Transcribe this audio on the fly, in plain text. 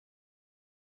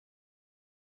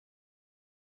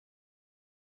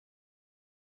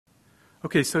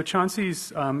Okay, so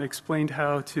Changxi's explained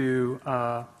how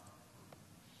to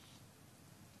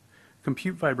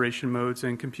compute vibration modes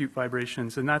and compute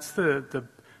vibrations, and that's the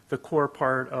core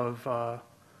part of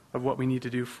what we need to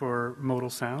do for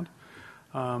modal sound.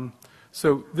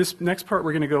 So this next part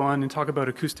we're going to go on and talk about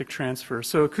acoustic transfer.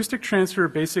 So acoustic transfer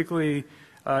basically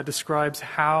describes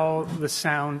how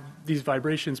these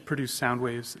vibrations produce sound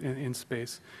waves in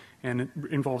space, and it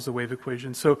involves the wave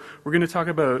equation. So we're going to talk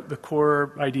about the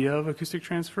core idea of acoustic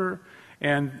transfer,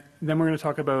 and then we're going to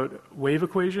talk about wave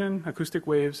equation, acoustic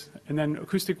waves, and then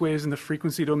acoustic waves in the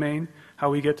frequency domain,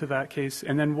 how we get to that case,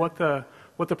 and then what the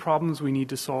problems we need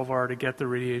to solve are to get the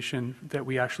radiation that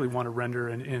we actually want to render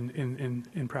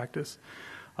in practice.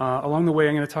 Along the way,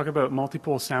 I'm going to talk about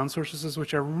multipole sound sources,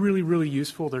 which are really, really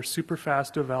useful. They're super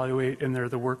fast to evaluate, and they're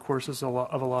the workhorses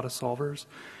of a lot of solvers.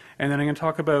 And then I'm going to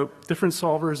talk about different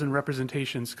solvers and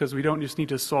representations, because we don't just need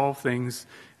to solve things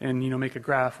and make a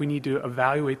graph. We need to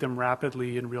evaluate them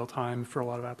rapidly in real time for a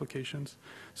lot of applications.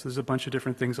 So there's a bunch of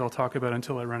different things I'll talk about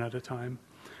until I run out of time.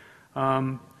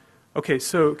 Okay,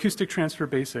 so acoustic transfer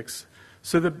basics.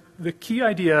 So the key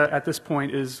idea at this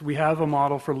point is we have a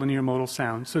model for linear modal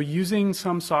sound. So using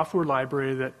some software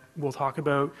library that we'll talk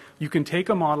about, you can take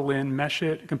a model in, mesh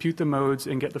it, compute the modes,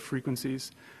 and get the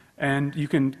frequencies. And you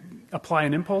can apply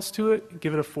an impulse to it,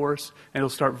 give it a force, and it'll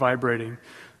start vibrating.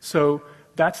 So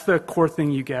that's the core thing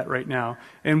you get right now.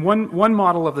 And one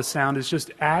model of the sound is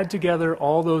just add together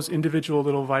all those individual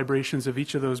little vibrations of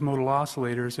each of those modal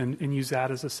oscillators and use that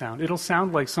as a sound. It'll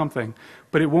sound like something,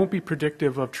 but it won't be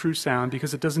predictive of true sound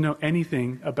because it doesn't know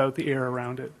anything about the air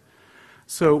around it.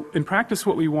 So in practice,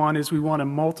 what we want is we want to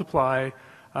multiply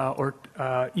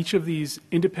each of these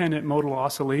independent modal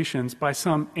oscillations by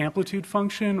some amplitude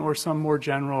function or some more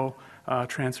general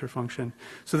transfer function.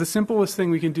 So the simplest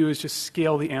thing we can do is just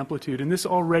scale the amplitude, and this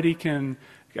already can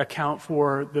account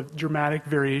for the dramatic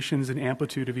variations in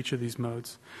amplitude of each of these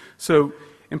modes. So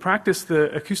in practice,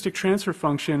 the acoustic transfer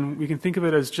function, we can think of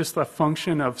it as just a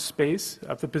function of space,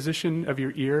 of the position of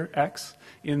your ear, x,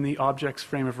 in the object's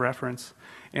frame of reference.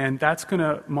 And that's going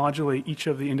to modulate each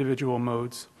of the individual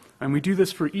modes. And we do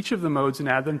this for each of the modes and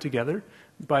add them together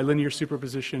by linear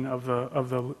superposition of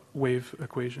the wave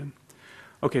equation.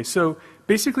 Okay, so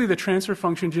basically the transfer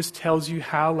function just tells you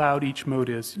how loud each mode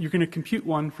is. You're going to compute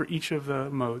one for each of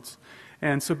the modes.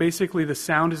 And so basically the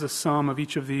sound is a sum of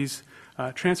each of these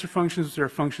transfer functions, which are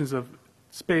functions of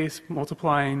space,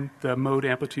 multiplying the mode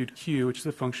amplitude q, which is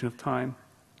a function of time.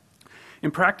 In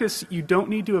practice, you don't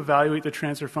need to evaluate the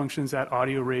transfer functions at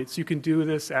audio rates. You can do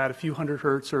this at a few hundred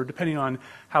hertz, or depending on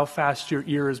how fast your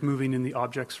ear is moving in the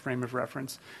object's frame of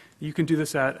reference. You can do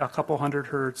this at a couple hundred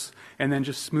hertz and then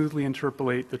just smoothly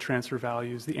interpolate the transfer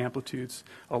values, the amplitudes,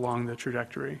 along the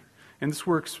trajectory. And this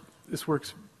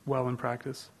works well in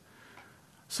practice.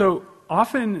 So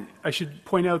often, I should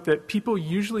point out that people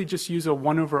usually just use a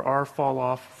 1/r fall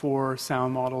off for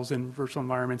sound models in virtual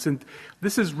environments. And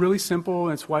this is really simple,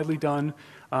 and it's widely done.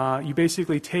 You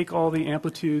basically take all the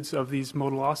amplitudes of these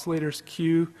modal oscillators,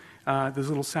 Q, those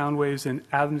little sound waves, and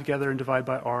add them together and divide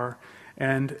by R.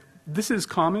 And this is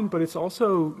common, but it's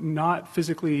also not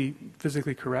physically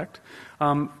correct.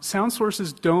 Sound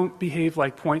sources don't behave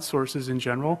like point sources in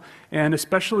general, and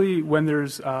especially when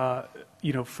there's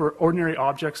for ordinary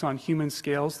objects on human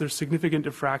scales, there's significant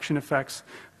diffraction effects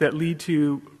that lead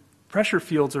to pressure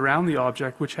fields around the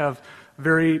object, which have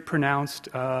very pronounced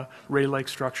ray-like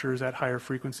structures at higher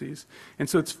frequencies. And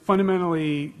so it's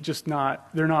fundamentally just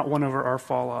they're not 1/r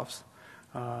fall-offs.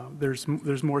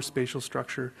 There's more spatial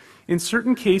structure. In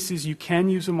certain cases, you can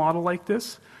use a model like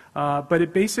this, but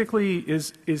it basically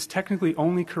is technically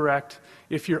only correct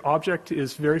if your object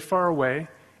is very far away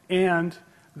and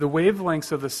the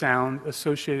wavelengths of the sound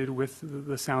associated with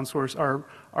the sound source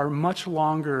are much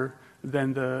longer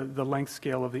than the length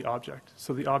scale of the object.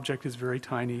 So the object is very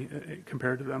tiny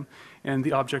compared to them, and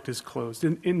the object is closed.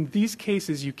 In these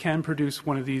cases, you can produce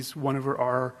one of these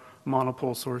 1/r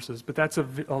monopole sources, but that's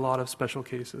a lot of special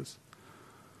cases.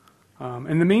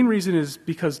 And the main reason is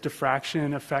because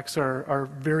diffraction effects are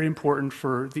very important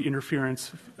for the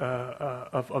interference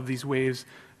of these waves,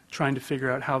 trying to figure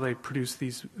out how they produce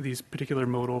these particular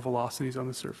modal velocities on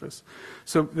the surface.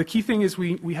 So the key thing is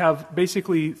we have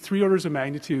basically 3 orders of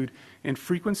magnitude in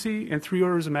frequency and 3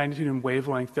 orders of magnitude in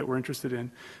wavelength that we're interested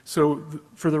in. So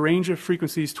for the range of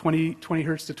frequencies 20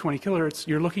 hertz to 20 kilohertz,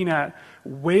 you're looking at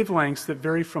wavelengths that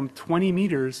vary from 20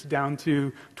 meters down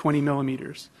to 20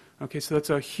 millimeters. Okay, so that's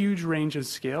a huge range of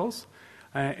scales.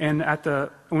 And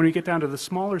when we get down to the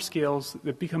smaller scales,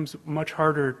 it becomes much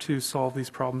harder to solve these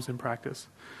problems in practice.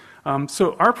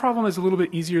 So our problem is a little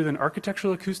bit easier than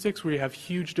architectural acoustics, where you have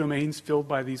huge domains filled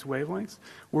by these wavelengths.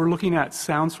 We're looking at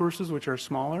sound sources, which are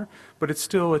smaller, but it's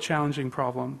still a challenging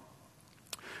problem.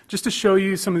 Just to show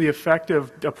you some of the effect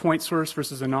of a point source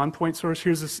versus a non-point source,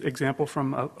 here's this example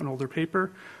from an older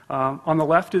paper. On the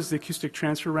left is the acoustic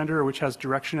transfer renderer, which has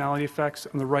directionality effects.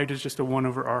 On the right is just a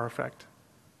 1/R effect.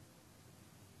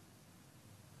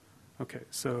 Okay,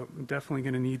 so I'm definitely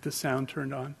going to need the sound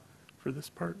turned on for this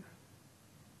part.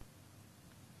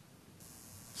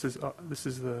 This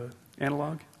is the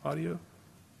analog audio.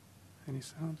 Any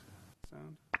sound?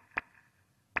 Sound?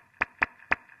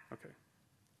 Okay.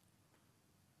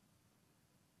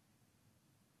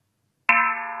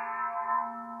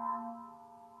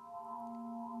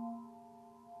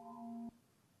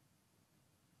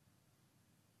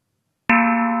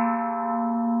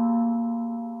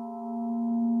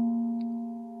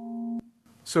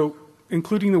 So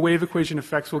including the wave equation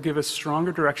effects will give us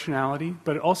stronger directionality,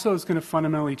 but it also is going to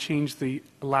fundamentally change the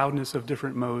loudness of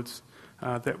different modes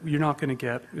that you're not going to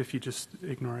get if you just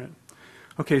ignore it.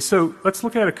 Okay, so let's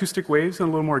look at acoustic waves in a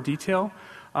little more detail.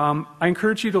 I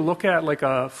encourage you to look at like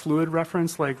a fluid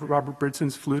reference like Robert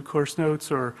Bridson's Fluid Course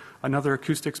Notes or another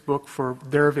acoustics book for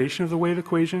derivation of the wave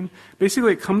equation.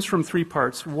 Basically, it comes from three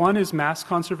parts. One is mass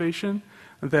conservation,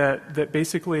 that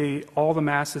basically all the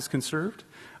mass is conserved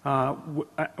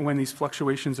when these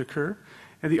fluctuations occur.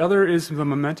 And the other is the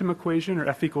momentum equation, or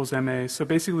F equals ma. So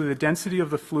basically the density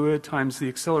of the fluid times the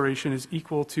acceleration is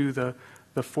equal to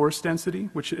the force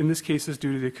density, which in this case is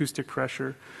due to the acoustic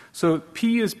pressure. So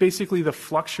P is basically the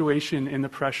fluctuation in the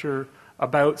pressure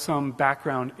about some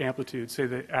background amplitude, say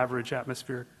the average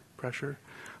atmospheric pressure.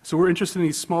 So we're interested in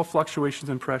these small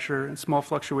fluctuations in pressure and small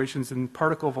fluctuations in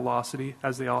particle velocity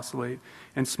as they oscillate,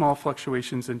 and small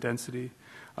fluctuations in density.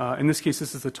 In this case,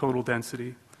 this is the total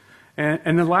density.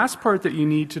 And the last part that you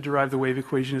need to derive the wave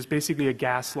equation is basically a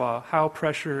gas law, how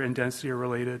pressure and density are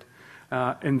related.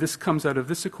 And this comes out of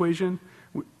this equation,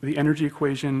 the energy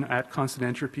equation at constant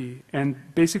entropy. And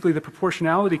basically the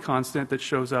proportionality constant that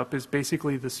shows up is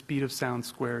basically the speed of sound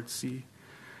squared, c.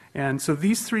 And so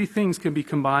these three things can be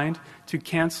combined to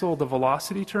cancel the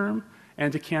velocity term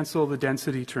and to cancel the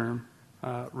density term,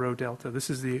 rho delta. This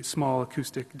is the small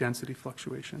acoustic density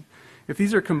fluctuation. If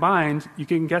these are combined, you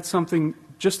can get something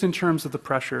just in terms of the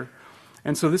pressure.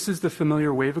 And so this is the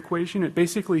familiar wave equation. It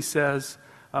basically says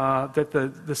that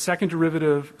the second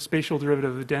derivative, spatial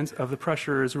derivative of the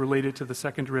pressure is related to the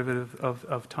second derivative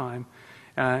of time.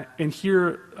 And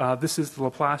here, this is the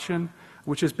Laplacian,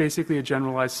 which is basically a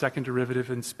generalized second derivative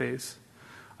in space.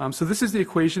 So this is the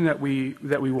equation that we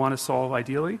want to solve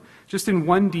ideally. Just in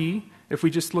 1D, if we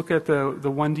just look at the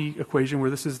 1D equation where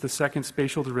this is the second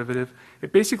spatial derivative,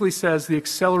 it basically says the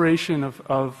acceleration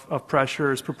of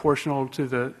pressure is proportional to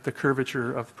the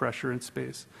curvature of pressure in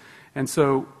space. And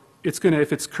so it's going to,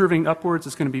 if it's curving upwards,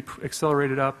 it's going to be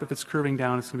accelerated up. If it's curving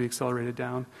down, it's going to be accelerated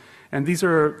down. And these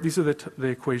are the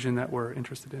equation that we're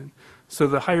interested in. So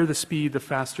the higher the speed, the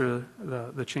faster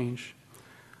the change.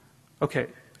 Okay.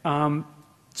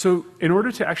 So in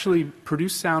order to actually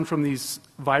produce sound from these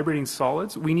vibrating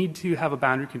solids, we need to have a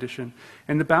boundary condition.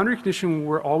 And the boundary condition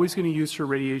we're always going to use for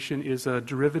radiation is a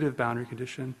derivative boundary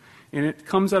condition. And it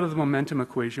comes out of the momentum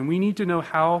equation. We need to know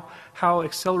how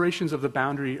accelerations of the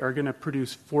boundary are going to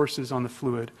produce forces on the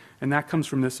fluid. And that comes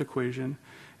from this equation.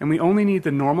 And we only need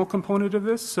the normal component of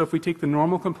this. So if we take the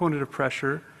normal component of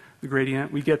pressure, the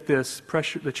gradient, we get this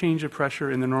pressure, the change of pressure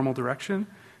in the normal direction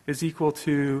is equal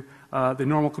to the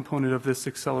normal component of this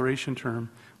acceleration term,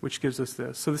 which gives us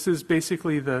this. So this is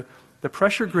basically the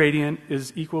pressure gradient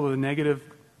is equal to the negative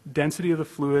density of the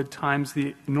fluid times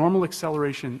the normal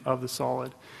acceleration of the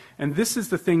solid. And this is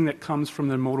the thing that comes from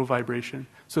the modal vibration.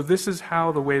 So this is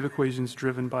how the wave equation is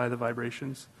driven by the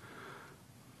vibrations.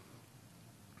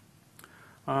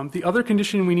 The other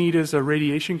condition we need is a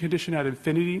radiation condition at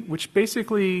infinity, which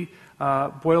basically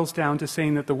boils down to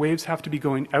saying that the waves have to be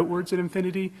going outwards at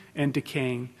infinity and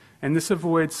decaying. And this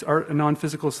avoids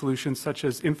non-physical solutions such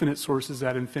as infinite sources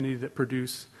at infinity that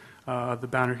produce the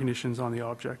boundary conditions on the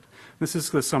object. This is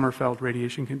the Sommerfeld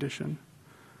radiation condition.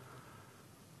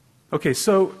 Okay,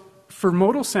 so for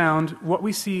modal sound, what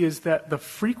we see is that the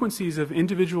frequencies of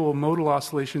individual modal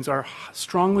oscillations are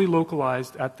strongly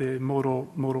localized at the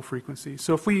modal frequency.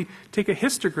 So if we take a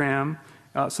histogram,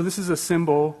 so this is a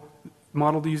symbol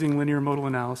modeled using linear modal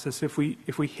analysis. If we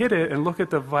hit it and look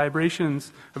at the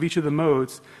vibrations of each of the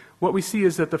modes, what we see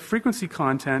is that the frequency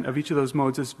content of each of those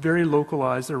modes is very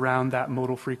localized around that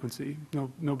modal frequency.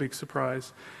 No big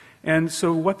surprise. And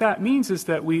so what that means is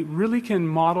that we really can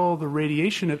model the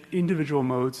radiation of individual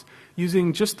modes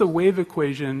using just the wave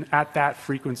equation at that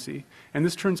frequency. And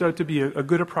this turns out to be a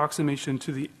good approximation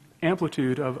to the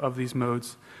amplitude of these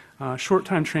modes.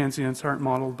 Short-time transients aren't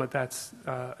modeled, but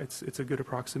it's a good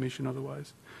approximation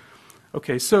otherwise.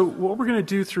 Okay, so what we're going to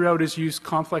do throughout is use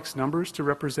complex numbers to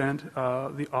represent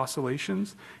the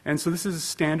oscillations. And so this is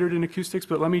standard in acoustics,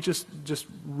 but let me just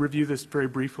review this very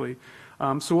briefly.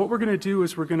 So what we're going to do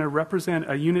is we're going to represent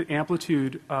a unit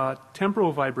amplitude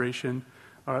temporal vibration,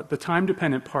 the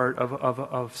time-dependent part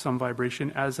of some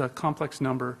vibration, as a complex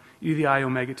number, e to the I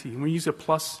omega t. And we use a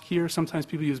plus here. Sometimes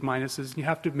people use minuses. You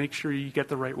have to make sure you get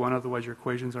the right one, otherwise your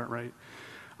equations aren't right.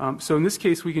 So in this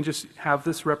case, we can just have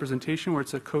this representation where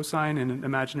it's a cosine and an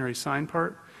imaginary sine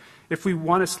part. If we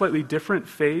want a slightly different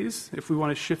phase, if we want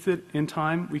to shift it in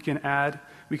time, we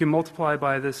can multiply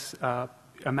by this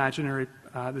imaginary,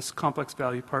 this complex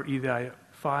value part, e to the I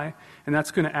phi, and that's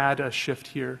going to add a shift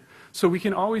here. So we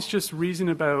can always just reason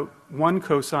about one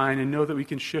cosine and know that we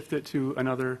can shift it to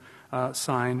another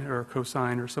sine or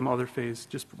cosine or some other phase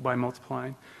just by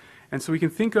multiplying. And so we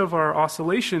can think of our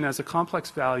oscillation as a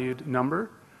complex valued number,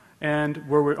 and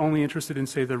where we're only interested in,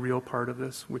 say, the real part of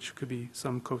this, which could be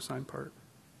some cosine part.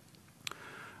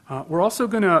 We're also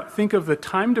going to think of the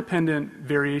time-dependent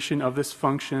variation of this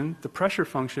function, the pressure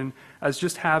function, as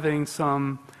just having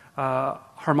some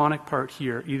harmonic part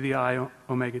here, e to the I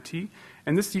omega t.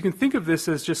 And this, you can think of this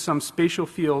as just some spatial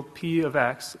field P of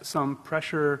x, some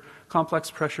pressure,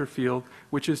 complex pressure field,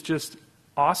 which is just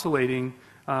oscillating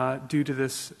due to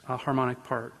this harmonic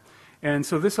part. And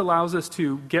so this allows us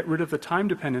to get rid of the time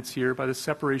dependence here by the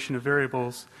separation of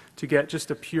variables to get just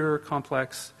a pure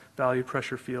complex value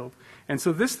pressure field. And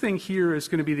so this thing here is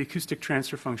going to be the acoustic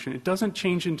transfer function. It doesn't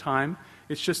change in time.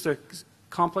 It's just a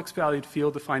complex valued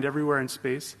field defined everywhere in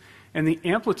space. And the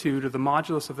amplitude or the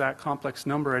modulus of that complex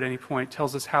number at any point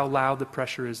tells us how loud the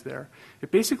pressure is there. It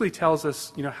basically tells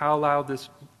us, how loud this,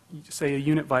 say, a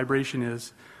unit vibration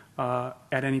is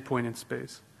at any point in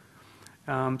space.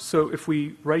 So if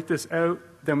we write this out,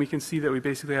 then we can see that we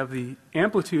basically have the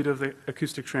amplitude of the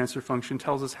acoustic transfer function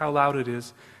tells us how loud it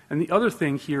is. And the other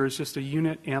thing here is just a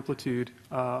unit amplitude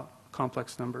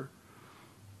complex number.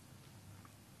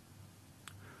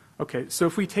 Okay, so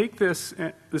if we take this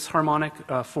harmonic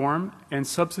form and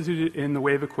substitute it in the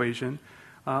wave equation,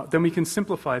 then we can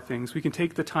simplify things. We can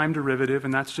take the time derivative,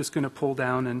 and that's just going to pull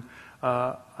down an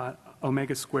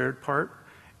omega squared part.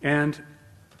 And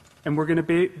we're going to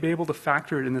be able to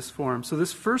factor it in this form. So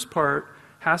this first part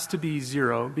has to be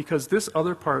 0 because this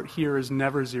other part here is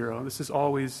never 0. This is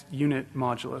always unit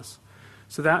modulus.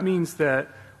 So that means that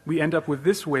we end up with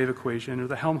this wave equation, or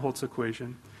the Helmholtz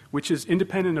equation, which is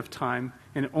independent of time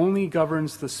and only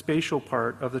governs the spatial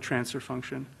part of the transfer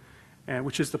function,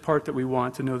 which is the part that we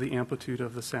want to know the amplitude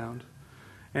of the sound.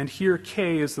 And here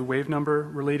k is the wave number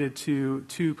related to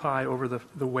 2 pi over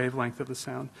the wavelength of the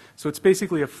sound. So it's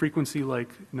basically a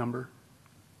frequency-like number.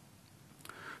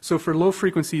 So for low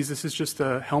frequencies, this is just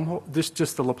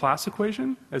the Laplace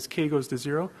equation as k goes to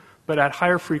 0. But at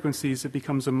higher frequencies, it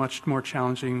becomes a much more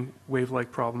challenging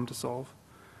wave-like problem to solve.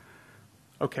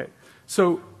 Okay,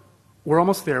 so we're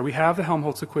almost there. We have the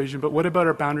Helmholtz equation, but what about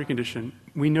our boundary condition?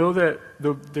 We know that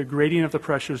the gradient of the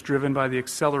pressure is driven by the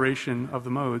acceleration of the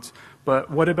modes,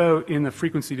 but what about in the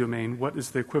frequency domain? What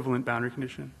is the equivalent boundary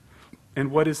condition?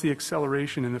 And what is the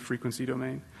acceleration in the frequency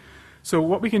domain? So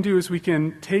what we can do is we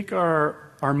can take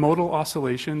our modal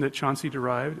oscillation that Changxi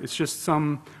derived. It's just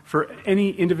for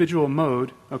any individual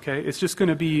mode, okay, it's just going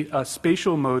to be a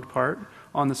spatial mode part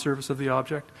on the surface of the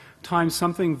object times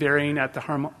something varying at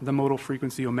the modal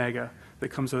frequency omega that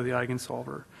comes out of the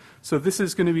eigensolver. So this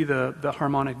is going to be the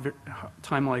harmonic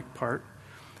time-like part.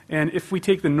 And if we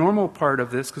take the normal part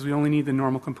of this, because we only need the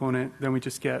normal component, then we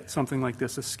just get something like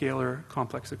this, a scalar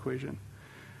complex equation.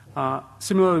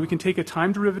 Similarly, we can take a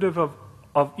time derivative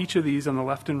of each of these on the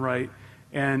left and right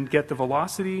and get the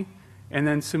velocity, and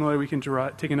then similarly we can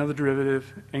take another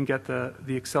derivative and get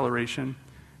the acceleration.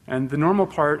 And the normal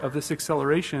part of this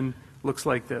acceleration looks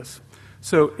like this.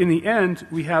 So in the end,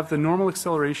 we have the normal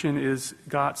acceleration is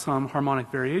got some harmonic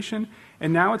variation,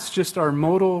 and now it's just our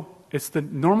modal, it's the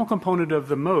normal component of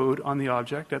the mode on the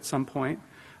object at some point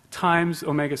times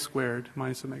omega squared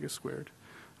minus omega squared.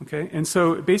 Okay? And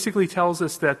so it basically tells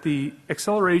us that the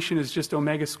acceleration is just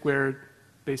omega squared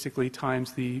basically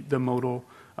times the modal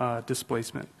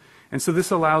displacement. And so this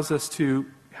allows us to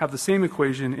have the same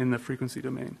equation in the frequency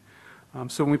domain.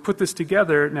 So when we put this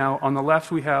together, now on the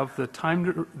left we have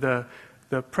the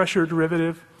pressure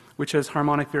derivative which has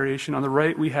harmonic variation. On the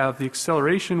right, we have the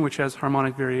acceleration, which has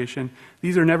harmonic variation.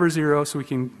 These are never zero, so we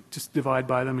can just divide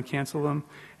by them and cancel them.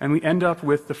 And we end up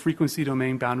with the frequency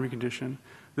domain boundary condition.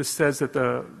 This says that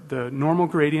the normal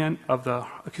gradient of the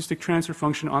acoustic transfer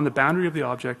function on the boundary of the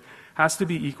object has to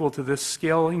be equal to this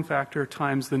scaling factor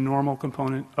times the normal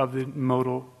component of the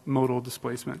modal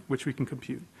displacement, which we can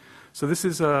compute. So this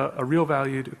is a real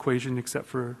valued equation except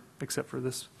for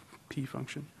this p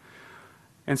function.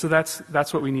 And so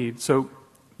that's what we need. So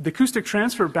the acoustic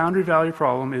transfer boundary value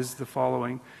problem is the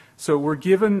following. So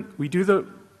we do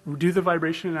the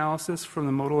vibration analysis from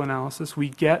the modal analysis. We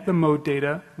get the mode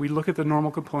data. We look at the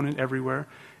normal component everywhere.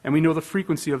 And we know the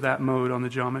frequency of that mode on the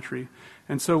geometry.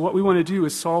 And so what we want to do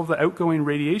is solve the outgoing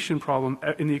radiation problem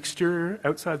in the exterior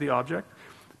outside the object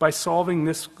by solving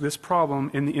this problem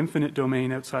in the infinite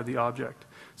domain outside the object,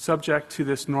 subject to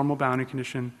this normal boundary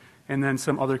condition and then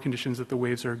some other conditions that the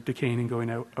waves are decaying and going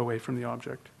out away from the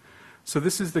object. So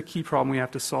this is the key problem we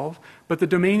have to solve. But the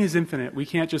domain is infinite. We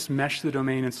can't just mesh the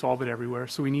domain and solve it everywhere.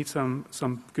 So we need some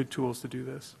good tools to do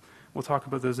this. We'll talk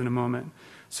about those in a moment.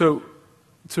 So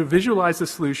to visualize the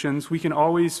solutions, we can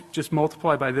always just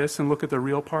multiply by this and look at the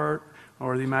real part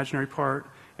or the imaginary part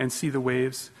and see the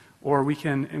waves. Or we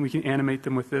can animate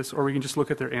them with this, or we can just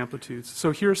look at their amplitudes.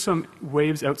 So here's some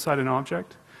waves outside an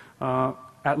object.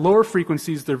 At lower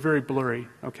frequencies, they're very blurry,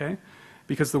 okay?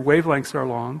 Because the wavelengths are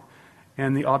long,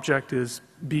 and the object is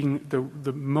being,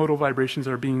 the modal vibrations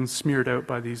are being smeared out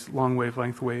by these long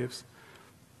wavelength waves.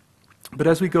 But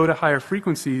as we go to higher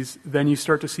frequencies, then you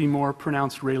start to see more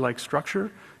pronounced ray-like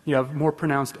structure. You have more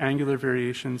pronounced angular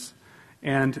variations,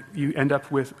 and you end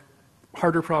up with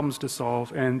harder problems to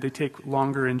solve, and they take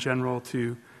longer in general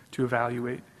to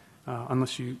evaluate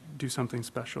unless you do something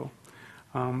special.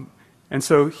 And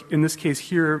so in this case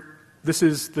here, this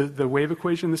is the wave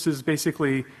equation. This is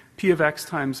basically p of x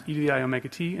times e to the I omega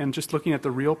t, and just looking at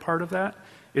the real part of that,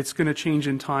 it's going to change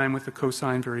in time with the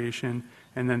cosine variation,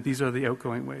 and then these are the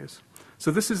outgoing waves.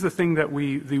 So this is the thing that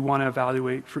we want to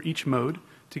evaluate for each mode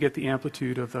to get the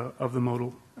amplitude of the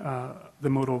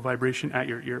modal vibration at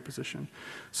your ear position.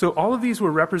 So all of these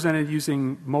were represented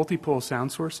using multipole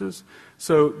sound sources.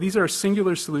 So these are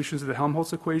singular solutions of the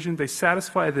Helmholtz equation. They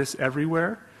satisfy this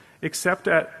everywhere, except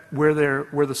at where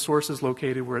the source is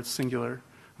located, where it's singular.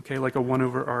 Okay, like a 1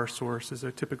 over r source is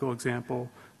a typical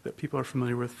example that people are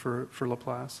familiar with for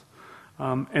Laplace.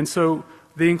 And so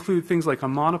they include things like a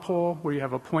monopole, where you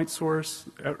have a point source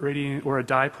radiating, or a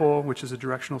dipole, which is a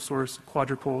directional source,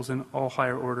 quadrupoles in all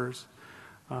higher orders.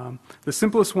 The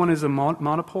simplest one is a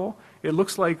monopole. It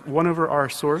looks like 1 over r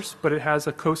source, but it has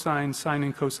a cosine, sine,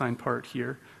 and cosine part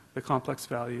here, the complex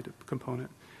valued component.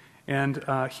 And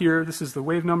here, this is the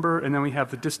wave number, and then we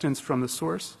have the distance from the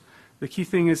source. The key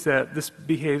thing is that this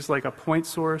behaves like a point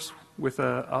source with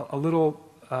a little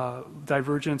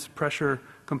divergence pressure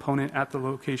component at the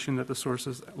location that the source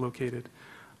is located.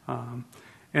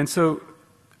 And so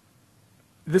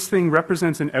this thing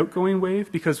represents an outgoing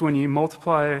wave, because when you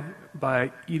multiply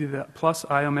by e to the plus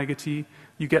I omega t,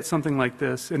 you get something like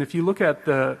this. And if you look at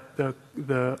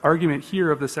the argument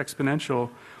here of this exponential,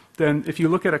 then if you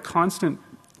look at a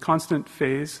constant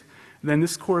phase, then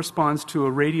this corresponds to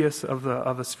a radius of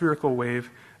a spherical wave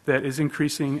that is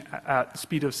increasing at the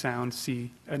speed of sound,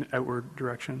 c, an outward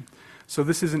direction. So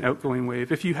this is an outgoing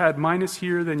wave. If you had minus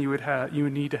here, then you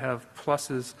would need to have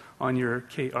pluses on your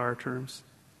kr terms.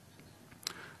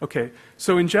 Okay,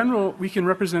 so in general, we can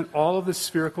represent all of the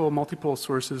spherical multipole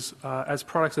sources as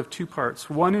products of two parts.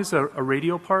 One is a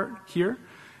radial part here,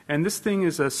 and this thing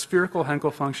is a spherical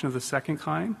Hankel function of the second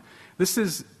kind.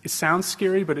 It sounds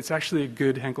scary, but it's actually a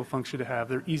good Hankel function to have.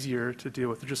 They're easier to deal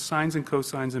with. They're just sines and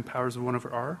cosines and powers of 1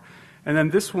 over r. And then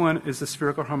this one is the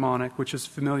spherical harmonic, which is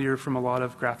familiar from a lot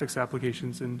of graphics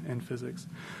applications in physics.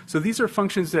 So these are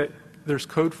functions that there's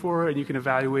code for, and you can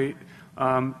evaluate.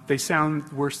 They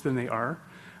sound worse than they are.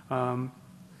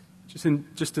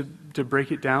 Just to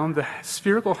break it down, the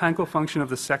spherical Hankel function of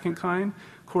the second kind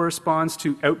corresponds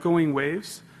to outgoing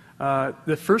waves.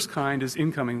 The first kind is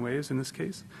incoming waves in this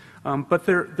case. But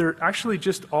they're actually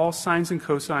just all sines and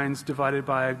cosines divided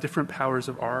by different powers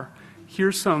of r.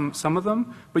 Here's some of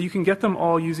them, but you can get them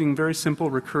all using very simple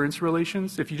recurrence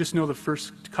relations. If you just know the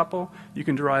first couple, you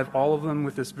can derive all of them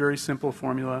with this very simple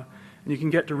formula. And you can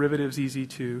get derivatives easy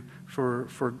too for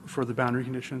the boundary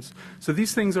conditions. So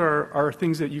these things are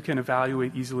things that you can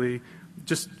evaluate easily.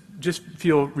 Just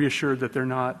feel reassured that they're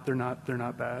not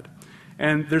bad.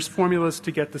 And there's formulas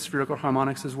to get the spherical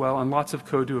harmonics as well, and lots of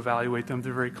code to evaluate them.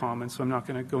 They're very common, so I'm not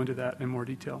going to go into that in more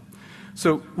detail.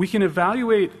 So we can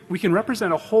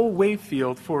represent a whole wave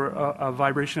field for a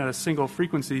vibration at a single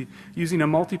frequency using a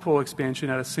multipole expansion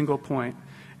at a single point.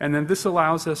 And then this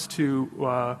allows us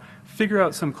to figure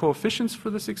out some coefficients for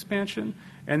this expansion,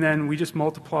 and then we just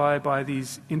multiply by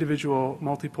these individual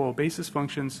multipole basis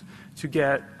functions to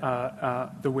get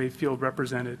the wave field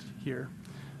represented here.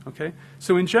 Okay?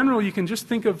 So in general, you can just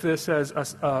think of this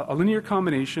as a linear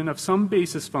combination of some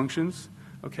basis functions,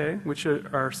 okay, which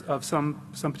are of some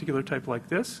particular type like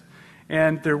this,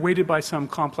 and they're weighted by some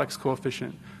complex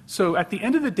coefficient. So at the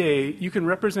end of the day, you can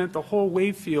represent the whole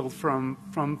wave field from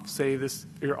say,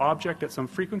 your object at some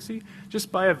frequency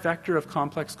just by a vector of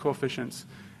complex coefficients.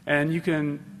 And you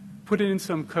can put it in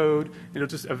some code, it'll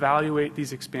just evaluate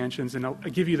these expansions, and it'll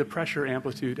give you the pressure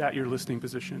amplitude at your listening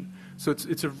position. So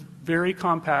it's a very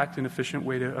compact and efficient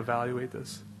way to evaluate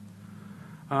this.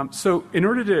 So in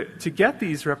order to get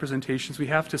these representations, we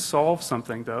have to solve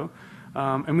something, though.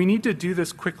 And we need to do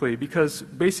this quickly because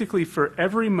basically for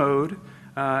every mode,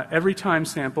 every time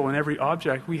sample, and every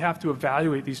object, we have to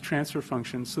evaluate these transfer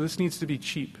functions. So this needs to be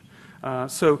cheap.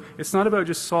 So it's not about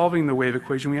just solving the wave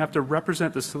equation. We have to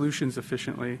represent the solutions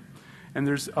efficiently. And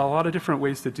there's a lot of different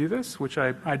ways to do this, which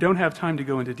I don't have time to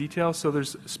go into detail. So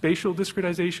there's spatial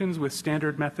discretizations with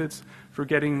standard methods for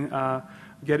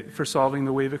for solving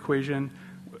the wave equation,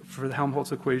 for the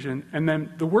Helmholtz equation. And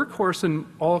then the workhorse in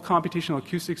all computational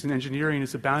acoustics and engineering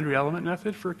is the boundary element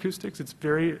method for acoustics. It's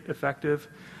very effective.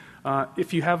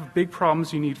 If you have big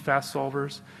problems, you need fast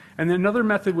solvers. And then another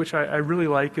method which I really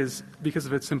like is, because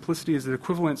of its simplicity, is the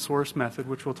equivalent source method,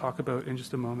 which we'll talk about in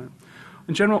just a moment.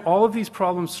 In general, all of these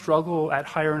problems struggle at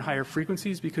higher and higher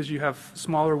frequencies because you have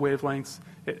smaller wavelengths.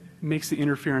 It makes the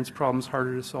interference problems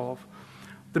harder to solve.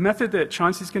 The method that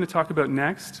Changxi is going to talk about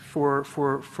next for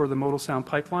the modal sound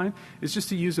pipeline is just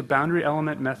to use a boundary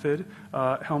element method,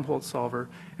 Helmholtz solver.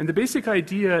 And the basic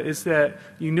idea is that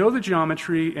you know the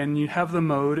geometry and you have the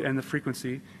mode and the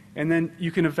frequency, and then you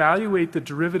can evaluate the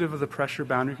derivative of the pressure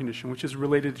boundary condition, which is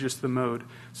related to just the mode.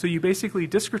 So you basically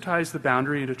discretize the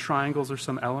boundary into triangles or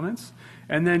some elements,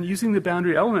 and then using the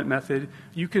boundary element method,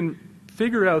 you can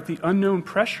figure out the unknown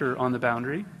pressure on the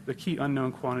boundary, the key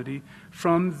unknown quantity,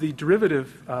 from the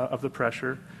derivative of the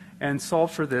pressure, and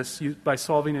solve for this by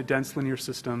solving a dense linear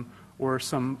system or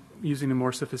using a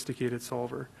more sophisticated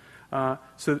solver.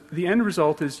 So the end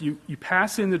result is you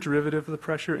pass in the derivative of the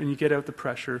pressure and you get out the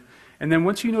pressure. And then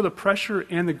once you know the pressure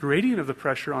and the gradient of the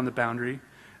pressure on the boundary,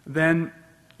 then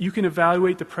you can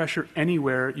evaluate the pressure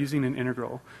anywhere using an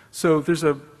integral. So there's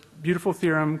a beautiful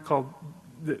theorem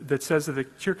that says that the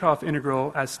Kirchhoff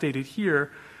integral, as stated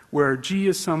here, where g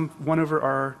is some 1 over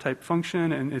r type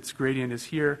function and its gradient is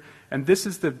here, and this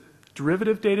is the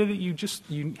derivative data that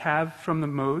you have from the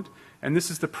mode, and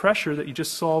this is the pressure that you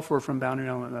just solve for from boundary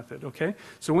element method, okay?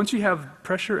 So once you have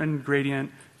pressure and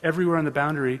gradient everywhere on the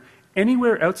boundary,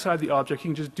 anywhere outside the object, you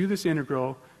can just do this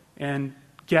integral and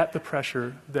get the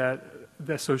pressure that's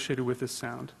associated with this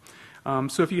sound.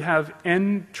 So if you have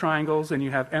n triangles and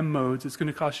you have m modes, it's going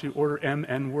to cost you order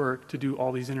mn work to do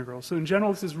all these integrals. So in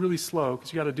general, this is really slow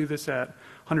because you got to do this at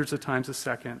hundreds of times a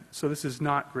second. So this is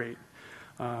not great.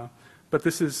 But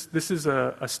this is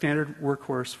a standard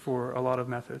workhorse for a lot of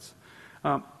methods.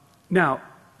 Now,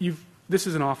 this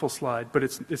is an awful slide, but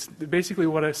it's basically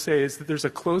what I say is that there's a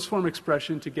closed form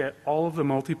expression to get all of the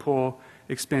multipole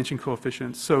expansion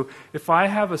coefficients. So if I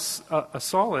have a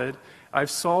solid, I've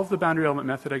solved the boundary element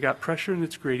method, I got pressure and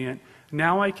its gradient.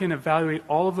 Now I can evaluate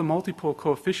all of the multipole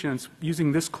coefficients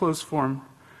using this closed form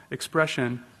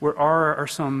expression, where R are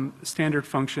some standard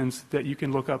functions that you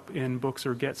can look up in books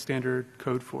or get standard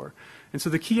code for. And so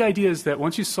the key idea is that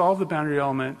once you solve the boundary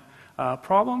element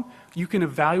problem, you can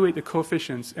evaluate the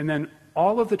coefficients, and then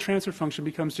all of the transfer function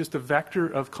becomes just a vector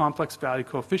of complex value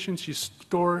coefficients you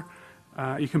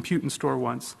compute and store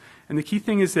once. And the key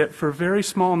thing is that for a very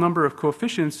small number of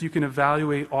coefficients, you can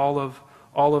evaluate all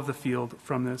of the field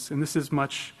from this. And this is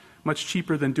much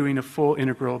cheaper than doing a full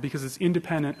integral because it's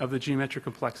independent of the geometric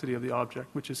complexity of the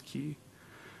object, which is key.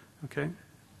 Okay?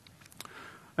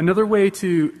 Another way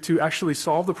to actually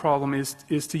solve the problem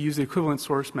is to use the equivalent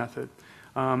source method.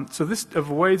 So this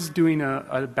avoids doing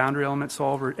a boundary element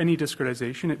solve or any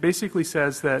discretization. It basically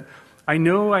says that I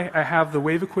know I have the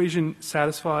wave equation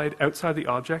satisfied outside the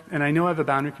object, and I know I have a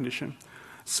boundary condition.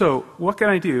 So what can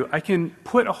I do? I can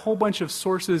put a whole bunch of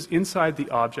sources inside the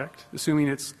object, assuming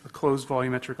it's a closed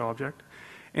volumetric object.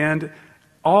 And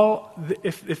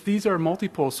if these are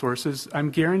multipole sources,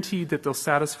 I'm guaranteed that they'll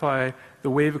satisfy the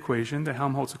wave equation, the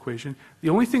Helmholtz equation. The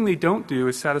only thing they don't do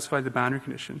is satisfy the boundary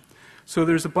condition. So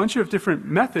there's a bunch of different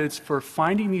methods for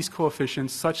finding these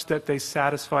coefficients such that they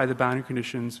satisfy the boundary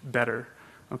conditions better.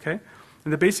 Okay?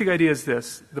 And the basic idea is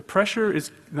this.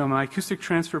 My acoustic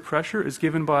transfer pressure is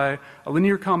given by a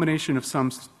linear combination of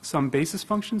some basis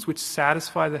functions which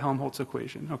satisfy the Helmholtz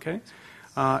equation, okay?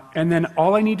 And then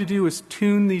all I need to do is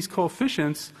tune these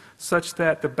coefficients such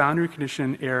that the boundary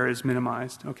condition error is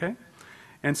minimized, okay?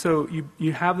 And so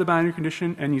you have the boundary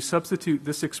condition and you substitute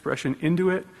this expression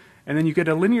into it, and then you get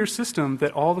a linear system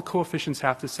that all the coefficients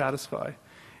have to satisfy.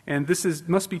 And this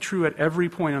must be true at every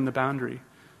point on the boundary.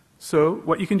 So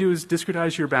what you can do is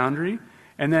discretize your boundary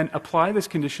and then apply this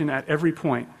condition at every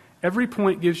point. Every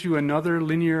point gives you another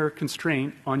linear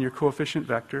constraint on your coefficient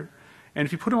vector. And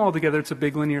if you put them all together, it's a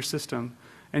big linear system.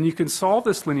 And you can solve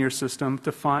this linear system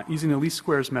using the least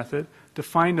squares method to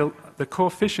find the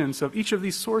coefficients of each of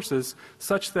these sources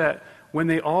such that when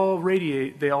they all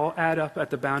radiate, they all add up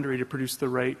at the boundary to produce the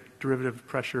right derivative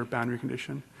pressure boundary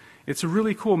condition. It's a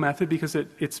really cool method because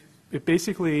it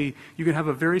basically, you can have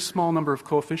a very small number of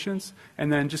coefficients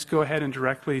and then just go ahead and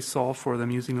directly solve for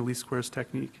them using the least squares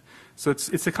technique. So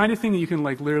it's the kind of thing that you can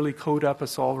like literally code up a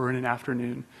solver in an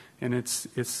afternoon, and it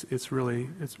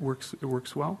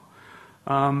works well.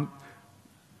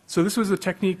 So this was a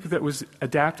technique that was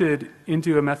adapted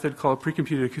into a method called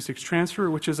precomputed acoustics transfer,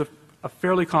 which is a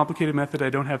fairly complicated method I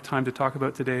don't have time to talk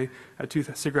about today at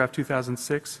SIGGRAPH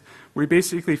 2006. We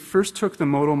basically first took the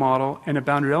modal model and a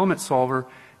boundary element solver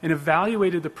and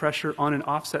evaluated the pressure on an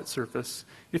offset surface.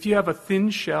 If you have a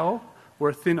thin shell or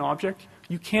a thin object,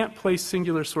 you can't place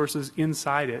singular sources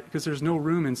inside it because there's no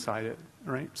room inside it,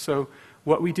 right? So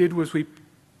what we did was we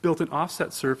built an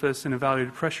offset surface and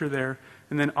evaluated pressure there,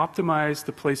 and then optimized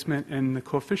the placement and the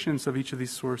coefficients of each of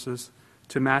these sources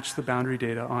to match the boundary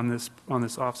data on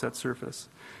this offset surface.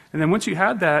 And then once you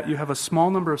had that, you have a small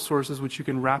number of sources which you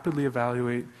can rapidly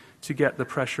evaluate to get the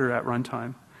pressure at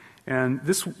runtime. And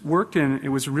this worked, and it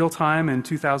was real time in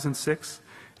 2006.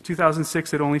 In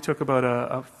 2006, it only took about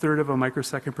a third of a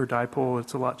microsecond per dipole.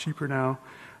 It's a lot cheaper now.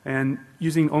 And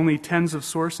using only tens of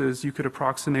sources, you could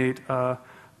approximate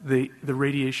the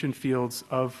radiation fields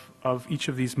of each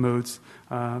of these modes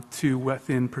to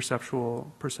within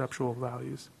perceptual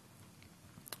values.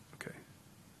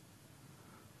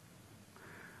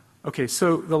 Okay,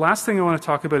 so the last thing I want to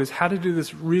talk about is how to do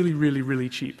this really, really, really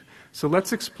cheap. So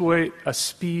let's exploit a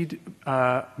speed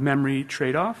memory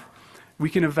trade-off. We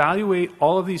can evaluate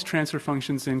all of these transfer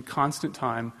functions in constant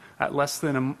time at less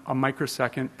than a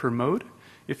microsecond per mode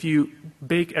if you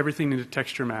bake everything into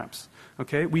texture maps.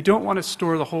 Okay? We don't want to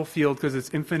store the whole field because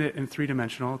it's infinite and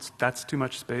three-dimensional. That's too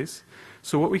much space.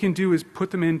 So what we can do is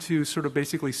put them into sort of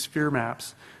basically sphere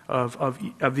maps of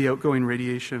the outgoing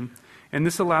radiation. And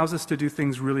this allows us to do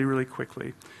things really, really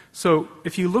quickly. So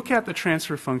if you look at the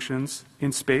transfer functions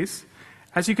in space,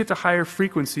 as you get to higher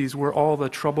frequencies where all the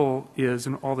trouble is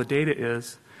and all the data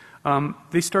is,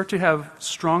 they start to have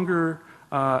stronger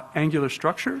angular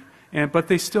structure, but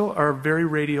they still are very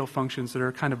radial functions that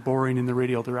are kind of boring in the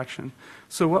radial direction.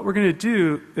 So what we're going to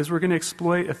do is we're going to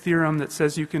exploit a theorem that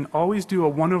says you can always do a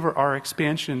 1 over r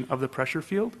expansion of the pressure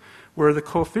field, where the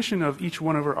coefficient of each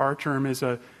 1 over r term is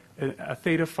a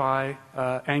theta phi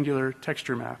angular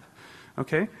texture map.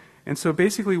 Okay? And so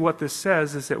basically what this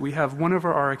says is that we have 1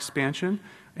 over r expansion,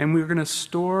 and we're going to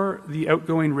store the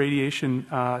outgoing radiation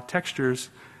textures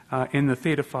in the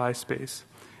theta phi space.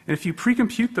 And if you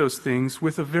pre-compute those things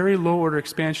with a very low order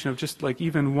expansion of just like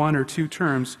even 1 or 2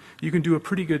 terms, you can do a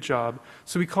pretty good job.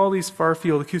 So we call these far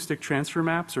field acoustic transfer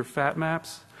maps or FAT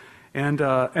maps.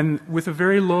 And with a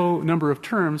very low number of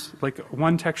terms, like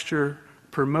 1 texture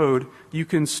per mode, you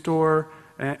can store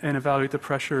and evaluate the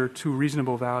pressure to a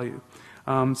reasonable value.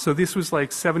 So this was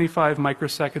like 75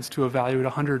 microseconds to evaluate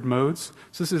 100 modes.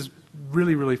 So this is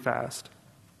really, really fast.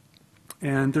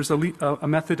 And there's a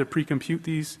method to pre-compute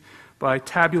these by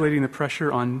tabulating the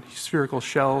pressure on spherical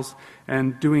shells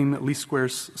and doing least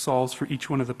squares solves for each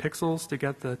one of the pixels to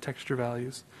get the texture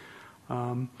values.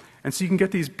 And so you can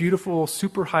get these beautiful,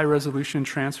 super high resolution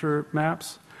transfer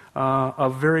maps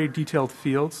of very detailed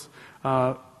fields,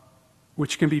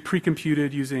 which can be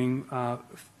pre-computed using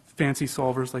fancy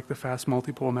solvers like the fast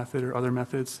multipole method or other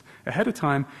methods ahead of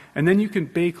time. And then you can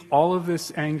bake all of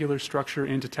this angular structure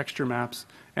into texture maps,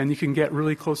 and you can get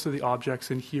really close to the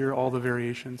objects and hear all the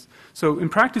variations. So in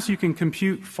practice, you can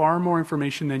compute far more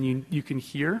information than you can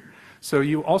hear. So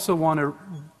you also want to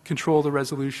control the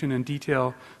resolution and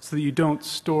detail so that you don't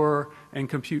store and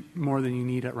compute more than you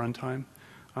need at runtime.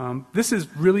 This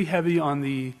is really heavy on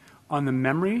the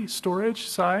memory storage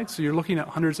side, so you're looking at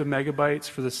hundreds of megabytes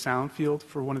for the sound field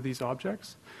for one of these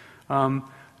objects.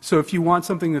 So if you want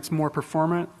something that's more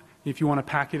performant, if you want to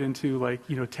pack it into like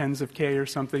tens of K or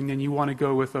something, then you want to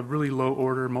go with a really low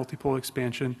order multipole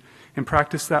expansion. In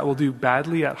practice, that will do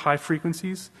badly at high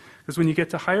frequencies, because when you get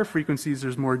to higher frequencies,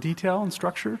 there's more detail and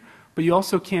structure, but you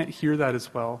also can't hear that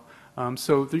as well.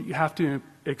 So you have to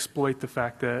exploit the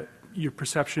fact that your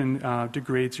perception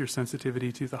degrades your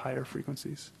sensitivity to the higher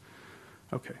frequencies.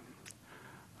 Okay.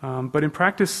 But in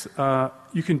practice,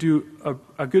 you can do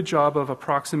a good job of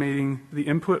approximating the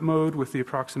input mode with the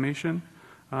approximation,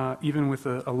 even with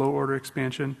a low-order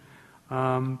expansion.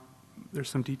 There's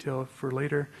some detail for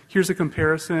later. Here's a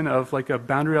comparison of like a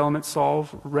boundary element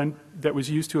solve that was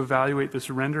used to evaluate this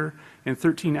render in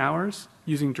 13 hours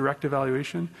using direct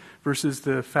evaluation versus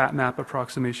the fat map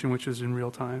approximation, which is in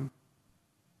real time.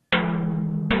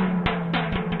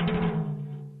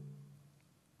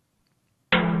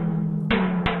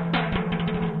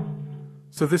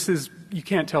 So this is, you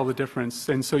can't tell the difference,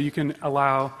 and so you can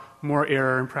allow more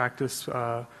error in practice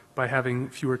by having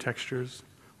fewer textures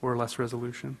or less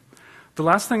resolution. The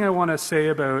last thing I want to say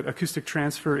about acoustic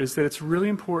transfer is that it's really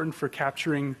important for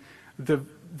capturing the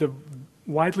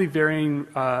widely varying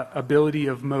ability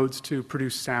of modes to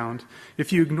produce sound.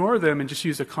 If you ignore them and just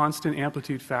use a constant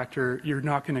amplitude factor, you're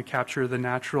not going to capture the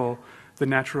natural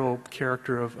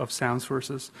character of sound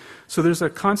sources. So there's a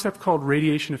concept called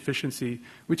radiation efficiency,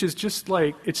 which is just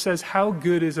like, it says how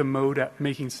good is a mode at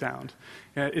making sound.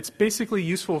 It's basically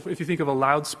useful if you think of a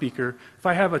loudspeaker. If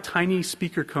I have a tiny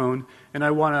speaker cone and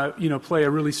I want to play a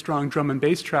really strong drum and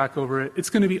bass track over it, it's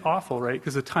going to be awful, right?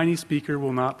 Because a tiny speaker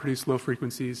will not produce low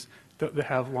frequencies that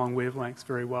have long wavelengths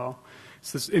very well.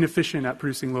 So it's inefficient at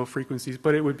producing low frequencies,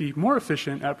 but it would be more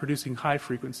efficient at producing high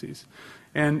frequencies.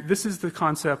 And this is the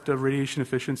concept of radiation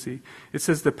efficiency. It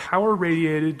says the power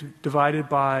radiated divided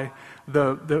by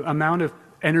the amount of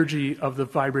energy of the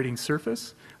vibrating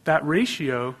surface. That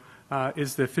ratio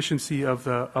is the efficiency of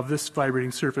this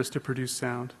vibrating surface to produce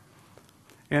sound.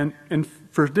 And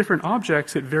for different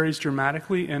objects, it varies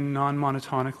dramatically and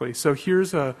non-monotonically. So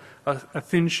here's a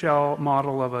thin shell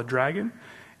model of a dragon.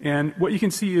 And what you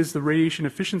can see is the radiation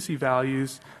efficiency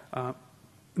values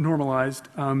normalized,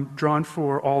 drawn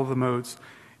for all of the modes.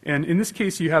 And in this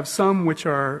case, you have some which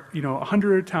are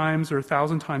 100 times or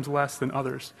 1,000 times less than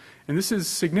others. And this is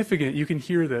significant. You can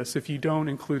hear this. If you don't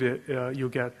include it, you'll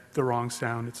get the wrong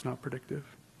sound. It's not predictive.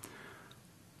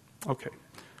 Okay.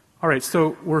 All right,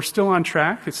 so we're still on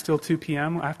track. It's still 2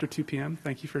 p.m., after 2 p.m.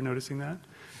 Thank you for noticing that.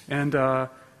 And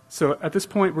so at this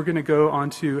point, we're going to go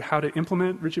on to how to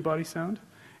implement rigid body sound.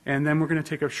 And then we're going to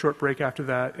take a short break after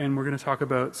that, and we're going to talk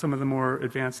about some of the more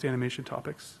advanced animation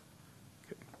topics.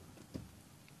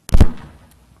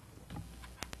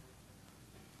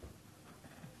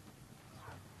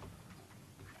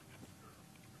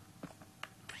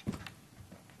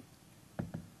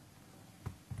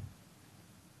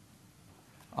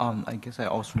 I guess I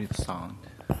also need sound.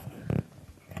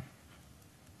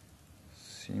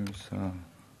 Seems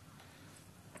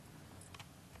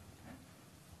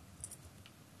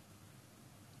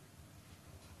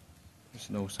there's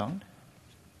no sound.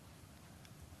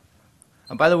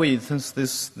 By the way, since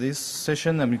this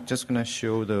session, I'm just gonna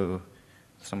show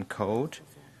some code.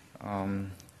 I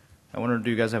wonder,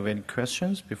 do you guys have any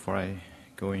questions before I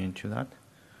go into that?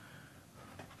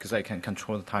 Because I can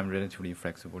control the time relatively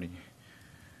flexibly.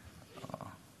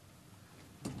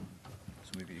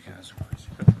 So maybe you can ask a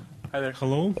question. Hi there.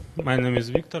 Hello, my name is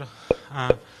Victor.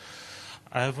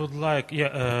 I would like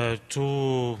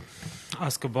to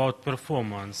ask about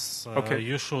performance. Okay.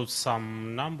 You showed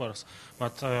some numbers,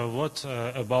 but what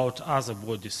about other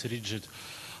bodies, rigid?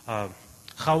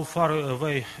 How far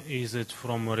away is it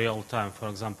from real time? For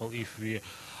example, if we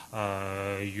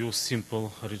use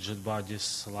simple rigid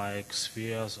bodies like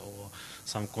spheres or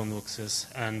some convexes,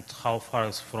 and how far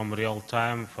is from real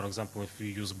time, for example, if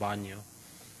we use Banyo?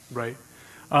 Right.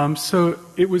 So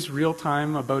it was real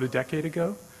time about a decade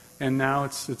ago, and now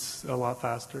it's a lot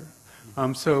faster.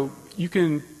 So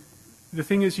the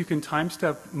thing is, you can time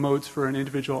step modes for an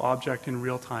individual object in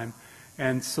real time,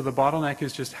 and so the bottleneck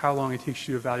is just how long it takes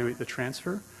you to evaluate the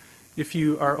transfer. If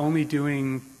you are only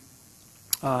doing,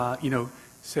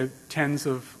 say tens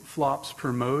of flops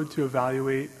per mode to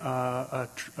evaluate a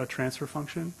transfer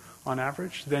function on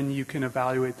average, then you can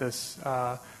evaluate this,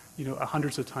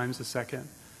 hundreds of times a second.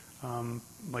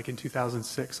 Like in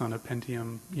 2006 on a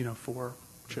Pentium, 4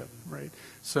 chip, right?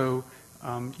 So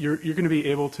you're going to be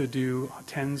able to do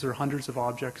tens or hundreds of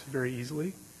objects very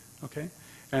easily, okay?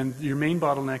 And your main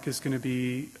bottleneck is going to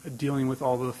be dealing with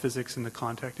all the physics and the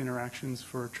contact interactions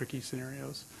for tricky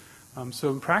scenarios. So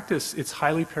in practice, it's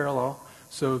highly parallel.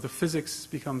 So the physics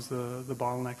becomes the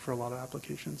bottleneck for a lot of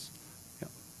applications. Yeah.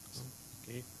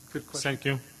 Okay. Good question. Thank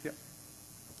you. Yeah.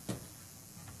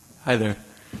 Hi there.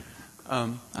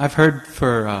 I've heard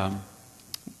for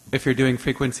if you're doing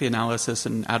frequency analysis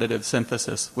and additive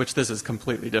synthesis, which this is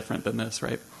completely different than this,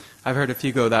 right? I've heard if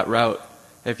you go that route,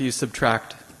 if you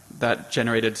subtract that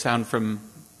generated sound from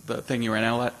the thing you were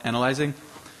analyzing,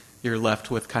 you're left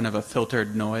with kind of a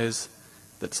filtered noise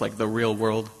that's like the real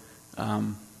world.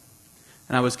 And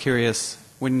I was curious,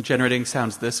 when generating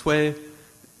sounds this way,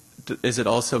 is it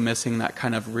also missing that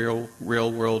kind of real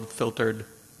world filtered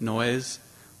noise,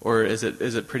 or is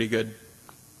it pretty good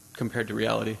compared to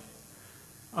reality?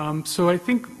 So I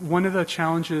think one of the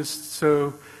challenges,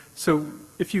 so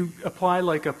if you apply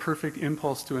like a perfect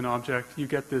impulse to an object, you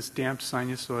get this damped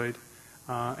sinusoid,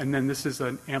 and then this is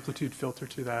an amplitude filter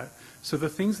to that. So the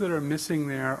things that are missing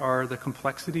there are the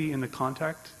complexity in the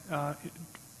contact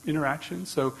interaction.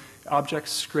 So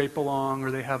objects scrape along,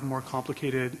 or they have more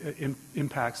complicated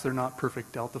impacts. They're not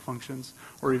perfect delta functions,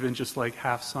 or even just like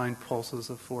half-sine pulses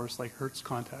of force like Hertz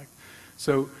contact.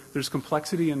 So there's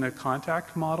complexity in the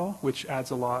contact model, which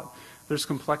adds a lot. There's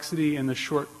complexity in the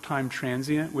short time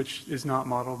transient, which is not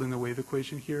modeled in the wave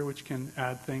equation here, which can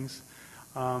add things.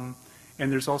 And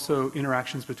there's also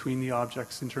interactions between the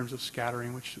objects in terms of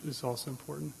scattering, which is also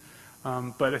important.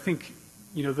 But I think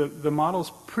the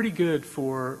model's pretty good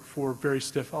for very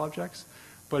stiff objects,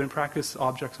 but in practice,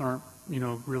 objects aren't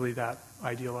really that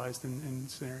idealized in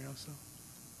scenarios. So.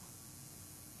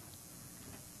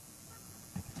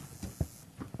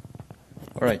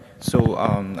 All right. So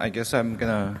I guess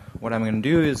what I'm gonna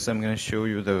do is I'm gonna show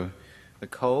you the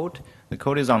code. The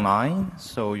code is online,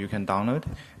 so you can download.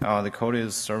 The code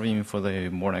is serving for the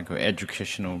more like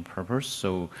educational purpose.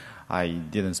 So I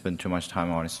didn't spend too much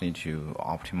time, honestly, to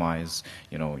optimize,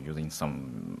 using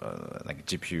some like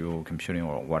GPU computing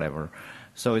or whatever.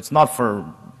 So it's not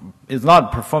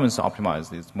performance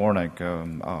optimized. It's more like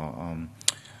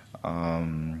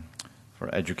for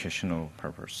educational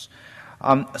purpose.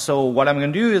 So what I'm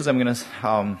going to do is I'm going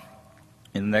to,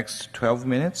 in the next 12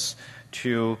 minutes,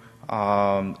 to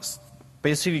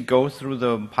basically go through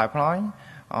the pipeline.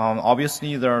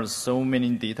 Obviously, there are so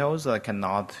many details that I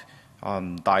cannot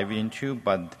dive into,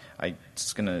 but I'm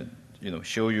just going to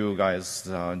show you guys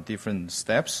different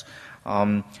steps.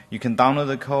 You can download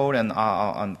the code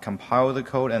and compile the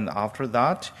code, and after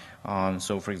that,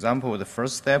 so for example, the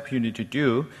first step you need to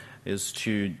do is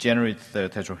to generate the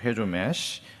tetrahedral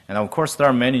mesh. And of course, there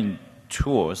are many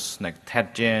tools like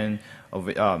TEDGen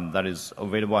that is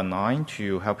available online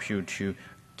to help you to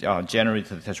generate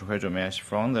the tetrahedral mesh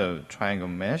from the triangle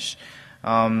mesh.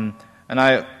 And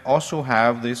I also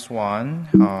have this one.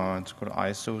 It's called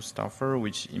ISO Stuffer,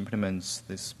 which implements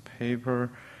this paper.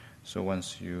 So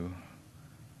once you,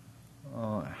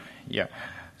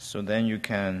 so then you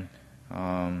can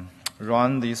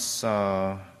run this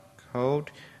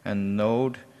code and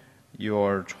node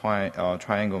your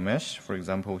triangle mesh. For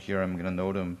example, here I'm going to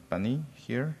node a bunny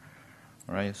here.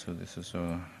 All right, so this is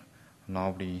a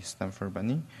lovely Stanford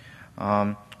bunny.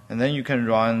 And then you can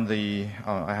run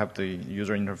I have the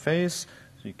user interface.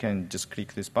 So you can just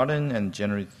click this button and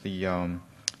generate the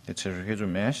tetrahedral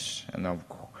mesh. And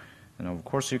of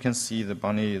course, you can see the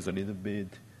bunny is a little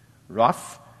bit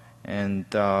rough. And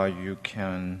you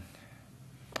can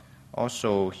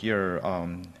also here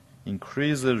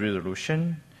increase the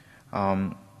resolution.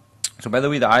 So by the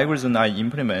way, the algorithm I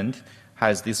implement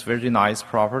has this very nice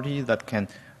property that can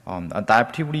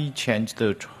adaptively change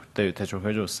the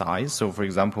tetrahedral size. So for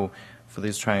example, for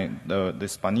this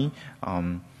bunny,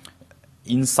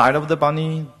 inside of the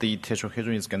bunny, the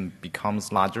tetrahedron is going to become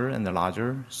larger and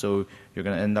larger. So you're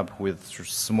going to end up with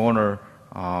smaller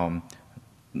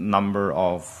number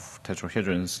of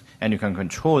tetrahedrons, and you can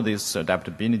control this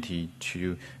adaptability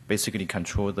to basically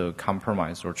control the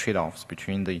compromise or trade-offs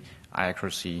between the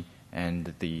accuracy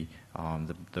and the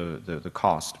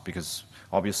cost. Because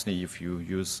obviously, if you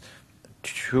use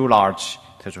too large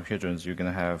tetrahedrons, you're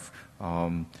going to have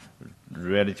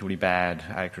relatively bad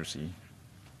accuracy.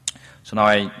 So now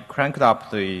I cranked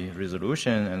up the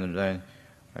resolution, and then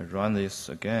I run this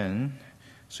again,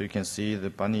 so you can see the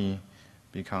bunny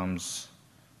becomes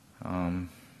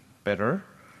better,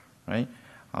 right?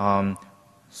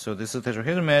 So this is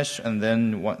tetrahedral mesh, and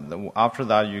then after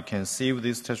that, you can save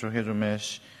this tetrahedral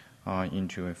mesh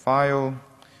into a file,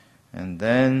 and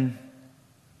then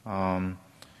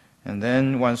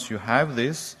once you have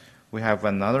this, we have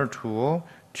another tool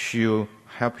to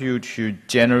help you to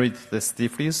generate the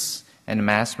stiffness and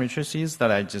mass matrices that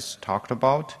I just talked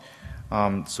about.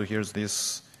 So here's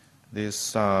this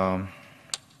here's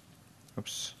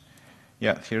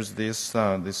this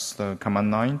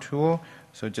command line tool.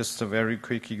 So just a very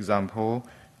quick example.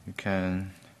 You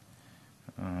can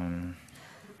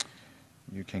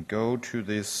go to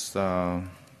this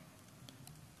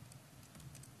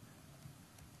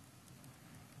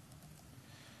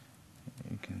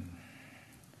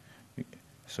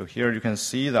So here you can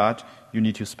see that you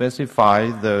need to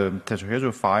specify the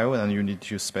tetrahedral file, and you need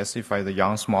to specify the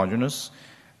Young's modulus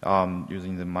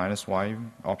using the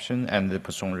 -y option and the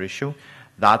Poisson ratio.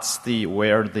 That's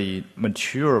where the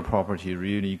mature property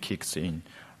really kicks in.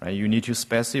 Right? You need to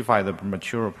specify the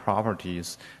mature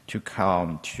properties to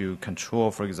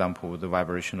control, for example, the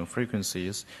vibrational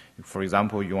frequencies. For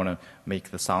example, you want to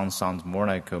make the sound more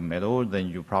like a metal, then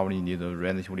you probably need a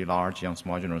relatively large Young's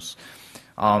modulus.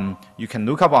 You can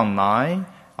look up online.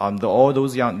 All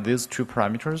these two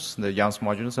parameters, the Young's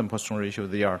modulus and Poisson ratio,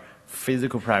 they are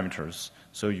physical parameters.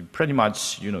 So you pretty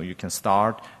much, you can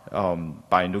start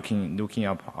by looking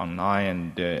up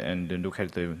online and look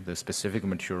at the specific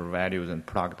material values and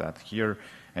plug that here,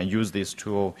 and use this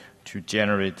tool to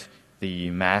generate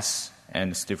the mass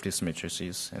and stiffness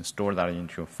matrices and store that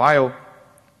into a file.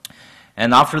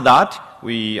 And after that,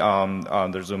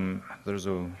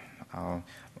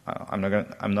 I'm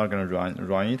not going to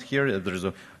run it here. There's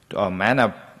a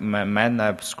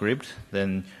MATLAB script.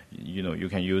 Then you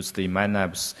can use the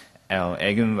MATLAB's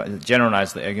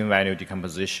generalized eigenvalue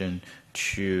decomposition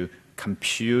to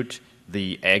compute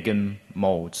the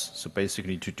eigenmodes. So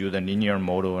basically, to do the linear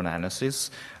modal analysis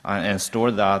and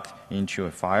store that into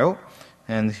a file.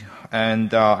 And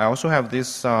I also have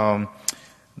this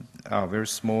very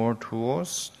small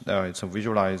tools. It's a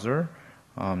visualizer.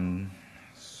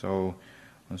 So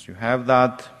once you have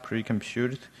that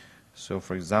pre-computed, so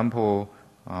for example,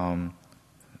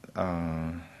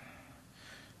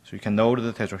 so you can node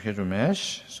the tetrahedral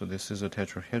mesh. So this is a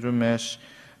tetrahedral mesh,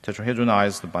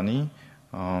 tetrahedronized bunny.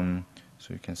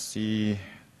 So you can see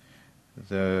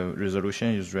the resolution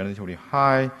is relatively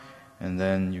high, and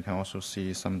then you can also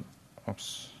see some,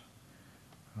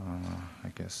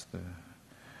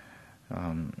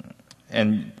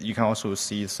 and you can also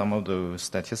see some of the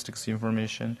statistics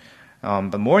information.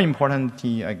 But more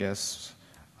importantly, I guess,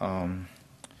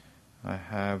 I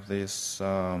have this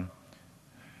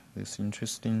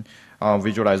interesting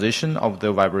visualization of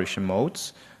the vibration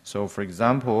modes. So for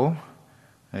example,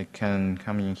 I can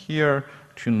come in here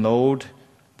to load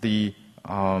the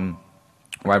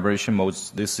vibration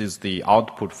modes. This is the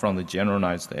output from the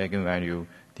generalized eigenvalue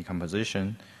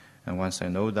decomposition. And once I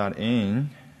load that in,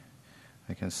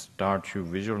 I can start to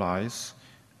visualize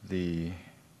the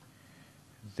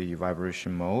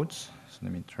vibration modes. So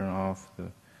let me turn off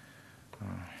the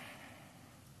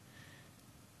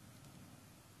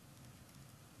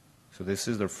so this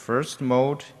is the first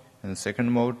mode, and the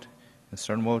second mode, the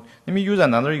third mode. Let me use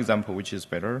another example which is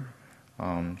better.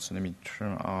 So let me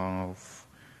turn off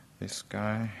this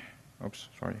guy. Oops,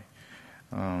 sorry.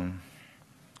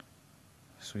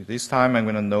 So this time I'm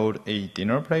going to load a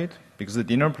dinner plate, because the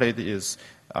dinner plate is,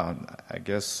 I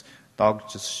guess, as Doug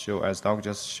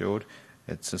just showed,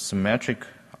 it's a symmetric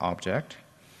object.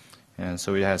 And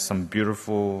so it has some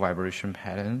beautiful vibration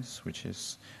patterns, which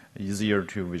is easier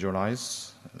to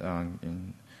visualize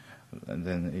than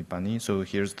a bunny. So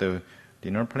here's the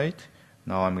dinner plate.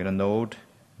 Now I'm going to load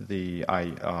the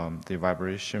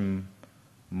vibration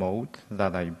mode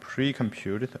that I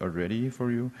pre-computed already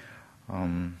for you.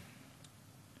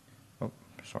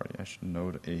 Sorry, I should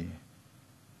load a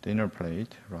dinner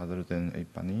plate rather than a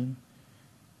bunny.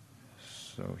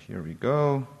 So here we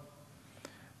go.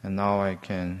 And now I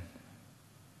can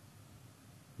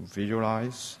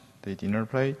visualize the dinner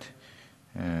plate.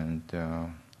 And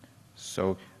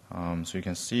so you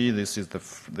can see this is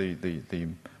the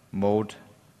mode,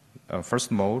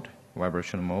 first mode,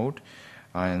 vibration mode.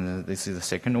 And this is the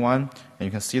second one. And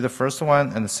you can see the first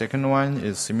one and the second one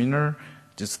is similar.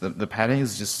 Just the pattern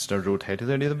is just rotated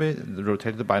a little bit,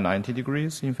 rotated by 90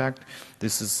 degrees. In fact,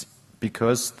 this is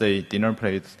because the dinner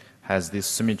plate has these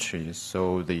symmetries.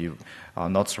 So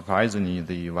not surprisingly,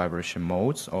 the vibration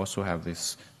modes also have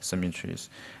these symmetries.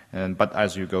 But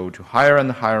as you go to higher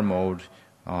and higher mode,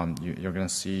 you're going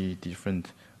to see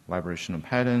different vibrational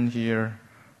pattern here.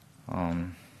 All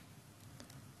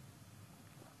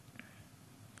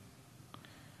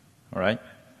right.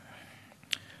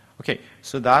 Okay,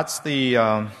 so that's the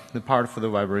part for the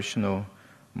vibrational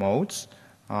modes.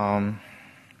 And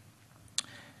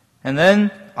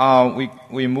then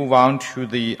we move on to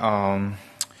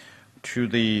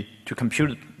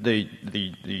compute the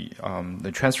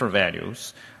transfer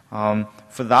values.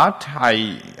 For that,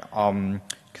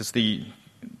 because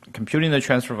computing the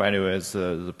transfer value is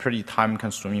a pretty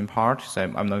time-consuming part, so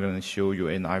I'm not going to show you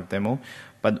a live demo.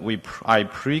 But I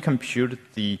pre-compute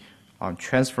the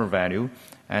transfer value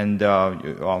and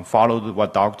followed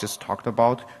what Doug just talked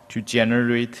about to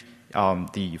generate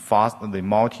the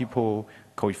multiple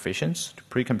coefficients, to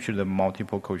pre-compute the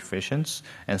multiple coefficients,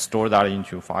 and store that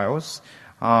into files.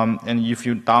 And if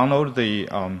you download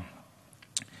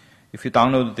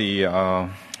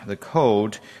the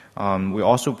code, we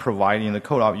also provide in the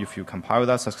code if you compile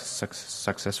that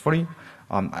successfully.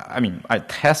 I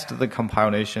test the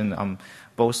compilation on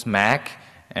both Mac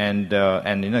and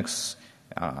Linux.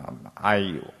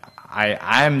 I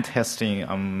am testing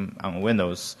on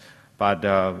Windows, but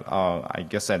I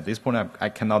guess at this point I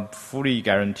cannot fully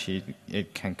guarantee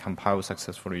it can compile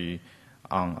successfully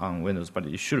on Windows, but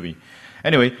it should be.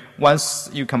 Anyway, once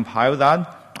you compile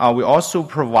that, we also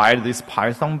provide this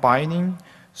Python binding,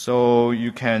 so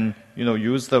you can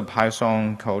use the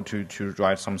Python code to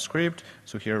write some script.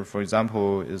 So here, for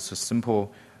example, is a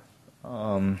simple,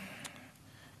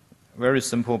 very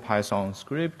simple Python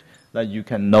script that you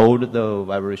can node the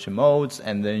vibration modes,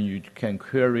 and then you can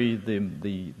query the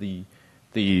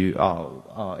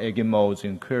eigenmodes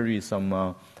and query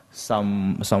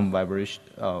some vibration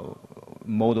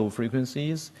modal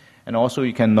frequencies, and also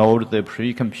you can node the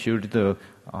pre-computed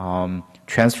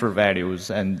transfer values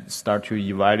and start to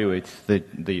evaluate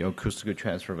the acoustic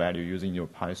transfer value using your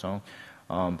Python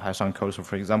code. So,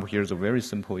 for example, here's a very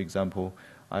simple example.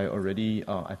 I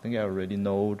think I already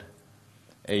node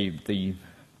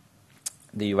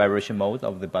the vibration mode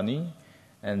of the bunny,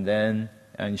 and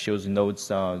it shows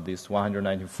nodes these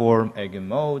 194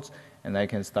 eigenmodes, and I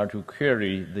can start to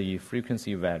query the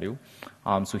frequency value.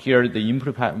 So here the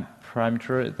input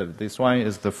parameter, this one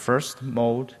is the first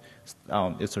mode.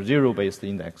 It's a zero-based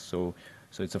index, so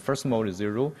it's the first mode is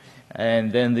 0,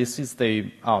 and then this is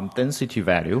the density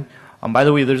value. By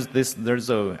the way, there's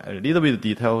a little bit of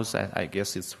details. I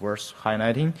guess it's worth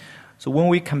highlighting. So when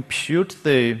we do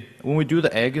the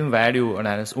eigenvalue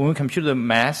analysis, when we compute the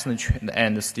mass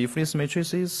and the stiffness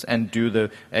matrices and do the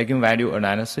eigenvalue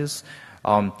analysis,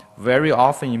 very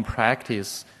often in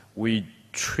practice we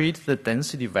treat the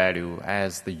density value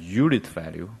as the unit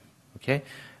value. Okay,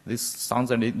 this sounds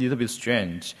a little bit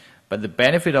strange, but the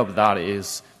benefit of that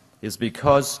is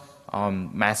because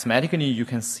mathematically you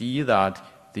can see that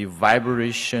the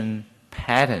vibration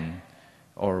pattern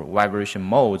or vibration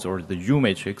modes or the U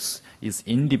matrix is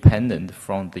independent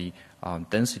from the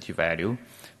density value,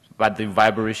 but the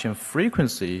vibration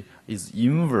frequency is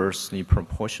inversely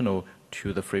proportional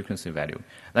to the frequency value.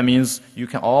 That means you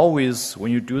can always,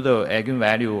 when you do the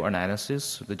eigenvalue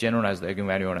analysis, the generalized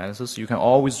eigenvalue analysis, you can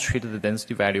always treat the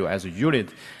density value as a unit,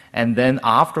 and then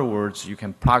afterwards you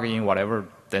can plug in whatever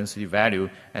density value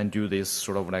and do this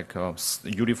sort of like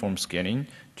uniform scaling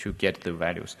to get the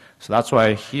values. So that's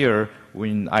why here,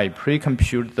 when I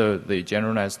pre-compute the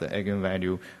generalized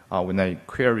eigenvalue, when I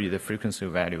query the frequency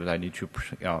values, I need to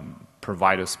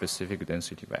provide a specific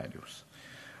density values.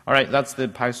 All right, that's the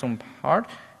Python part.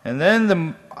 And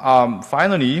then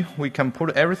finally, we can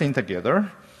put everything together.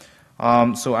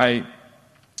 So I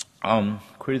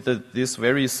created this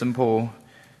very simple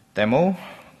demo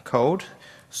code.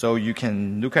 So you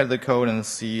can look at the code and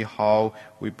see how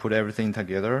we put everything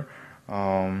together.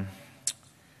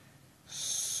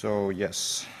 So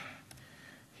yes,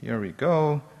 here we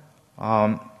go.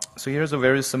 So here's a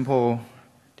very simple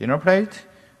dinner plate.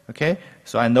 Okay,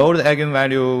 so I know the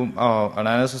eigenvalue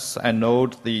analysis, I know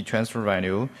the transfer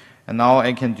value, and now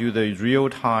I can do the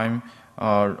real-time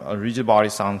rigid body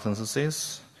sound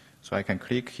synthesis. So I can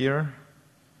click here,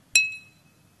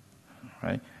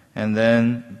 right? And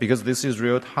then, because this is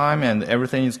real-time and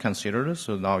everything is considered,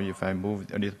 so now if I move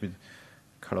a little bit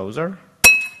closer,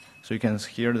 so you can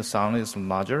hear the sound is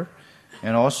larger.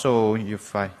 And also,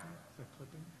 if I...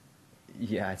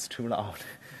 Yeah, it's too loud.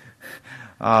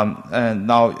 And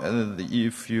now,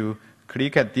 if you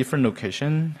click at different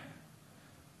location,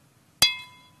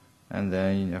 and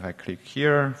then if I click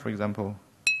here, for example,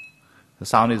 the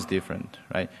sound is different,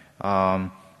 right?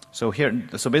 So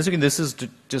basically, this is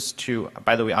just to,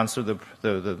 by the way, answer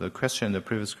the question, the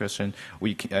previous question.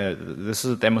 This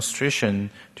is a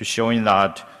demonstration to showing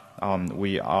that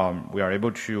we are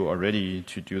able to already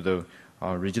to do the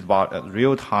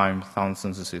real-time sound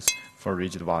synthesis for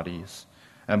rigid bodies.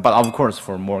 But of course,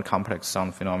 for more complex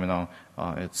sound phenomena,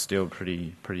 it's still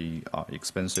pretty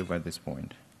expensive at this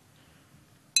point.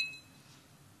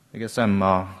 I guess I'm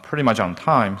pretty much on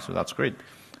time, so that's great.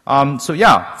 So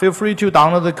yeah, feel free to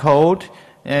download the code,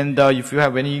 and if you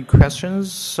have any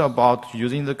questions about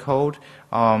using the code,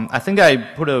 I think I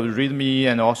put a README,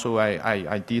 and also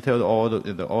I detailed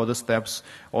all the steps,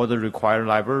 all the required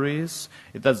libraries.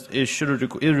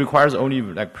 It requires only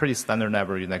like pretty standard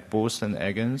library like Boost and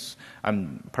Eigens.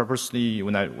 I'm purposely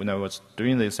when I was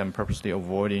doing this, I'm purposely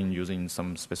avoiding using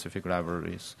some specific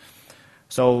libraries.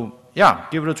 So yeah,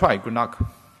 give it a try. Good luck.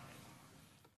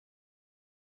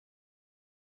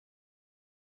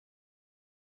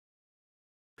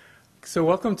 So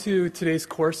welcome to today's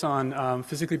course on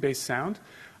physically based sound.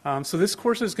 So this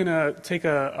course is going to take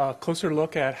a closer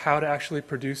look at how to actually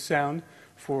produce sound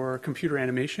for computer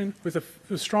animation with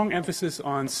a strong emphasis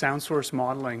on sound source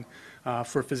modeling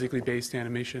for physically based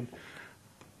animation.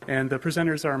 And the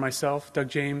presenters are myself, Doug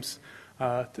James,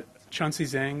 Changxi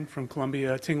Zheng from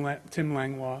Columbia, Tim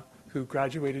Langlois, who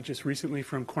graduated just recently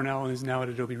from Cornell and is now at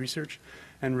Adobe Research,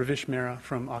 and Ravish Mehra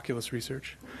from Oculus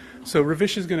Research. So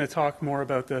Ravish is going to talk more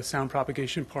about the sound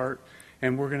propagation part,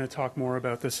 and we're going to talk more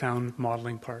about the sound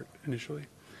modeling part initially.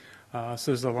 So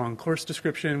there's a long course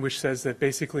description which says that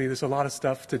basically there's a lot of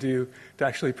stuff to do to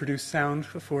actually produce sound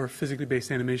for physically based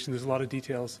animation. There's a lot of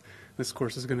details. This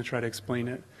course is going to try to explain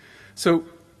it. So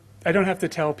I don't have to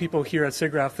tell people here at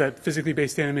SIGGRAPH that physically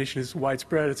based animation is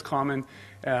widespread, it's common,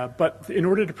 but in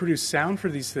order to produce sound for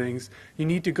these things, you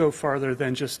need to go farther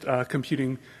than just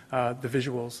computing the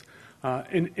visuals.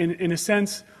 In a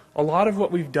sense, a lot of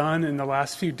what we've done in the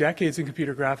last few decades in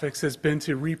computer graphics has been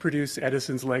to reproduce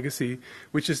Edison's legacy,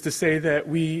 which is to say that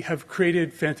we have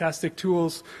created fantastic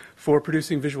tools for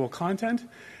producing visual content,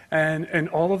 and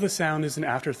all of the sound is an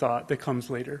afterthought that comes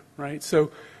later, right?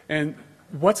 So, and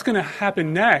what's going to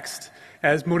happen next,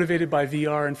 as motivated by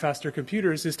VR and faster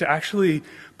computers, is to actually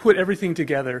put everything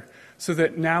together so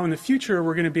that now in the future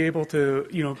we're going to be able to,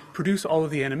 produce all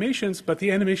of the animations, but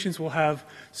the animations will have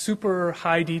super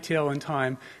high detail and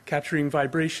time, capturing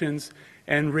vibrations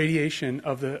and radiation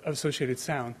of the associated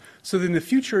sound. So that in the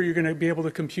future you're going to be able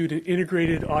to compute an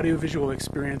integrated audiovisual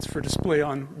experience for display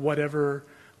on whatever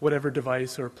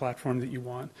device or platform that you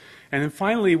want. And then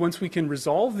finally, once we can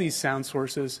resolve these sound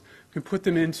sources, we can put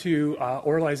them into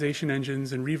auralization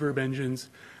engines and reverb engines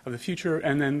of the future,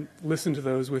 and then listen to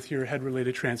those with your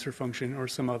head-related transfer function or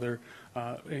some other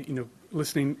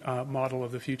listening model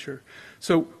of the future.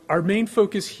 So our main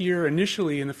focus here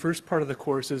initially in the first part of the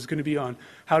course is going to be on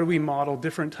how do we model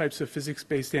different types of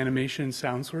physics-based animation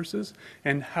sound sources,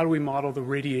 and how do we model the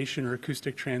radiation or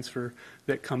acoustic transfer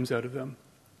that comes out of them.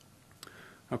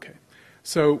 Okay,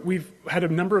 so we've had a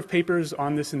number of papers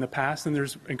on this in the past, and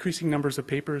there's increasing numbers of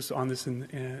papers on this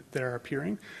that are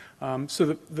appearing. So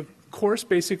the course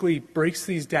basically breaks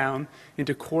these down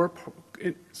into core.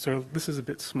 So this is a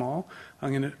bit small.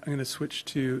 I'm going to switch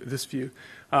to this view.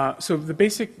 So the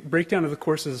basic breakdown of the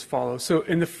course is as follows. So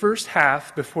in the first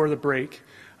half, before the break,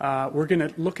 we're going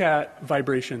to look at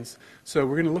vibrations. So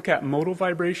we're going to look at modal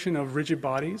vibration of rigid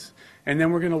bodies, and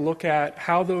then we're going to look at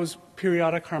how those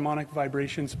periodic harmonic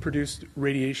vibrations produce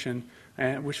radiation,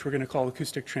 which we're going to call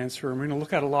acoustic transfer. And we're going to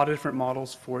look at a lot of different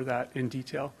models for that in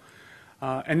detail.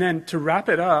 And then to wrap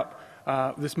it up,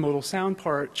 this modal sound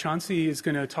part, Changxi is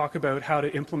going to talk about how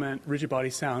to implement rigid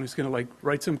body sound. He's going to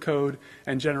write some code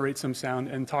and generate some sound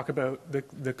and talk about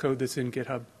the code that's in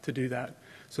GitHub to do that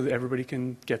so that everybody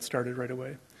can get started right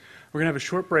away. We're going to have a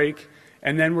short break,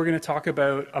 and then we're going to talk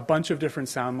about a bunch of different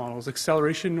sound models: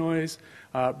 acceleration noise,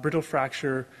 brittle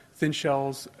fracture, thin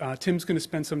shells. Tim's going to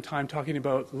spend some time talking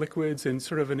about liquids and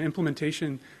sort of an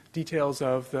implementation details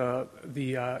of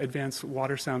the advanced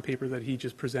water sound paper that he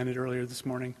just presented earlier this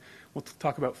morning. We'll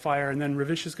talk about fire, and then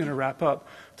Ravish is going to wrap up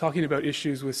talking about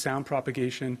issues with sound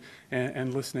propagation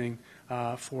and listening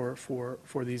for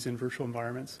these in virtual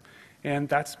environments. And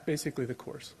that's basically the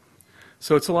course.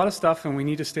 So it's a lot of stuff, and we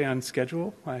need to stay on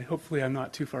schedule. Hopefully I'm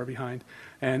not too far behind.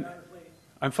 And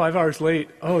I'm 5 hours late.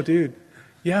 Oh, dude.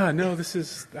 Yeah, no, this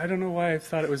is, I don't know why I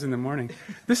thought it was in the morning.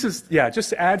 This is, yeah,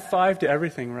 just add 5 to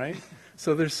everything, right?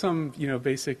 So there's some,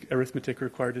 basic arithmetic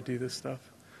required to do this stuff.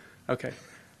 Okay.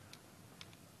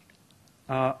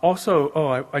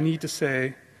 Also, I need to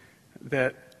say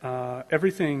that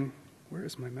everything, where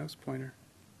is my mouse pointer?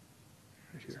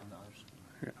 Right here.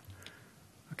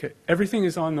 Okay, everything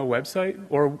is on the website,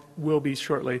 or will be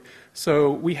shortly. So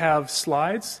we have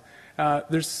slides.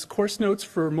 There's course notes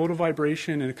for modal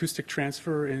vibration and acoustic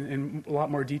transfer in a lot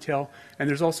more detail, and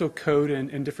there's also code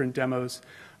and different demos.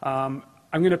 I'm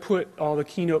going to put all the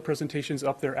keynote presentations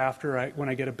up there when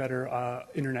I get a better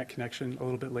internet connection a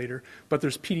little bit later. But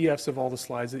there's PDFs of all the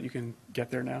slides that you can get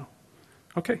there now.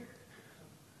 Okay. Do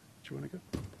you want to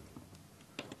go?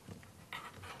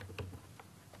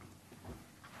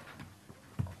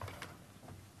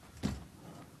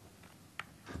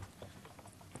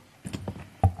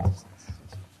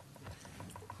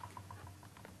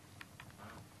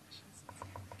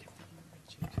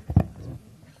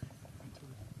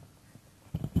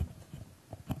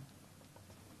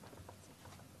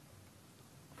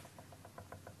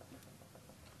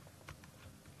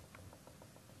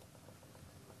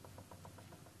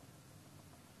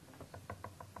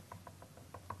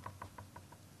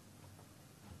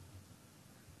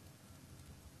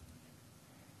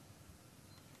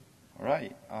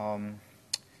 right.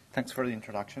 Thanks for the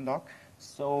introduction, Doc.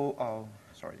 So,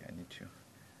 sorry, I need to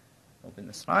open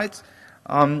the slides.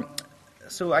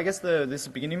 So I guess this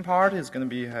beginning part is going to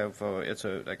be it's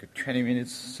like a 20-minute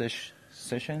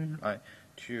session, right,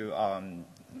 to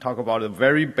talk about a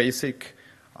very basic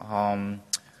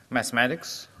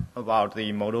mathematics about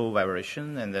the modal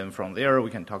vibration, and then from there we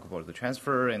can talk about the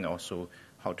transfer and also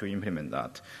how to implement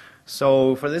that.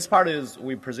 So for this part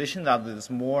we position that it's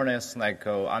more or less like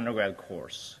an undergrad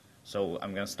course. So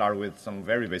I'm going to start with some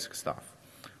very basic stuff.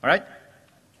 All right.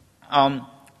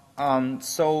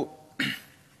 So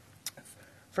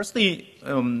firstly,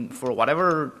 for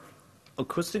whatever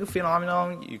acoustic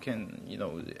phenomenon,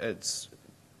 it's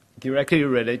directly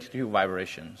related to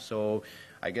vibration. So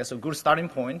I guess a good starting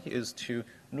point is to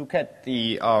look at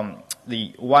the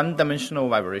one-dimensional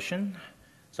vibration.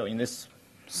 So in this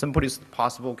simplest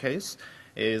possible case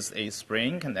is a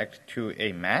spring connected to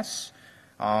a mass.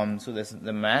 So this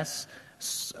the mass.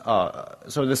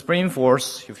 So the spring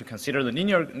force, if you consider the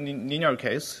linear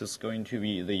case, is going to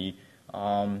be the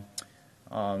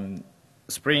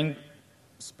spring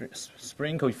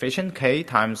coefficient k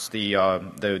times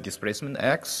the displacement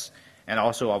x, and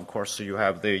also of course you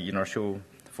have the inertial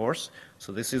force.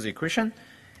 So this is the equation,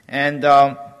 and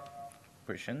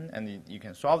you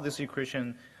can solve this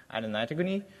equation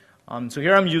analytically. So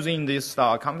here I'm using this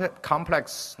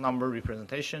complex number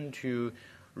representation to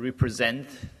represent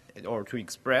or to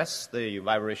express the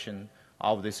vibration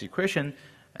of this equation.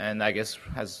 And I guess,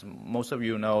 as most of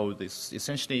you know, this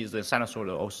essentially is the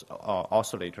sinusoidal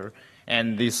oscillator.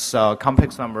 And this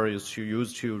complex number is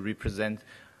used to represent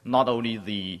not only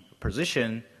the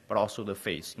position, but also the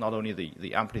phase, not only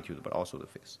the amplitude, but also the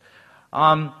phase.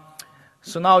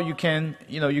 So now you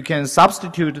can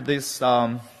substitute this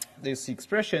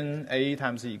expression, a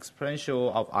times the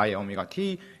exponential of I omega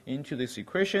t, into this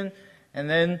equation, and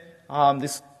then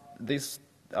this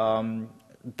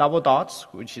double dots,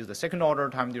 which is the second order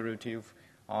time derivative,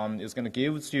 is going to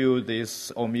give you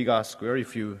this omega square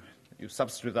if you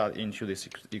substitute that into this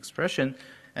expression.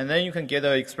 And then you can get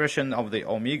an expression of the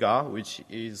omega, which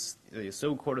is the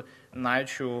so-called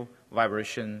natural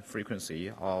vibration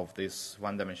frequency of this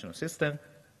one-dimensional system.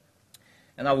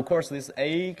 And of course, this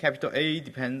capital A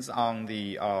depends on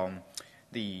the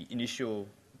initial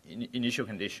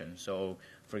condition. So,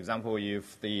 for example,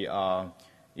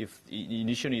 if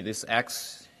initially this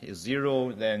x is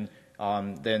 0, then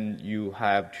you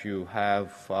have to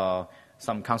have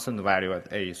some constant value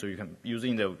at A. So you can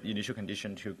using the initial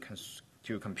condition to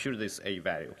compute this A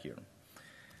value here.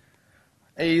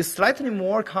 A slightly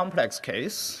more complex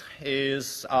case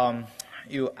is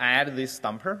you add this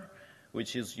damper,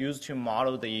 which is used to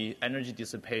model the energy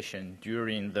dissipation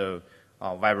during the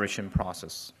vibration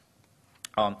process.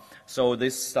 So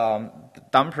this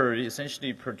damper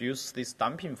essentially produces this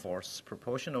damping force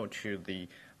proportional to the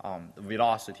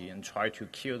velocity and try to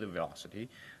kill the velocity.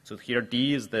 So here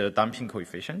D is the damping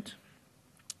coefficient.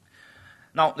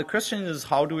 Now the question is,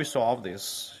 how do we solve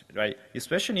this, right?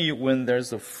 Especially when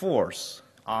there's a force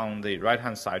on the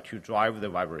right-hand side to drive the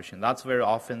vibration. That's very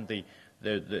often the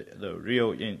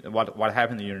real what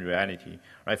happened in reality,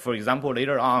 right? For example,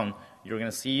 later on you're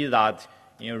going to see that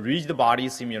in rigid body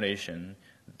simulation,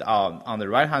 on the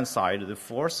right-hand side, the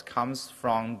force comes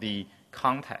from the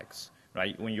contacts,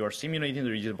 right? When you're simulating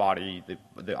the rigid body,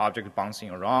 the object bouncing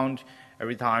around,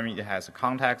 every time it has a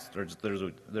contact,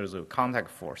 there's a contact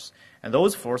force. And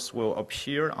those forces will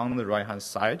appear on the right-hand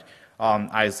side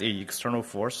as an external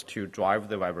force to drive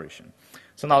the vibration.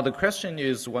 So now the question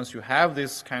is, once you have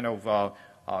this kind of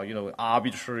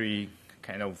arbitrary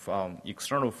kind of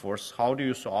external force, how do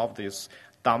you solve this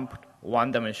damped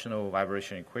one-dimensional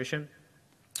vibration equation?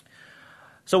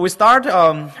 So we start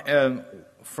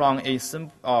from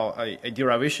a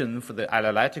derivation for the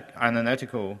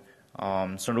analytical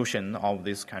solution of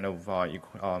this kind of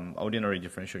ordinary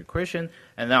differential equation,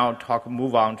 and now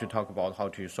move on to talk about how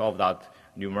to solve that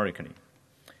numerically.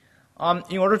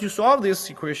 In order to solve this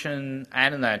equation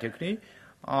analytically,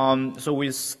 so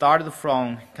we started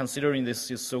from considering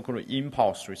this so-called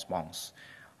impulse response.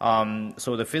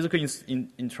 So the physical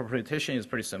interpretation is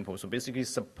pretty simple. So basically,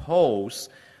 suppose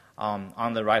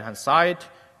on the right-hand side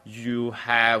you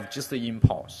have just the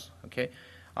impulse, okay?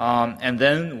 And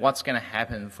then what's going to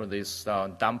happen for this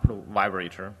damped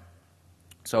vibrator?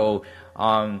 So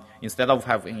instead of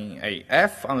having a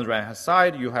f on the right-hand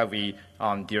side, you have a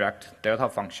direct delta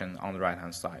function on the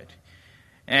right-hand side.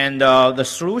 And the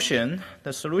solution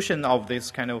of this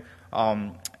kind of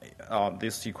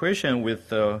this equation with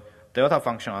the delta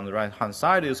function on the right-hand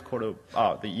side is called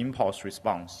the impulse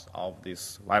response of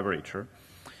this vibrator.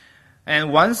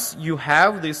 And once you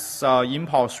have this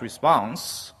impulse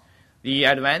response, the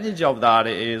advantage of that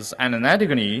is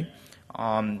analytically,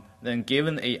 then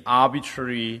given a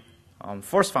arbitrary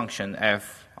force function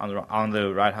f on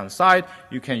the right-hand side,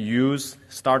 you can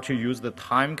start to use the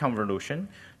time convolution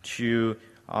to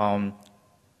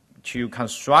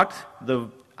construct the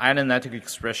analytic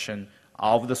expression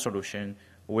of the solution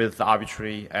with the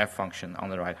arbitrary f function on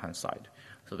the right-hand side.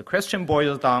 So the question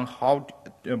boils down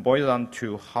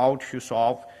to how to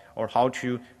solve or how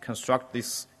to construct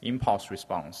this impulse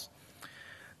response.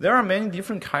 There are many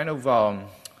different kind of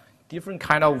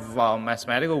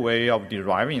mathematical way of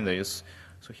deriving this.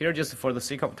 So here, just for the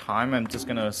sake of time, I'm just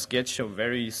going to sketch a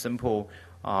very simple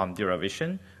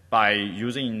derivation by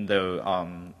using the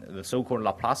so-called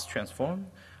Laplace transform.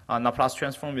 Laplace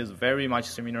transform is very much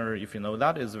similar, if you know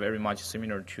that, is very much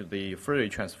similar to the Fourier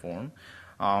transform.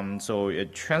 So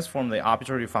it transforms the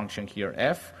arbitrary function here,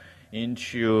 f,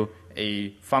 into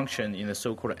a function in the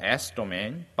so-called S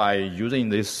domain by using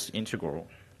this integral.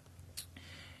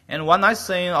 And one nice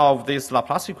thing of this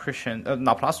Laplace equation,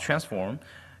 Laplace transform,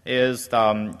 is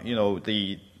the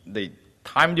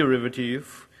time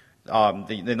derivative,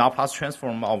 the Laplace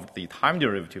transform of the time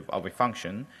derivative of a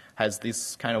function has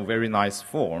this kind of very nice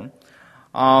form.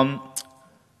 And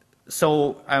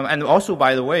also,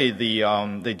 by the way,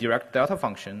 the direct delta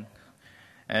function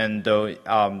and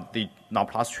the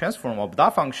Laplace transform of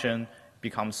that function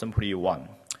becomes simply 1.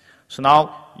 So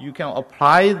now you can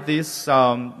apply this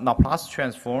Laplace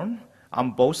transform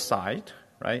on both sides,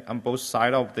 right? On both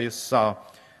sides of this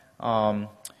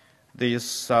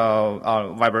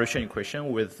vibration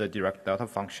equation with the direct delta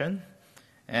function,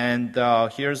 and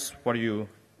here's what you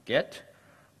get,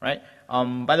 right?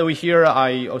 By the way, here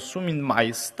I assume in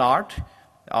my start,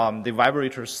 the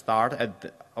vibrators start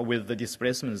with the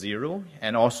displacement 0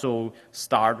 and also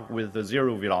start with the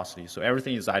 0 velocity. So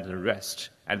everything is at rest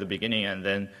at the beginning, and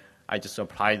then I just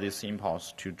apply this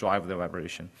impulse to drive the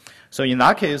vibration. So in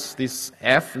that case, this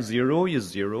F0 is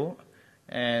 0,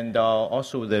 and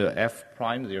also the F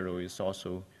prime 0 is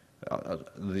also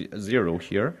the 0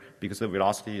 here because the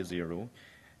velocity is 0.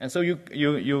 And so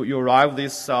you arrive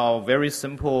this very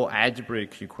simple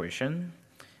algebraic equation,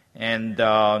 and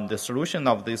the solution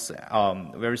of this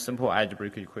very simple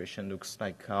algebraic equation looks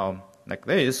like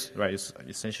this, right?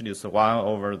 Essentially, it's 1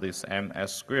 over this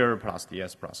ms squared plus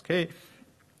ds plus k,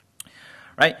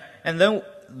 right? And then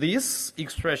this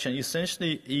expression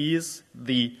essentially is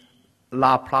the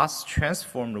Laplace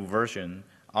transformed version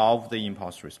of the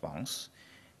impulse response.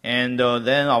 And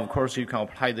then, of course, you can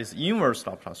apply this inverse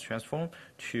Laplace transform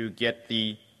to get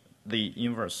the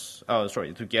inverse,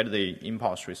 to get the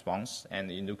impulse response,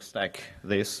 and it looks like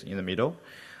this in the middle.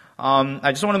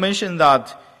 I just want to mention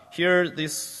that here,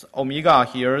 this omega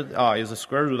here is the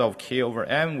square root of k over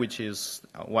m, which is,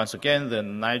 once again, the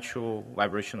natural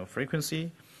vibrational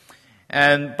frequency.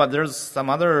 But there's some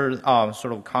other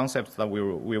sort of concepts that we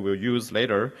will use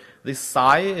later. This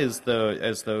psi is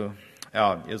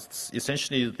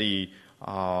essentially the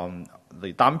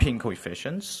damping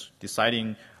coefficients,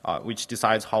 which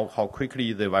decides how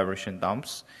quickly the vibration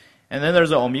dumps. And then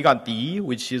there's the omega d,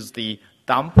 which is the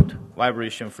damped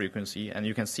vibration frequency, and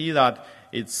you can see that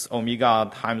it's omega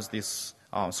times this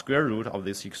square root of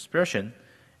this expression.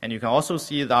 And you can also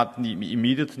see that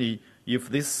immediately, if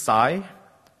this psi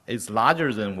is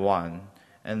larger than 1,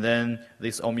 and then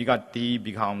this omega d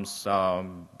becomes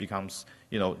the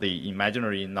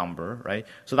imaginary number, right?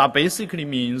 So that basically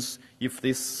means if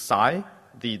this psi,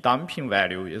 the damping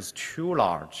value, is too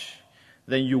large,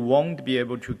 then you won't be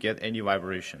able to get any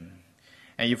vibration.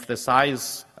 And if the psi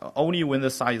is, only when the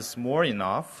psi is small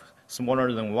enough,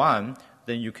 smaller than 1,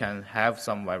 then you can have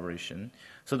some vibration.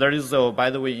 So there is,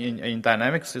 by the way, in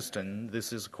dynamic system,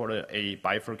 this is called a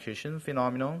bifurcation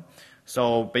phenomenon.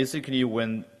 So basically,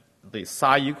 when the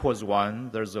psi equals 1,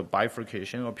 there's a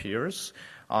bifurcation appears.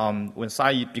 When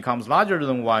psi becomes larger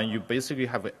than 1, you basically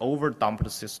have an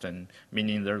over-damped system,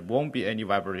 meaning there won't be any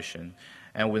vibration.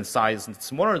 And when psi is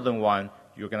smaller than 1,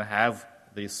 you're going to have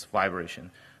this vibration.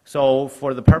 So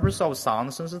for the purpose of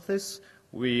sound synthesis,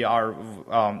 we are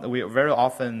very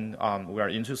often we are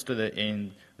interested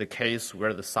in the case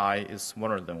where the psi is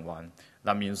smaller than 1.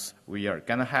 That means we are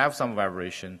going to have some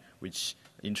vibration, which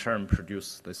in turn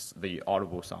produce the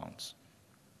audible sounds.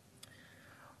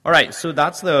 All right, so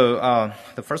that's the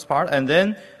first part, and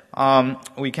then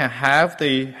we can have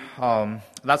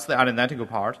that's the analytical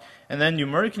part, and then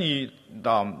numerically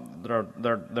there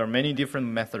are many different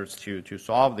methods to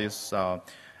solve this,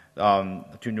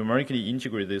 to numerically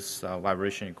integrate this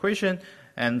vibration equation.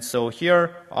 And so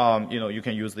here, you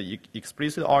can use the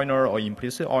explicit Euler or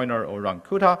implicit Euler or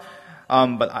Rancuta.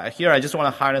 But here I just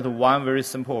want to highlight one very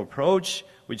simple approach,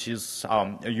 which is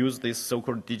use this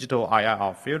so-called digital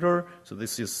IIR filter. So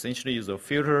this essentially is a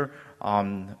filter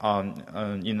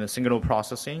in the signal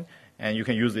processing, and you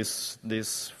can use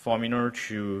this formula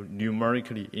to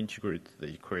numerically integrate the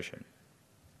equation.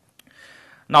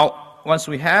 Now, once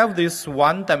we have this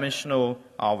one-dimensional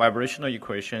vibrational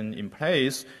equation in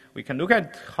place, we can look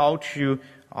at how to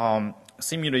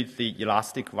simulate the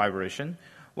elastic vibration.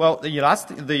 Well, the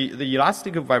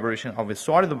elastic vibration of a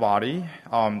solid body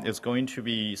is going to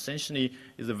be essentially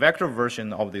is a vector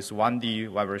version of this 1D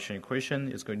vibration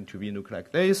equation. It's going to be look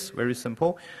like this, very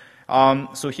simple.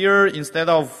 So here, instead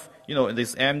of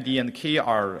this M, D, and K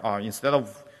are instead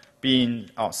of being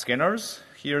scalars,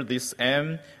 here this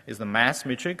M is the mass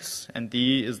matrix, and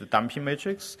D is the damping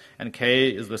matrix, and K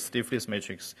is the stiffness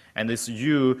matrix, and this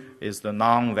U is the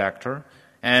non-vector.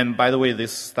 And by the way,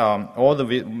 this all the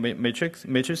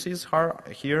matrices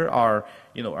here are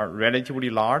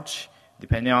relatively large,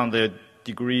 depending on the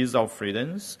degrees of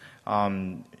freedoms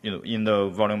in the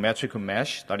volumetric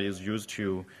mesh that is used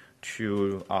to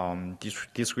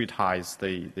discretize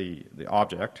the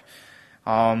object.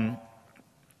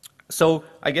 So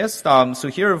I guess so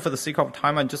here for the sake of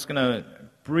time, I'm just gonna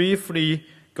briefly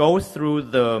go through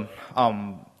the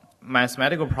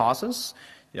mathematical process.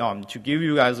 To give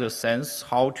you guys a sense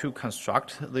how to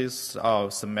construct this the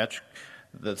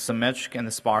symmetric and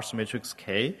the sparse matrix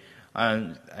K,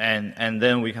 and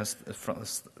then we can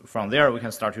from there we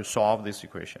can start to solve this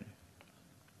equation.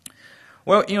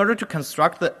 Well, in order to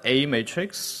construct the A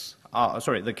matrix,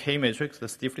 the K matrix, the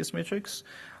stiffness matrix,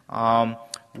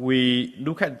 we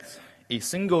look at a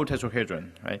single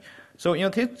tetrahedron, right? So in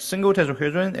a single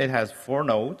tetrahedron, it has 4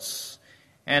 nodes,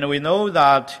 and we know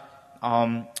that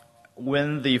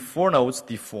when the 4 nodes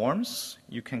deforms,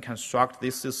 you can construct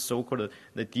this is so-called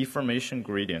the deformation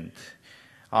gradient.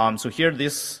 So here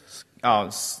this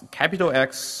capital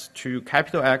X to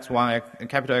capital X1,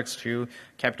 capital X2,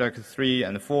 capital X3,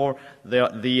 and 4,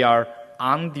 they are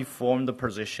undeformed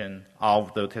position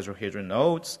of the tetrahedron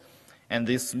nodes. And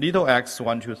this little x,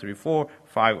 1, 2, 3, 4,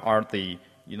 5 are the,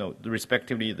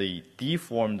 respectively the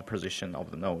deformed position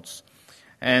of the nodes.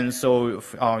 And so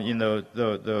in the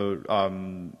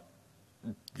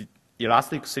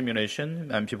elastic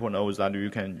simulation, and people know that you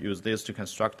can use this to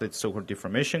construct the so-called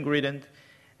deformation gradient,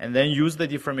 and then use the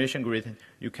deformation gradient,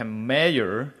 you can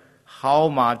measure how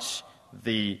much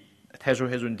the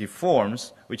tetrahedron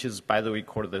deforms, which is, by the way,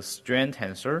 called the strain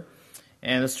tensor.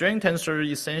 And the strain tensor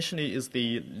essentially is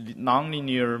the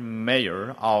nonlinear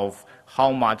measure of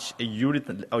how much a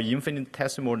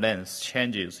infinitesimal length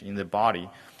changes in the body.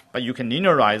 But you can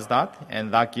linearize that,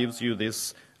 and that gives you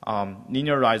this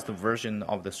linearized version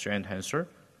of the strain tensor.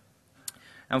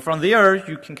 And from there,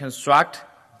 you can construct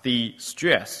the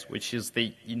stress, which is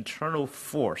the internal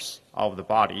force of the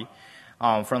body.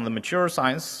 From the material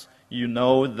science, you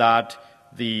know that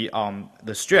the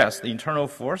stress, the internal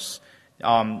force,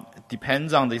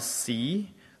 depends on the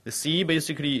C. The C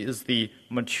basically is the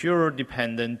material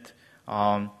dependent,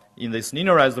 in this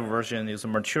linearized version, is a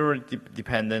material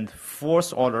dependent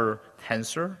force order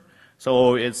tensor.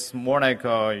 So it's more like,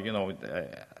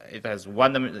 it has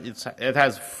it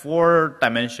has 4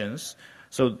 dimensions.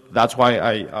 So that's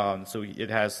why so it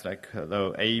has like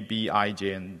the A, B, I,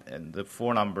 J, and the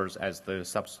 4 numbers as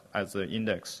the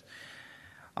index.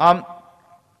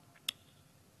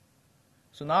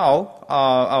 So now,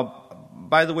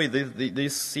 by the way,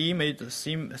 this C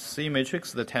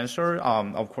matrix, the tensor,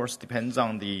 of course, depends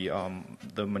on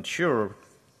the mature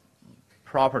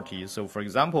properties. So, for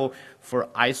example, for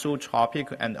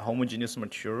isotropic and homogeneous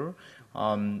material,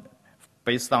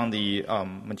 based on the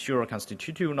material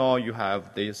constitutive law, you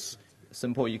have this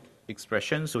simple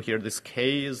expression. So here, this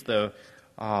K is the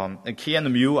K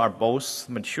and mu are both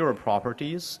material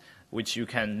properties, which you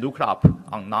can look up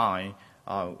online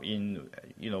in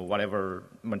whatever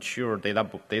mature data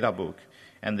book,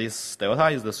 and this delta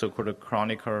is the so-called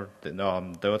Kronecker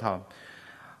delta.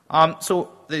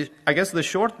 So I guess the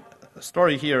short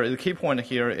story here, the key point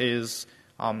here is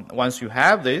once you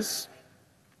have this,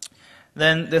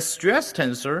 then the stress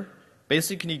tensor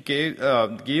basically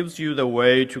gives you the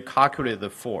way to calculate the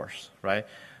force, right?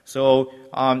 So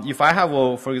if I have,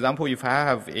 for example, if I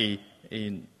have a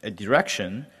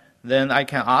direction, then I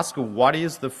can ask what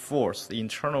is the force, the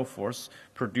internal force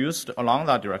produced along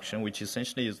that direction, which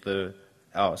essentially is the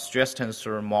stress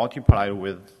tensor multiplied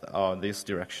with this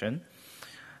direction.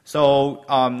 So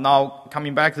now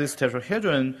coming back to this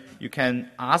tetrahedron, you can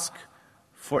ask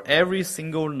for every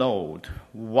single node,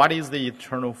 what is the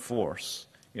internal force,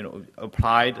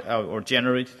 applied or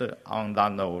generated on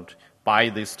that node by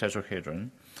this tetrahedron.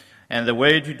 And the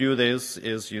way to do this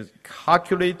is you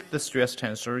calculate the stress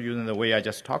tensor using the way I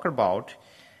just talked about,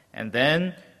 and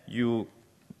then you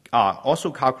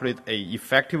also calculate a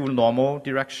effective normal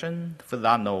direction for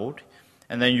that node,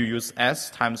 and then you use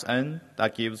S times N.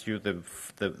 That gives you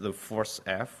the force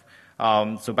F.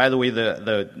 So by the way,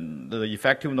 the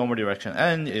effective normal direction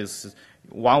N is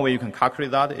one way you can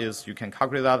calculate that is you can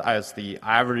calculate that as the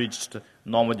averaged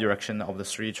normal direction of the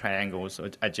three triangles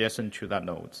adjacent to that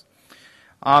node.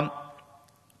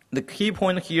 The key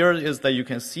point here is that you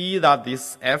can see that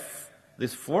this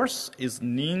force is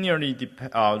linearly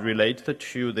related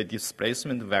to the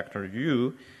displacement vector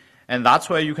u, and that's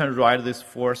why you can write this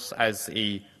force as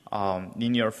a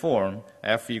linear form,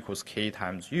 F equals k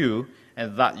times u,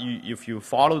 and that if you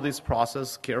follow this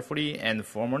process carefully and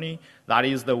formally, that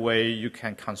is the way you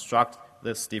can construct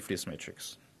the stiffness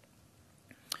matrix.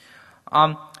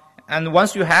 And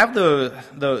once you have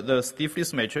the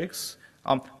stiffness matrix,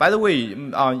 by the way,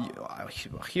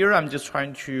 here I'm just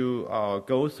trying to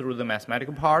go through the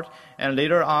mathematical part, and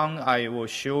later on I will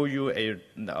show you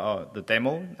the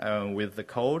demo with the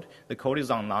code. The code is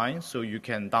online, so you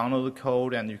can download the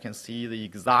code and you can see the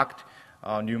exact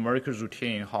numerical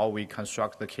routine, how we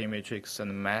construct the K matrix and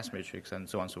the mass matrix and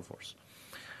so on and so forth.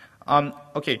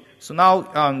 Okay, so now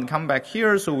come back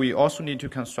here. So we also need to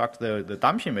construct the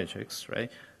damping matrix,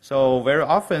 right? So very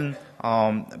often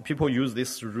people use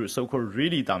this so-called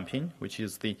Rayleigh damping, which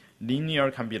is the linear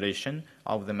combination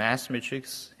of the mass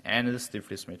matrix and the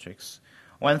stiffness matrix.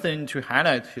 One thing to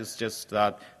highlight is just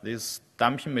that this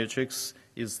damping matrix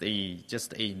is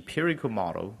just an empirical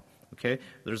model. Okay,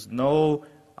 there's no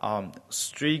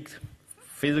strict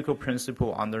physical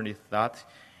principle underneath that,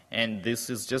 and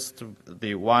this is just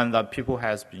the one that people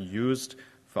has been used,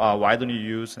 widely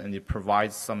used, and it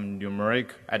provides some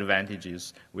numeric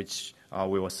advantages, which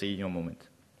we will see in a moment.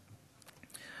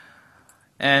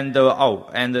 And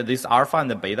and this alpha and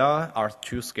the beta are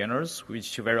two scanners,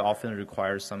 which very often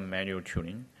require some manual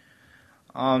tuning.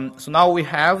 So now we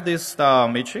have this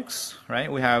matrix,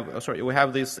 right? We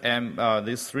have this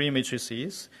these three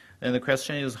matrices. And the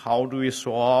question is, how do we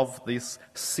solve this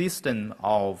system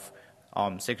of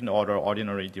second-order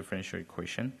ordinary differential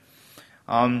equation?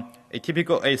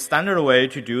 A standard way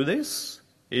to do this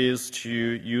is to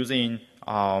using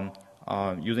the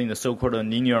so-called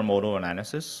linear model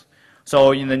analysis.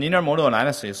 So in the linear model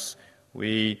analysis,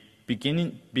 we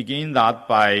begin that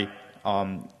by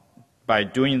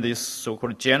doing this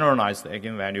so-called generalized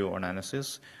eigenvalue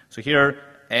analysis. So here,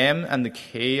 M and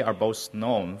K are both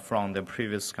known from the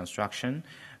previous construction.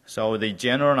 So the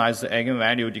generalized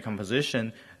eigenvalue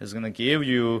decomposition is going to give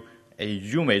you a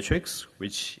U matrix,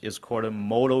 which is called a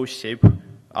modal shape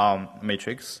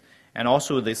matrix. And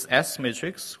also this S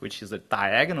matrix, which is a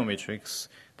diagonal matrix,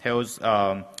 tells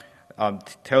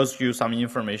you some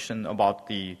information about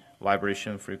the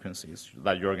vibration frequencies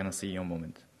that you're going to see in a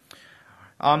moment.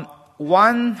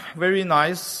 One very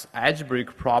nice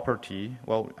algebraic property,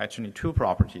 well, actually two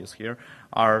properties here,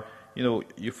 are,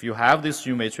 if you have this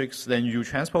U matrix, then U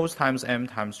transpose times M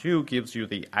times U gives you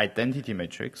the identity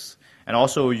matrix. And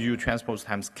also U transpose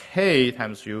times K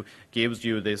times U gives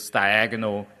you this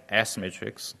diagonal S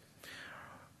matrix.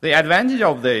 The advantage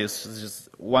of this is just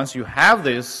once you have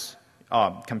this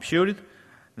computed,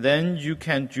 then you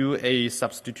can do a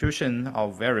substitution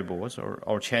of variables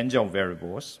or change of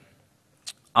variables.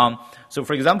 So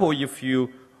for example, if you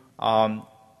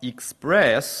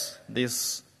express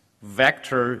this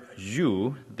vector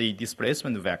U, the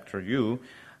displacement vector U,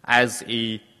 as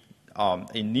a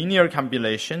linear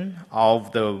combination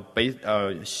of the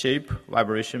shape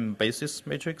vibration basis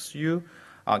matrix U,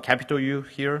 capital U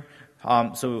here,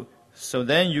 so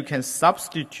then you can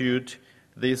substitute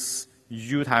this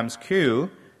U times Q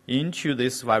into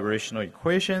this vibrational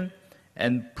equation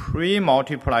and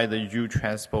pre-multiply the U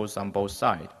transpose on both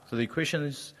sides. So the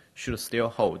equations should still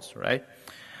hold, right?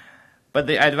 But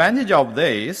the advantage of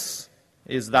this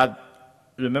is that,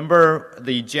 remember,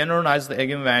 the generalized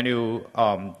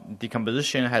eigenvalue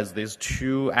decomposition has these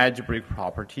two algebraic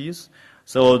properties.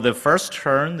 So the first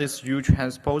term, this U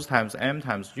transpose times M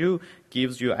times U,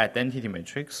 gives you identity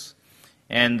matrix.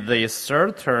 And the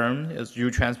third term is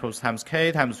U transpose times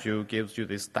K times U gives you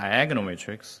this diagonal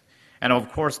matrix. And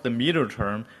of course, the middle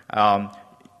term,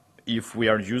 if we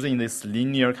are using this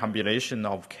linear combination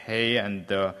of K and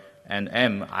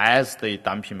M as the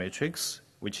damping matrix,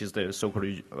 which is the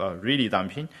so-called Rayleigh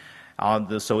damping,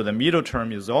 so the middle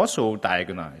term is also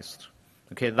diagonalized.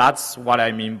 Okay, that's what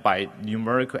I mean by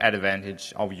numerical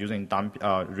advantage of using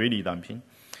Rayleigh damping.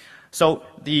 So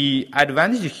the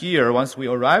advantage here, once we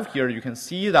arrive here, you can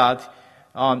see that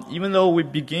even though we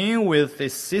begin with a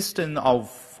system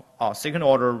of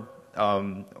second-order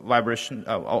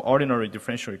ordinary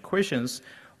differential equations,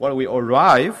 what we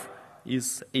arrive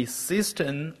is a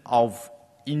system of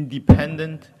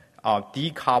independent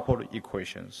decoupled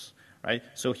equations, right?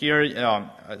 So here,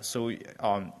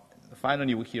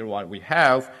 finally here what we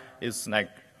have is like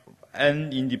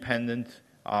an independent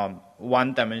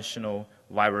one-dimensional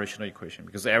vibrational equation,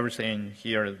 because everything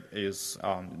here is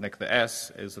like the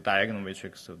S is a diagonal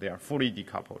matrix, so they are fully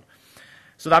decoupled.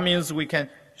 So that means we can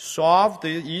solve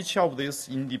each of these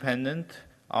independent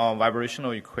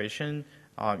vibrational equation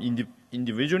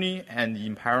individually and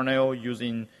in parallel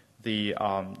using the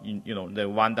the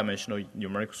one-dimensional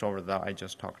numerical solver that I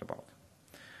just talked about.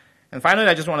 And finally,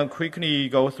 I just want to quickly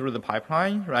go through the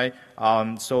pipeline, right?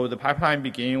 So the pipeline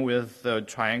begins with the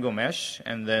triangle mesh,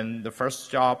 and then the first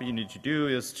job you need to do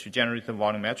is to generate the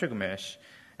volumetric mesh.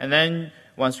 And then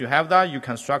once you have that, you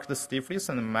construct the stiffness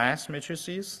and the mass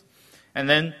matrices. And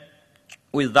then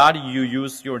with that, you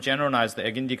use your generalized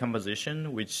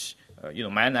eigendecomposition, which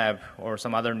MATLAB or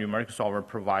some other numerical solver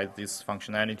provides this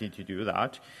functionality to do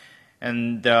that.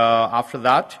 And after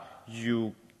that,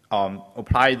 you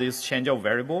apply this change of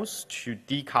variables to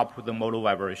decouple the modal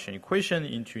vibration equation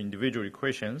into individual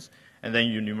equations, and then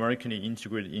you numerically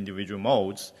integrate individual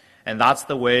modes. And that's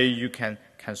the way you can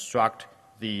construct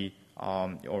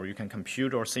or you can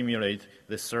compute or simulate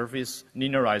the surface,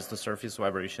 linearize the surface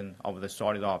vibration of the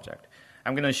solid object.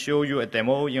 I'm going to show you a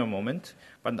demo in a moment,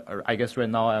 but I guess right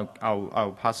now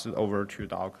I'll pass it over to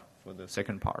Doug for the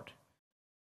second part.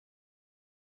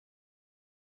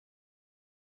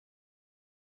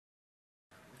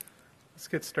 Let's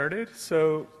get started.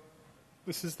 So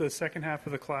this is the second half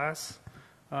of the class.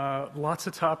 Lots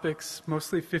of topics,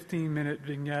 mostly 15-minute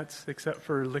vignettes, except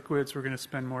for liquids. We're going to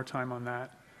spend more time on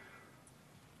that.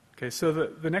 Okay, so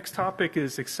the next topic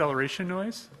is acceleration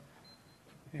noise.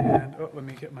 And let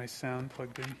me get my sound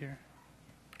plugged in here.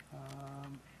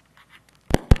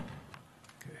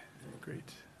 Okay,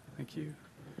 great. Thank you.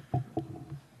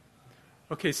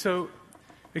 Okay, so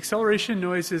acceleration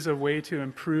noise is a way to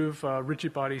improve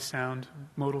rigid body sound,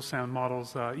 modal sound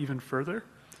models even further.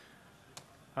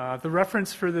 The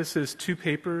reference for this is two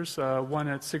papers, one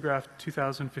at SIGGRAPH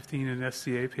 2015 and an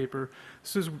SCA paper.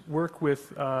 This is work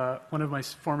with one of my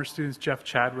former students, Jeff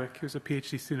Chadwick, who's a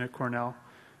PhD student at Cornell.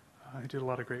 He did a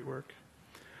lot of great work.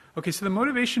 Okay, so the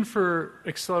motivation for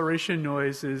acceleration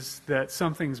noise is that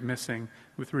something's missing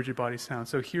with rigid body sound.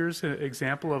 So here's an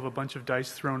example of a bunch of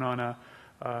dice thrown on a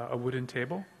wooden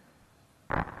table.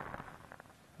 Let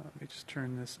me just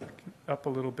turn this up a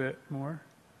little bit more.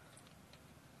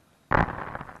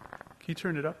 Can you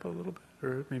turn it up a little bit?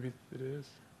 Or maybe it is.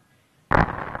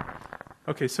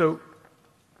 Okay, so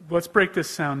let's break this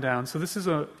sound down. So this is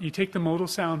you take the modal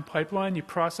sound pipeline, you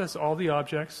process all the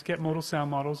objects, get modal sound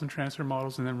models and transfer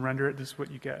models, and then render it. This is what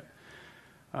you get.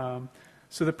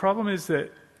 So the problem is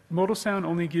that modal sound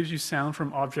only gives you sound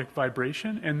from object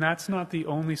vibration, and that's not the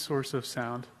only source of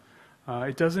sound.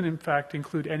 It doesn't, in fact,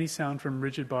 include any sound from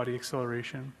rigid body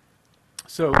acceleration.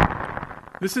 So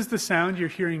this is the sound you're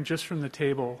hearing just from the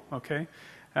table, okay?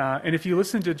 And if you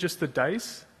listen to just the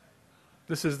dice,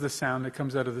 this is the sound that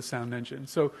comes out of the sound engine.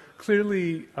 So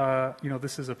clearly,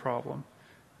 this is a problem.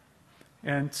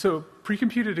 And so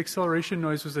pre-computed acceleration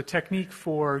noise was a technique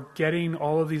for getting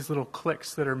all of these little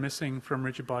clicks that are missing from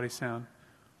rigid body sound.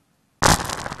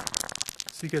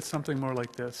 So you get something more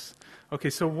like this. Okay,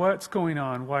 so what's going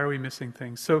on? Why are we missing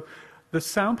things? So the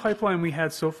sound pipeline we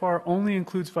had so far only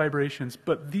includes vibrations,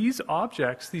 but these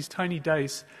objects, these tiny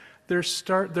dice,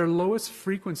 their lowest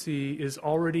frequency is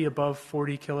already above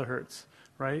 40 kilohertz,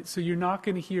 right? So you're not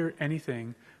going to hear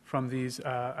anything from these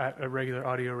at regular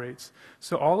audio rates.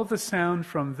 So all of the sound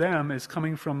from them is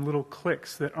coming from little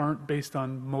clicks that aren't based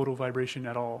on modal vibration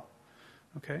at all,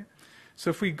 okay? So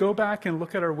if we go back and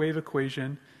look at our wave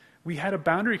equation, we had a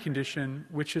boundary condition,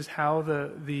 which is how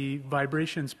the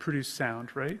vibrations produce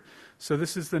sound, right? So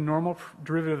this is the normal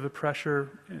derivative of the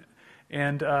pressure,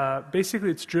 and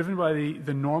basically it's driven by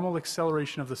the normal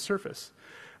acceleration of the surface.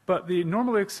 But the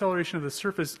normal acceleration of the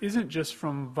surface isn't just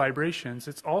from vibrations,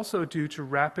 it's also due to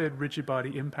rapid rigid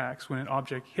body impacts when an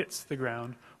object hits the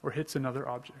ground or hits another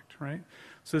object, right?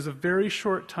 So there's a very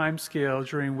short time scale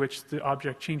during which the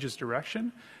object changes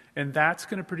direction, and that's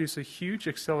going to produce a huge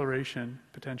acceleration,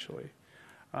 potentially.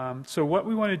 So what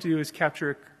we want to do is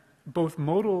capture both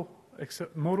modal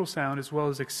sound as well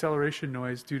as acceleration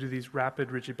noise due to these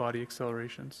rapid rigid body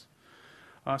accelerations.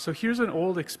 So here's an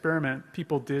old experiment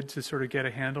people did to sort of get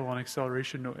a handle on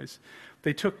acceleration noise.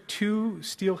 They took two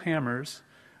steel hammers,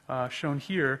 shown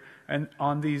here, and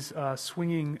on these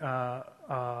swinging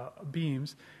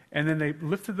beams, and then they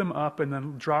lifted them up and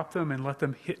then dropped them and let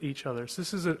them hit each other. So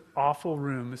this is an awful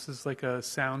room. This is like a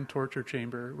sound torture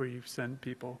chamber where you send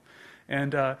people.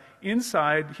 And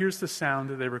inside, here's the sound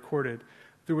that they recorded.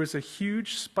 There was a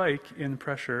huge spike in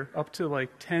pressure, up to like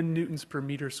 10 newtons per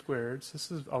meter squared. So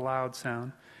this is a loud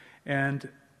sound. And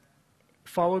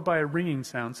followed by a ringing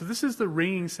sound. So this is the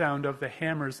ringing sound of the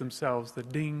hammers themselves, the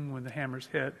ding when the hammers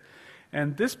hit.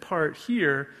 And this part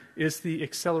here is the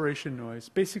acceleration noise,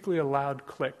 basically a loud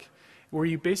click, where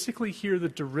you basically hear the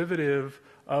derivative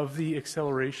of the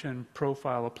acceleration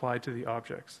profile applied to the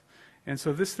objects. And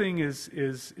so this thing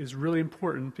is really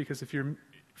important because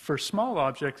for small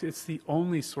objects, it's the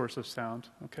only source of sound,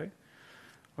 okay?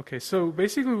 Okay, so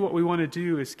basically what we want to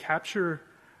do is capture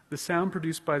the sound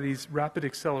produced by these rapid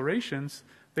accelerations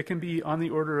that can be on the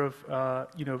order of,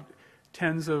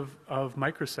 tens of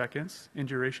microseconds in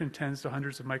duration, tens to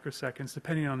hundreds of microseconds,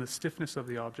 depending on the stiffness of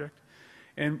the object.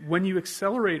 And when you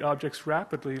accelerate objects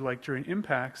rapidly, like during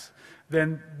impacts,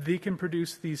 then they can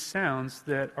produce these sounds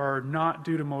that are not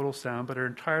due to modal sound, but are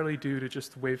entirely due to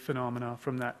just the wave phenomena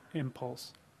from that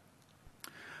impulse.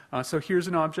 So here's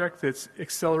an object that's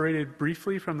accelerated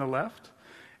briefly from the left.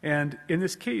 And in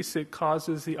this case, it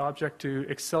causes the object to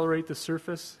accelerate the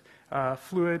surface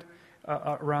fluid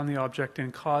around the object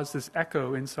and cause this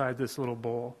echo inside this little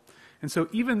bowl. And so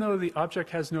even though the object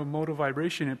has no modal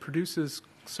vibration, it produces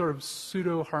sort of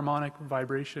pseudo-harmonic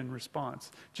vibration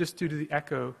response just due to the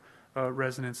echo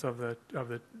resonance of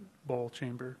the bowl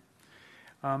chamber.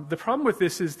 The problem with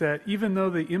this is that even though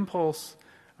the impulse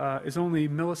is only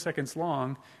milliseconds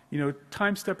long,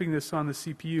 time stepping this on the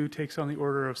CPU takes on the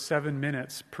order of 7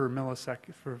 minutes per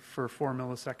millisecond for 4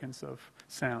 milliseconds of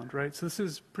sound, right? So this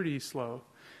is pretty slow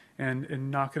and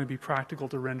not going to be practical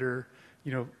to render,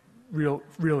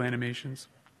 real animations.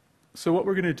 So what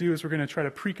we're going to do is we're going to try to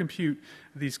pre-compute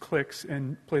these clicks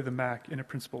and play them back in a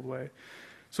principled way.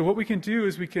 So what we can do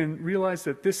is we can realize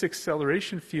that this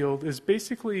acceleration field is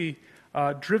basically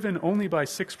driven only by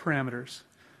 6 parameters.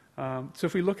 So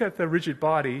if we look at the rigid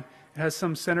body, it has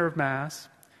some center of mass.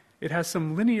 It has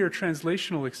some linear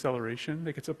translational acceleration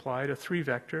that gets applied, a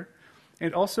 3-vector.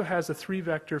 It also has a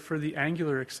 3-vector for the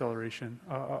angular acceleration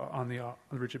on the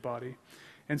rigid body.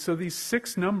 And so these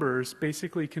 6 numbers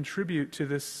basically contribute to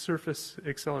this surface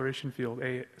acceleration field,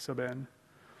 A sub n.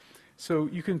 So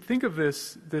you can think of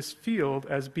this field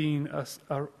as being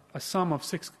a sum of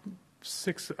six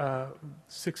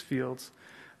fields,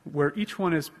 where each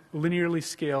one is linearly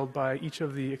scaled by each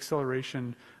of the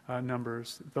acceleration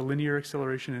numbers, the linear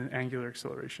acceleration and angular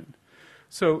acceleration.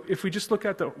 So if we just look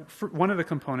at one of the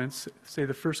components, say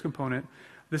the first component,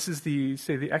 this is the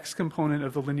x component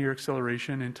of the linear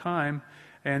acceleration in time,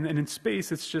 and in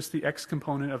space it's just the x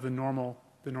component of the normal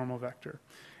vector.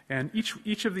 And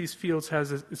each of these fields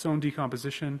has its own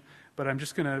decomposition, but I'm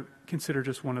just going to consider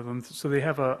just one of them. So they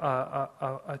have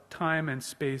a time and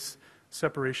space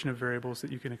separation of variables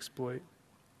that you can exploit.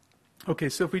 Okay,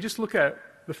 so if we just look at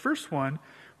the first one,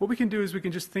 what we can do is we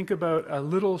can just think about a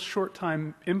little short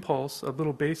time impulse, a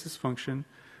little basis function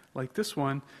like this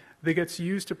one, that gets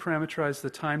used to parameterize the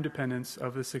time dependence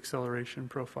of this acceleration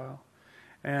profile.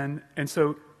 And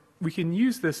so we can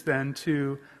use this then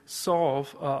to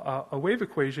solve a wave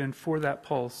equation for that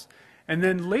pulse. And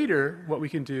then later, what we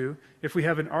can do, if we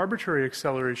have an arbitrary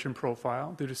acceleration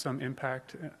profile due to some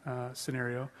impact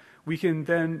scenario, we can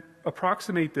then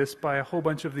approximate this by a whole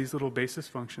bunch of these little basis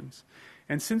functions.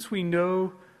 And since we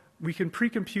know we can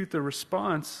pre-compute the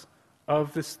response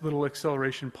of this little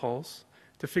acceleration pulse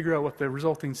to figure out what the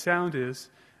resulting sound is,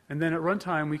 and then at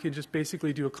runtime we can just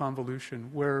basically do a convolution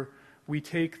where we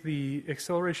take the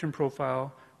acceleration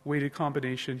profile weighted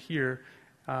combination here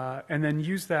and then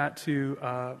use that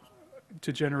to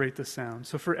generate the sound.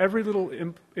 So for every little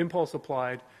impulse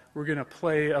applied, we're going to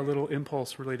play a little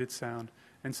impulse-related sound.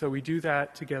 And so we do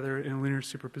that together in a linear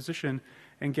superposition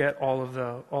and get all of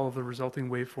the resulting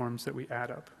waveforms that we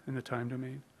add up in the time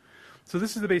domain. So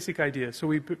this is the basic idea. So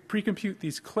we pre-compute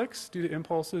these clicks due to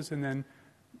impulses, and then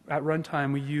at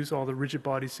runtime we use all the rigid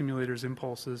body simulators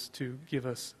impulses to give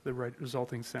us the right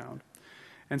resulting sound.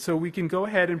 And so we can go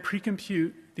ahead and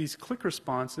pre-compute these click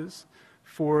responses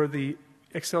for the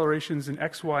accelerations in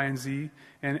x, y, and z,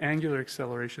 and angular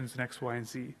accelerations in x, y, and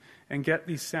z, and get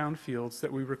these sound fields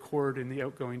that we record in the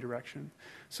outgoing direction.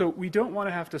 So we don't want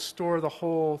to have to store the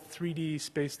whole 3D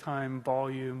space-time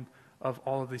volume of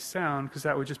all of the sound, because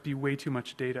that would just be way too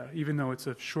much data. Even though it's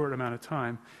a short amount of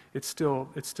time, it's still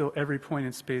every point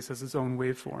in space has its own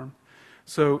waveform.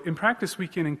 So in practice, we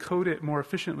can encode it more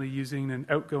efficiently using an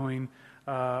outgoing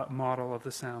model of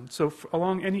the sound. So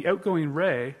along any outgoing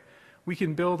ray, we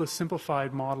can build a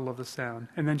simplified model of the sound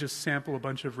and then just sample a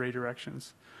bunch of ray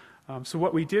directions. So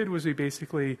what we did was we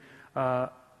basically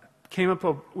came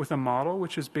up with a model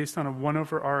which is based on a 1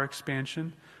 over R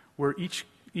expansion, where each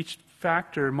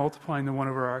factor multiplying the 1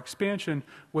 over R expansion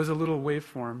was a little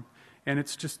waveform, and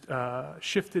it's just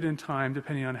shifted in time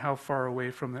depending on how far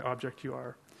away from the object you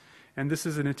are. And this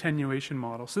is an attenuation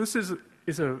model. So this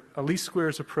is a least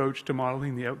squares approach to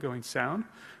modeling the outgoing sound,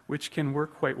 which can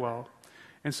work quite well.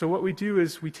 And so what we do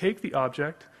is we take the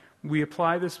object, we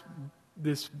apply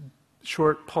this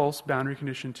short pulse boundary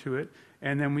condition to it,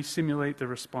 and then we simulate the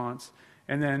response.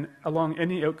 And then along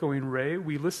any outgoing ray,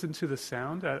 we listen to the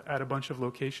sound at a bunch of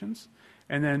locations,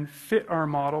 and then fit our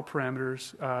model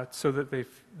parameters so that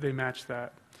they match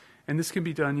that. And this can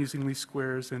be done using least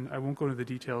squares, and I won't go into the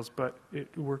details, but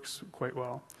it works quite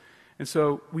well. And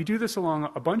so we do this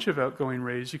along a bunch of outgoing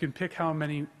rays. You can pick how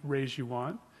many rays you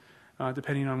want,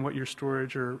 depending on what your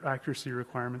storage or accuracy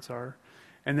requirements are.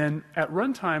 And then at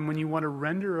runtime, when you want to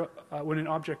render, when an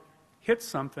object hits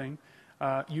something,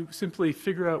 you simply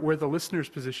figure out where the listener's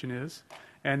position is,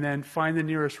 and then find the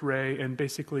nearest ray and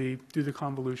basically do the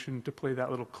convolution to play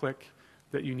that little click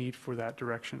that you need for that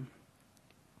direction.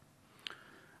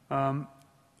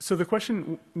 So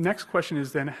the next question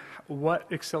is then,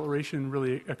 what acceleration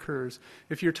really occurs?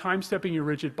 If you're time-stepping your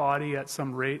rigid body at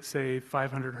some rate, say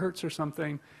 500 hertz or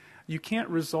something, you can't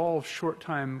resolve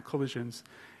short-time collisions.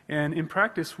 And in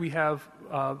practice, we have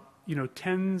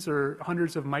tens or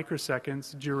hundreds of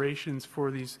microseconds durations for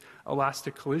these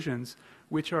elastic collisions,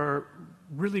 which are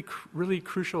really, really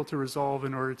crucial to resolve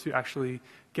in order to actually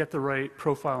get the right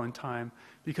profile in time.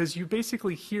 Because you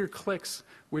basically hear clicks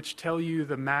which tell you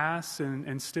the mass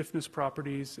and stiffness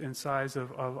properties and size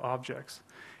of objects.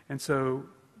 And so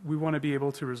we want to be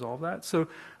able to resolve that. So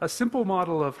a simple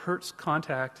model of Hertz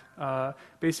contact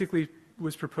basically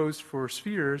was proposed for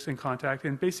spheres in contact,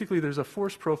 and basically there's a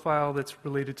force profile that's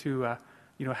related to a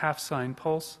half sine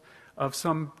pulse of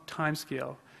some time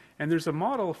scale. And there's a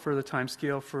model for the time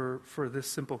scale for this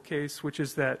simple case, which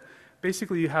is that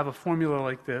basically you have a formula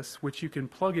like this, which you can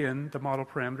plug in the model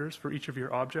parameters for each of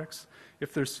your objects.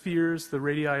 If there's spheres, the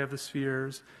radii of the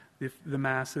spheres, the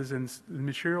masses and the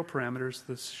material parameters,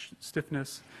 the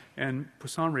stiffness and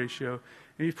Poisson ratio,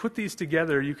 and you put these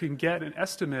together, you can get an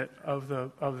estimate of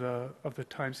the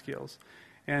time scales.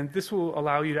 And this will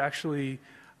allow you to actually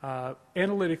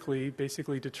analytically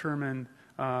basically determine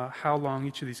how long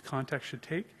each of these contacts should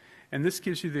take. And this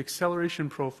gives you the acceleration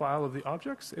profile of the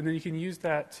objects, and then you can use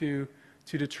that to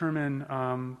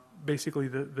determine basically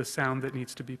the sound that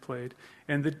needs to be played.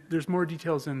 And there's more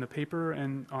details in the paper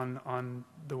and on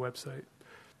the website.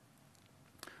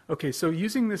 Okay, so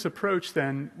using this approach,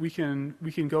 then we can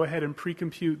go ahead and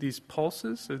pre-compute these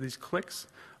pulses or these clicks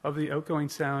of the outgoing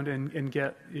sound and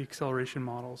get the acceleration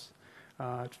models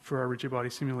for our rigid body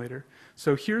simulator.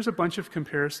 So here's a bunch of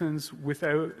comparisons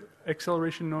without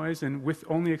acceleration noise and with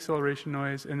only acceleration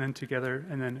noise, and then together,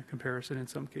 and then a comparison in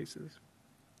some cases.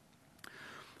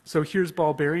 So here's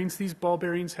ball bearings. These ball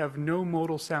bearings have no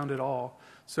modal sound at all.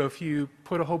 So if you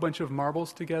put a whole bunch of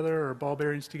marbles together or ball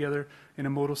bearings together in a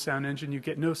modal sound engine, you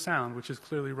get no sound, which is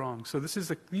clearly wrong. So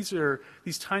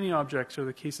these tiny objects are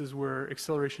the cases where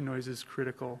acceleration noise is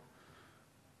critical.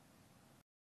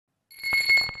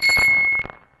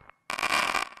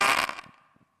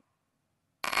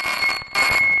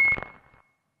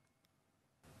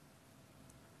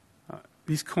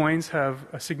 These coins have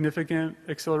a significant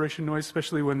acceleration noise,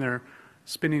 especially when they're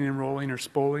spinning and rolling or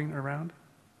spoling around.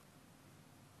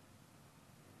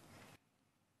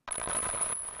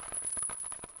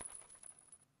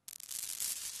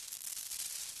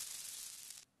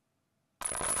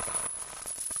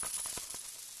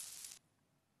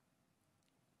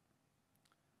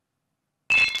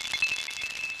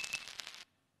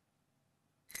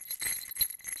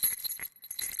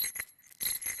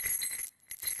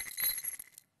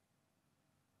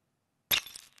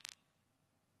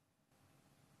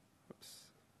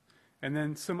 And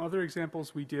then some other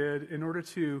examples we did. In order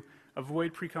to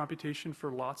avoid pre-computation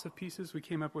for lots of pieces, we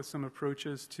came up with some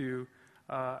approaches to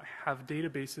have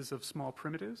databases of small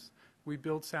primitives. We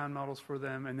build sound models for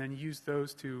them and then use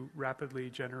those to rapidly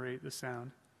generate the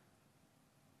sound.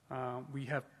 We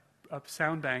have a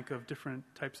sound bank of different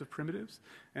types of primitives,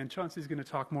 and Changxi is going to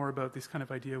talk more about this kind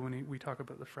of idea when we talk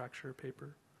about the fracture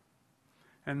paper.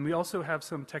 And we also have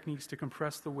some techniques to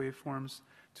compress the waveforms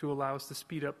to allow us to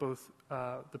speed up both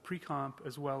the pre-comp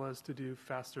as well as to do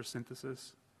faster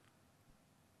synthesis.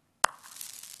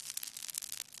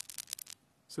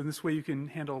 So in this way you can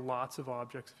handle lots of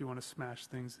objects if you want to smash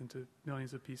things into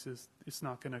millions of pieces. It's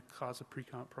not going to cause a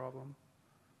pre-comp problem.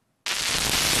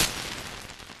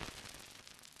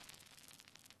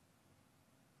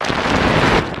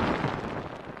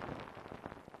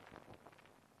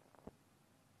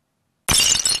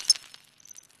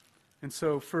 And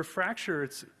so for fracture,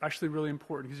 it's actually really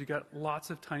important because you got lots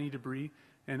of tiny debris,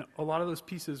 and a lot of those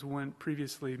pieces wouldn't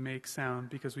previously make sound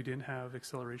because we didn't have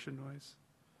acceleration noise.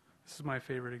 This is my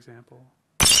favorite example.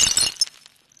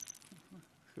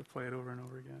 So play it over and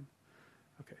over again.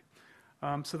 Okay.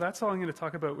 So that's all I'm going to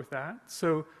talk about with that.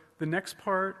 So the next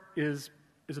part is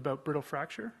about brittle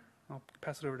fracture. I'll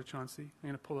pass it over to Changxi. I'm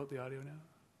going to pull out the audio now.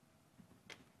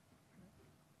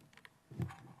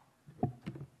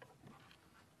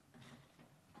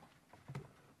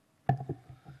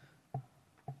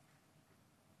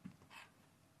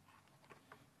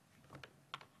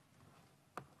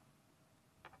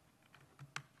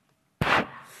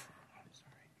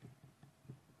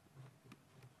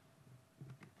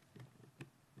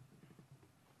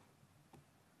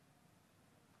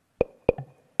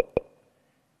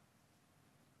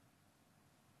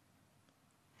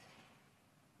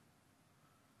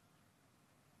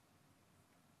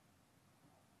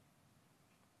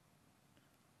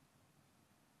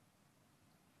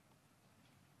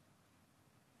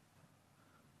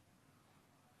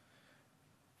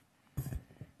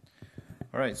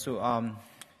 All right, so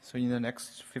in the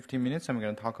next 15 minutes, I'm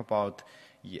going to talk about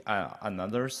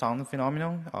another sound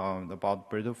phenomenon about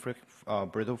brittle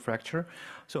fracture.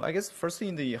 So I guess firstly,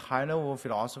 in the high-level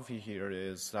philosophy here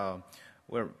is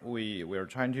we're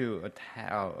trying to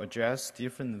address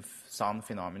different sound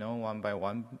phenomena one by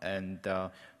one, and to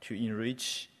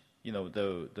enrich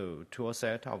the tool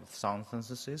set of sound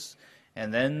synthesis.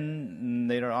 And then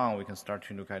later on, we can start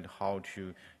to look at how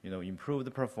to, improve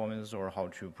the performance or how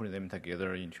to put them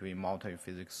together into a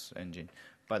multi-physics engine.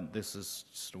 But this is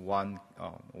just one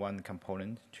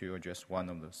component to address one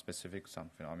of the specific sound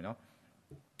phenomena.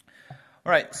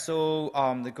 All right, so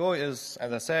the goal is,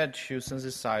 as I said, to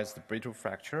synthesize the brittle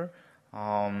fracture,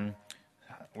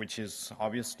 which is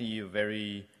obviously a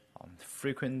very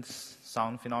frequent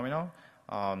sound phenomenon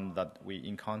that we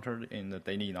encountered in the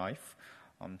daily life.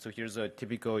 So here's a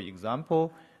typical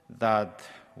example that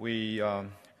we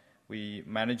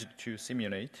managed to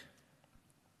simulate.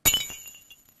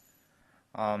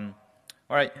 All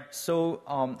right, so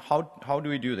how do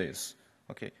we do this?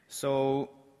 Okay,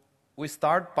 so we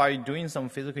start by doing some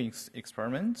physical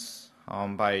experiments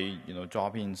by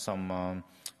dropping some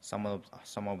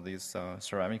of these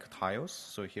ceramic tiles.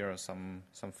 So here are some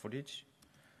footage.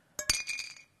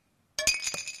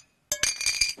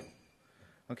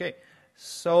 Okay.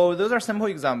 So those are simple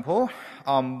examples,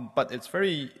 but it's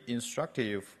very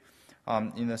instructive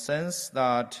in the sense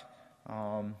that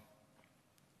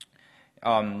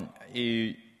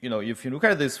if you look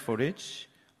at this footage,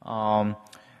 you're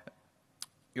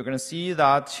going to see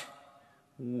that.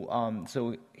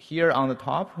 So here on the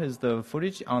top is the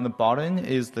footage, on the bottom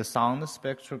is the sound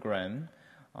spectrogram,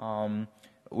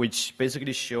 which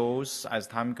basically shows as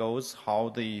time goes how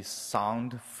the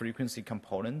sound frequency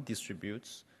component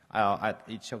distributes at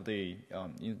each of the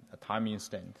time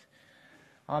instant.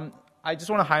 I just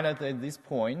want to highlight at this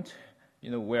point,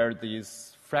 where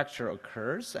this fracture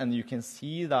occurs, and you can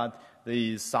see that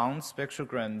the sound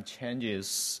spectrogram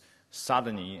changes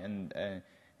suddenly,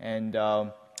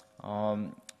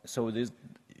 so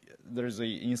there's an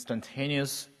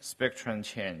instantaneous spectrum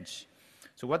change.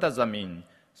 So what does that mean?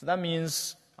 So that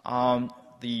means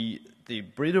the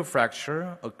brittle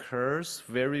fracture occurs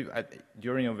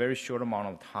during a very short amount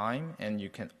of time, and you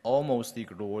can almost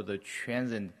ignore the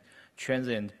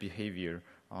transient behavior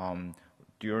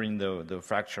during the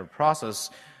fracture process.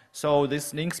 So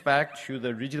this links back to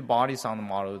the rigid body sound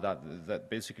model that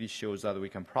basically shows that we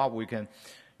can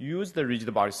use the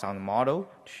rigid body sound model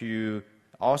to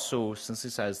also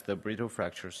synthesize the brittle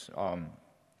fractures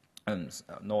and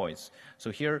noise.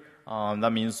 So here,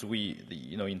 that means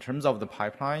in terms of the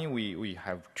pipeline, we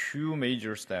have two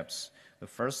major steps. The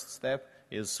first step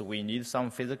is we need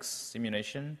some physics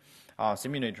simulator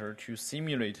to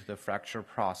simulate the fracture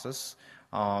process,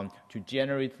 to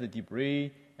generate the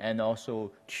debris, and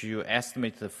also to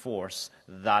estimate the force.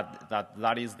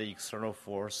 That is the external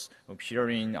force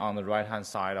appearing on the right-hand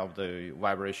side of the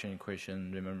vibration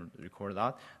equation. Record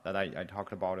that I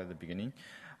talked about at the beginning.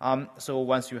 So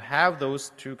once you have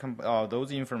those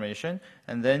those information,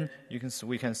 and then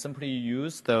we can simply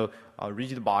use the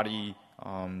rigid body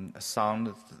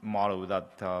sound model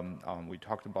that we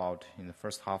talked about in the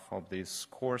first half of this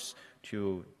course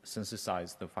to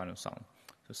synthesize the final sound.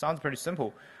 So it sounds pretty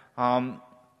simple.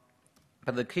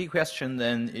 But the key question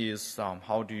then is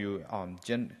how do you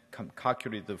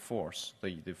calculate the force,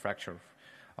 the fracture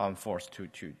force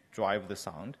to drive the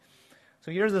sound?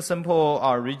 So here's a simple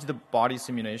rigid body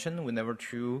simulation whenever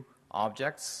two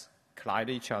objects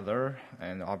collide each other,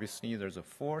 and obviously there's a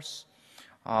force.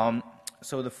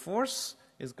 So the force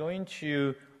is going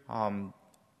to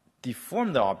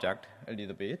deform the object a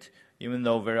little bit, even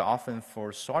though very often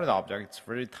for solid object it's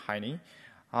very tiny.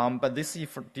 But this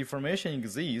deformation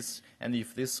exists, and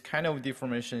if this kind of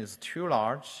deformation is too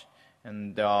large,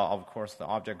 and of course the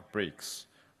object breaks,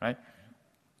 right?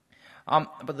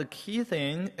 But the key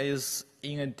thing is,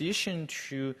 in addition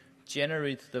to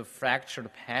generate the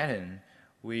fractured pattern,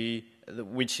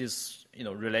 which is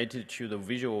related to the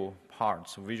visual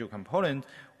parts, visual component,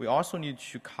 we also need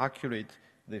to calculate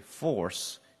the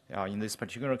force. In this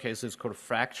particular case, it's called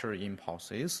fracture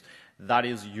impulses. That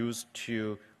is used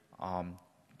to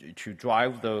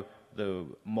drive the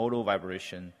modal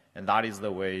vibration, and that is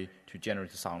the way to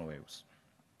generate sound waves.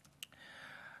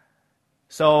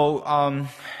 So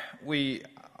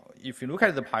if you look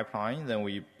at the pipeline, then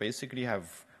we basically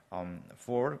have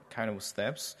 4 kind of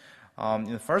steps.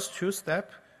 In the first 2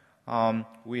 steps,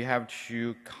 we have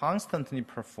to constantly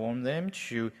perform them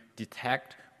to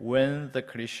detect when the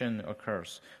collision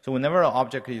occurs. So whenever an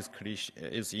object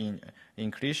is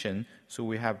in collision, so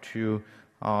we have to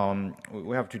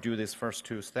do these first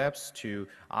 2 steps to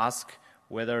ask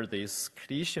whether this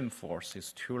collision force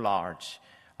is too large,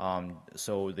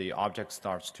 so the object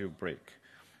starts to break,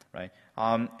 right?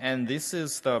 And this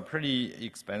is pretty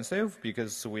expensive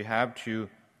because we have to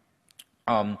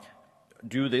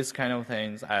do this kind of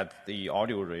things at the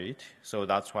audio rate. So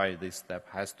that's why this step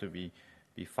has to be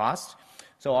fast.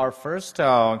 So our first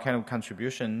kind of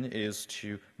contribution is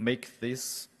to make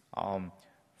this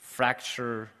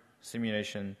fracture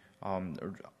simulation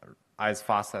as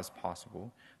fast as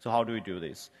possible. So how do we do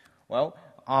this? Well,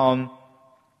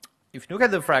 if you look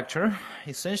at the fracture,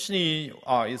 essentially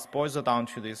it boils down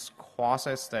to this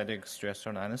quasi-static stress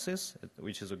analysis,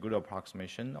 which is a good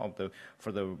approximation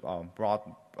for the broad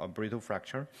brittle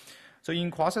fracture. So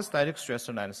in quasi-static stress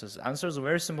analysis, answers a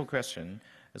very simple question.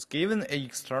 It's given an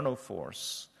external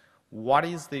force, what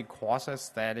is the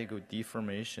quasi-static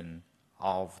deformation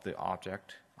of the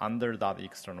object under that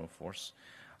external force?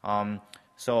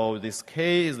 So this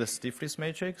K is the stiffness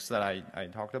matrix that I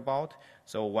talked about.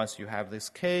 So once you have this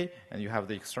K and you have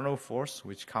the external force,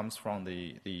 which comes from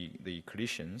the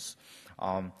collisions,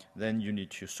 then you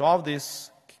need to solve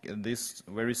this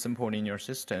very simple linear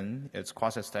system. It's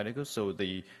quasi-static, so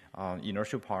the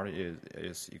inertial part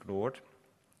is ignored.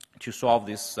 To solve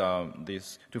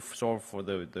to solve for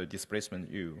the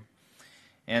displacement U.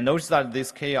 And notice that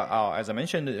this K, as I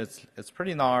mentioned, it's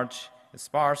pretty large, it's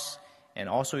sparse, and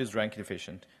also is rank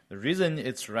efficient. The reason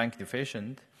it's rank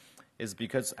efficient is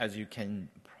because, as you can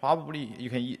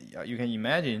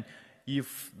imagine,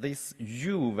 if this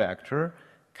U vector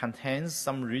contains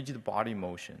some rigid body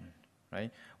motion,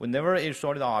 right? Whenever a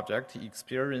solid object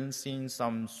experiencing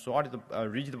some solid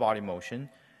rigid body motion,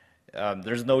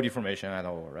 there's no deformation at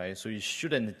all, right? So it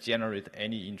shouldn't generate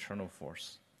any internal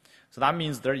force. So that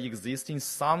means there existing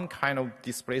some kind of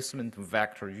displacement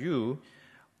vector U,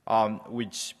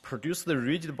 which produces the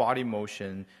rigid body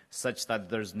motion such that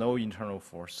there's no internal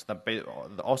force. That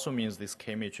also means this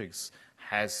K matrix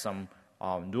has some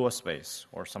Lua space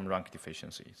or some rank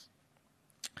deficiencies.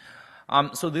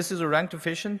 So this is a rank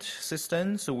deficient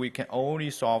system, so we can only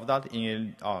solve that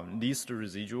in least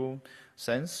residual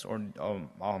sense.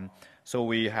 So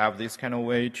we have this kind of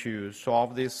way to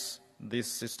solve this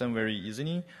system very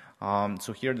easily.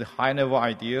 So here the high level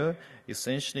idea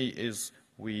essentially is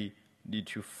we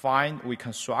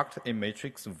construct a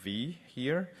matrix V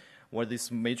here. What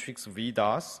this matrix V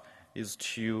does is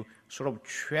to sort of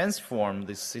transform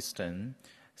this system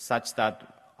such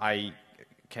that I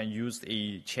can use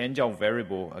a change of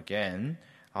variable again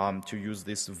to use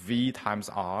this V times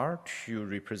R to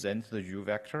represent the U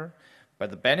vector. But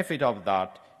the benefit of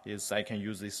that is I can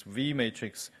use this V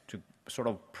matrix to sort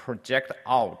of project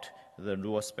out the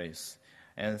Lua space.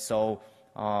 And so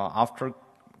after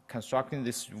constructing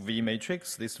this V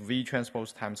matrix, this V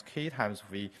transpose times K times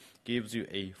V gives you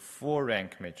a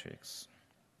 4-rank matrix,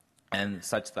 and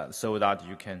so that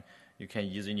you can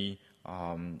easily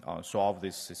solve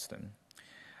this system.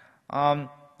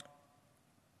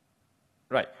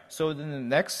 Right. So then the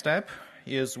next step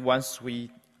is once we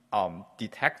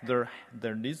detect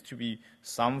there needs to be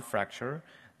some fracture,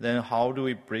 then how do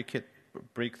we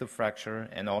break the fracture,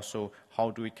 and also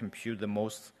how do we compute the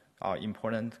most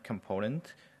important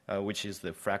component, which is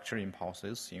the fracture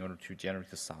impulses, in order to generate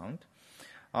the sound.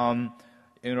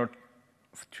 In order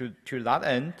to that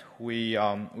end, we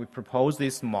propose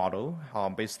this model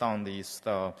based on this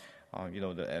the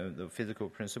physical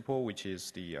principle, which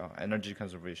is the energy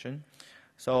conservation.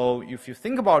 So if you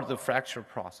think about the fracture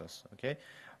process, okay,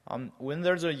 when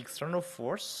there's an external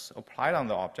force applied on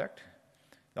the object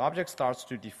starts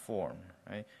to deform,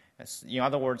 right? In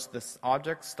other words, this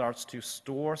object starts to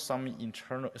store some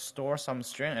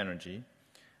strain energy,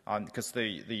 because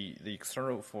the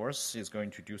external force is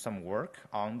going to do some work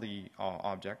on the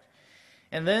object.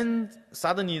 And then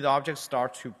suddenly the object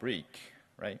starts to break,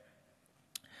 right?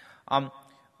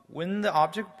 When the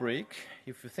object breaks,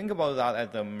 if you think about that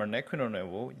at the molecular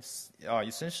level,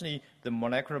 essentially the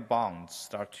molecular bonds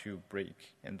start to break,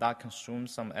 and that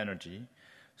consumes some energy.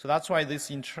 So that's why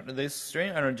this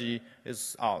strain energy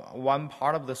is, one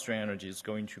part of the strain energy is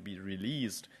going to be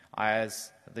released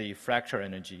as the fracture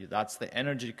energy. That's the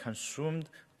energy consumed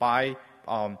by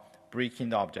breaking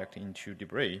the object into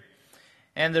debris.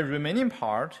 And the remaining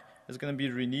part is going to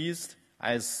be released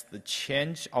as the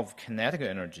change of kinetic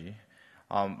energy,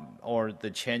 or the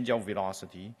change of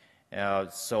velocity.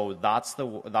 So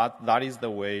that is the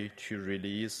way to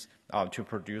release, to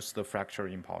produce the fracture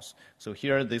impulse. So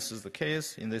here, this is the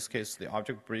case. In this case, the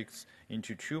object breaks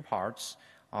into two parts.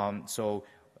 So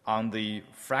on the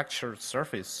fractured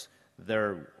surface,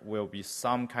 there will be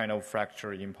some kind of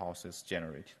fracture impulses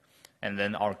generated. And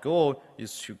then our goal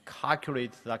is to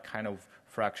calculate that kind of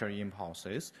fracture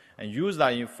impulses and use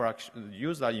that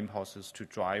impulses to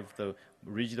drive the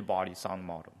rigid body sound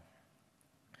model.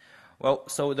 Well,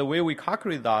 so the way we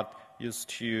calculate that is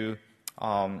to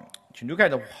look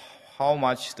at how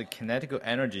much the kinetic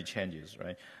energy changes,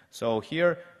 right? So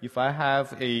here, if I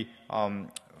have a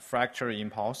fracture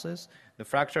impulses, the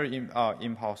fracture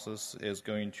impulses is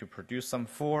going to produce some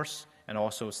force and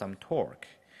also some torque.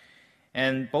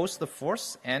 And both the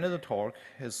force and the torque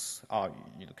is,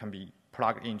 can be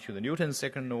plugged into the Newton's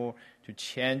second law to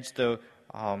change the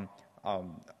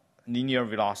linear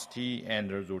velocity and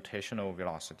the rotational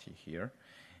velocity here.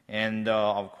 And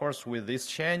of course, with this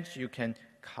change, you can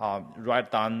write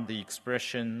down the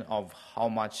expression of how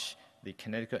much the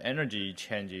kinetic energy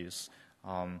changes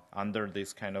under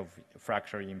this kind of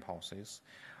fracture impulses.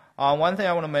 One thing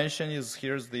I want to mention is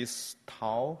here's this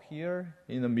tau here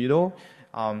in the middle.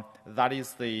 That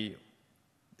is the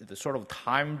sort of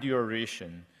time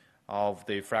duration of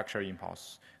the fracture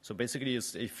impulse. So basically,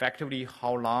 it's effectively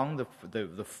how long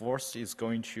the force is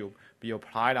going to be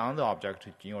applied on the object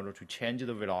in order to change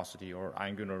the velocity or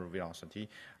angular velocity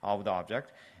of the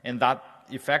object. And that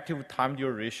effective time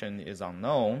duration is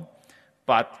unknown,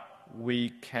 but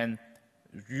we can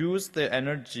use the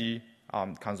energy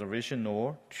conservation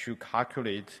law to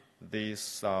calculate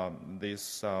this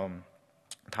time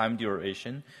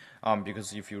duration,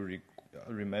 because if you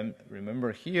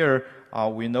remember here,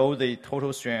 we know the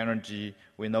total strain energy,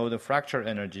 we know the fracture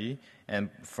energy, and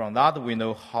from that we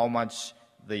know how much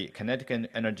the kinetic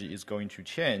energy is going to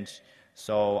change.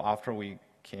 So after we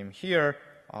came here,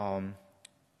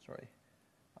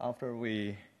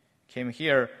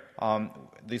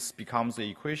 this becomes the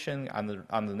equation. On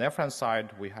the left-hand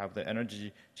side, we have the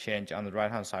energy change. On the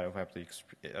right-hand side, we have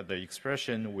the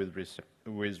expression with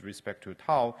respect to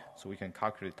tau, so we can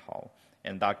calculate tau.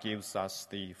 And that gives us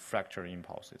the fracture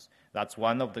impulses. That's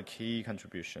one of the key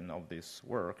contributions of this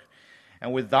work.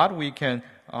 And with that, we can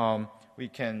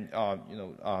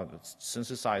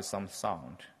synthesize some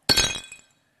sound.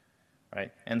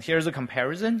 Right? And here's a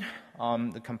comparison.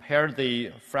 Compare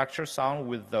the fracture sound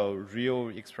with the real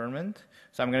experiment.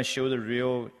 So I'm going to show the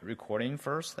real recording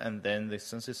first, and then the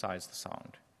synthesized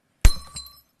sound.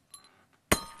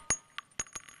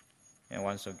 And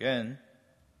once again.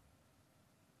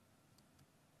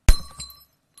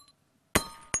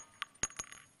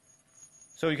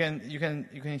 So you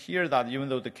can hear that even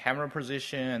though the camera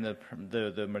position and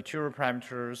the material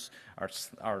parameters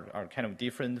are kind of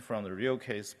different from the real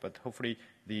case, but hopefully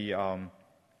the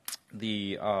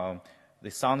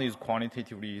sound is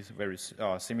quantitatively very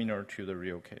similar to the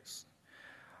real case.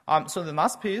 So the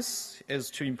last piece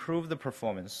is to improve the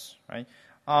performance, right?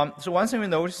 So one thing we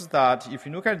notice is that if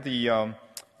you look at the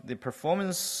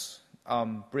performance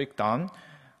breakdown,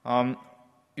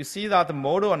 you see that the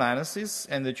modal analysis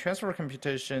and the transfer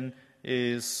computation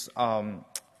is kind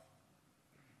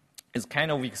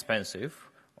of expensive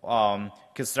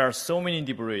because there are so many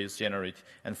debris generated,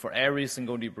 and for every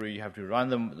single debris you have to run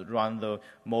the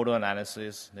modal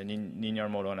analysis, the linear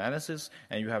modal analysis,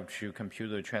 and you have to compute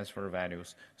the transfer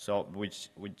values, so which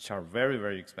are very,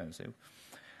 very expensive.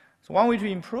 So one way to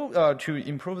improve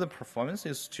the performance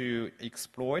is to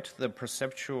exploit the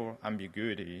perceptual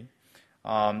ambiguity.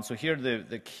 So here,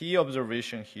 the key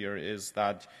observation here is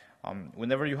that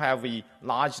whenever you have a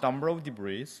large number of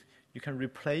debris, you can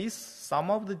replace some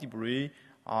of the debris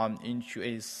into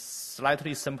a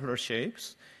slightly simpler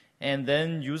shapes, and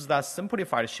then use that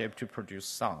simplified shape to produce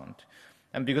sound.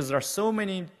 And because there are so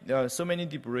many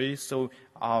debris, so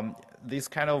this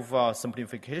kind of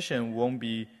simplification won't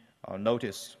be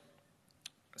noticed,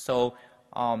 So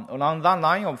along that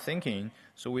line of thinking,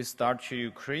 so we start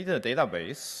to create a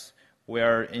database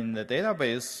where in the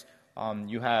database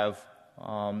you have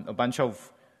a bunch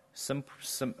of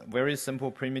very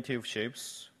simple primitive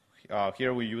shapes.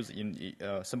 Here we use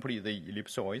simply the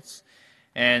ellipsoids.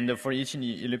 And for each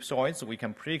ellipsoids, we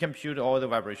can pre-compute all the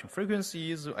vibration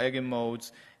frequencies,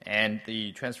 eigenmodes, and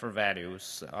the transfer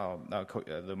values,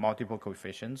 the multiple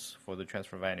coefficients for the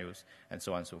transfer values, and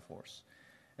so on and so forth.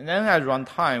 And then at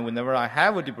runtime, whenever I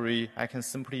have a debris, I can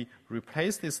simply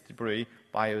replace this debris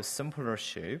by a simpler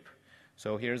shape.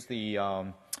 So here's the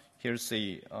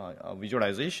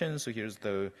visualization. So here's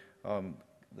the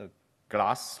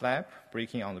glass slab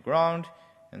breaking on the ground,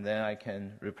 and then I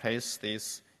can replace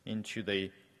this into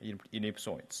the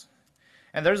ellipsoids.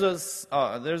 And there's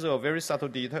a very subtle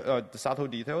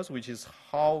details, which is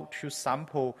how to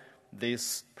sample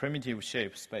this primitive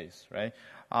shape space, right?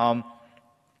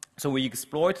 So we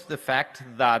exploit the fact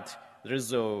that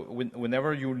there's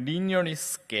whenever you linearly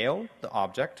scale the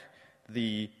object,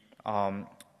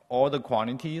 all the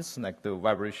quantities like the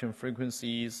vibration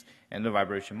frequencies and the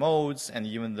vibration modes and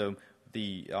even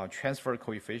the transfer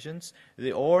coefficients,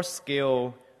 they all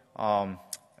scale.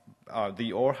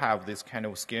 They all have this kind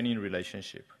of scaling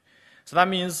relationship. So that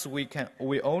means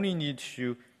we only need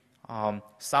to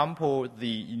sample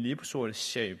the ellipsoid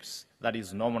shapes that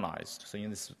is normalized. So in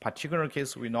this particular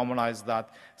case, we normalize that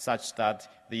such that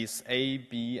these A,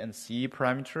 B, and C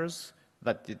parameters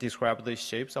that describe the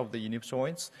shapes of the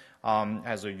ellipsoids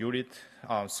as a unit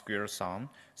square sum.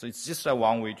 So it's just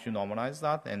one way to normalize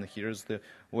that, and here's the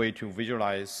way to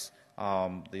visualize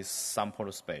this sample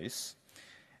space.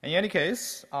 In any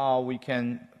case, we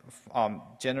can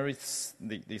generate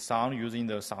the sound using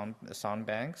the sound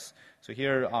banks. So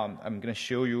here I'm going to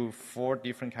show you 4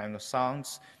 different kinds of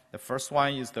sounds. The first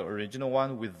one is the original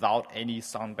one without any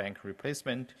sound bank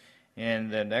replacement, and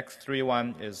the next 3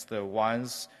 is the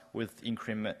ones with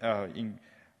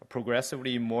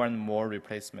progressively more and more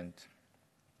replacement.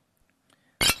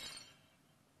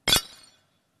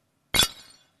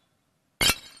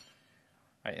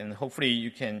 Right, and hopefully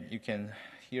you can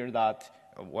hear that.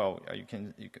 Well, you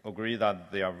can agree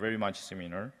that they are very much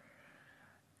similar.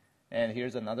 And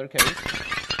here's another case.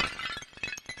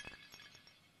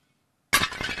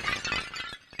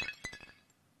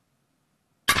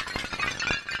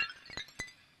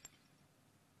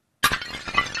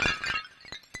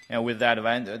 And with that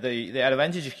the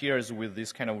advantage here is with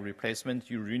this kind of replacement,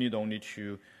 you really don't need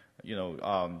to,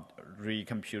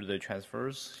 recompute the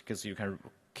transfers because you can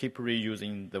keep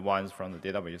reusing the ones from the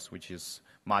database, which is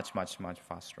much, much, much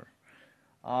faster.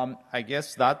 I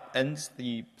guess that ends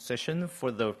the session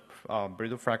for the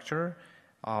brittle fracture.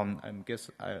 I guess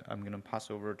I'm going to pass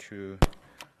over to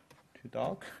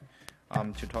Doc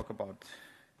to talk about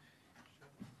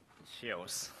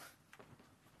shells.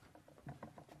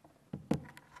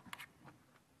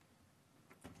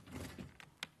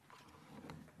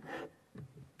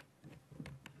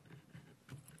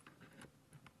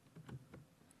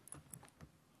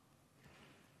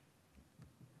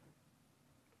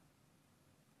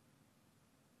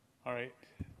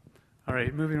 All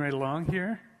right, moving right along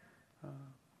here.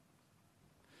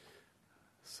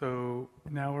 So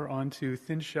now we're on to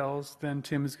thin shells. Then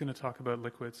Tim is going to talk about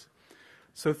liquids.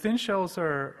 So thin shells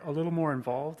are a little more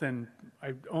involved, and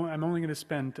I'm only going to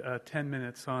spend 10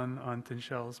 minutes on thin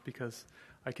shells because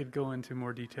I could go into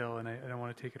more detail, and I don't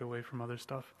want to take it away from other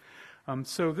stuff.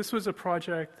 So this was a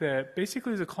project that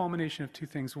basically is a culmination of 2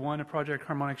 things. One, a project,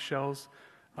 Harmonic Shells,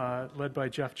 led by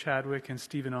Jeff Chadwick and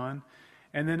Stephen On.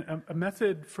 And then a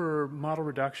method for model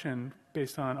reduction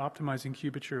based on optimizing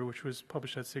cubature, which was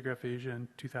published at SIGGRAPH Asia in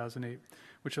 2008,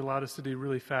 which allowed us to do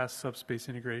really fast subspace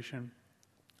integration.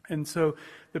 And so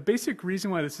the basic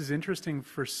reason why this is interesting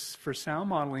for sound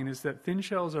modeling is that thin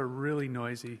shells are really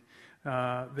noisy.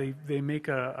 They make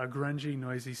a grungy,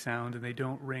 noisy sound, and they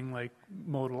don't ring like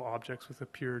modal objects with a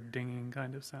pure dinging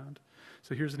kind of sound.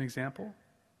 So here's an example.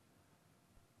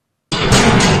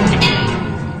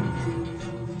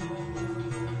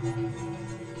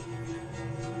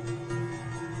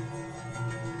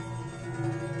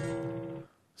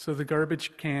 So the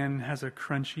garbage can has a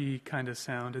crunchy kind of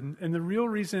sound. And the real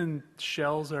reason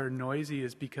shells are noisy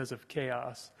is because of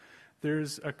chaos.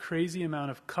 There's a crazy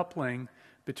amount of coupling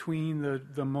between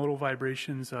the modal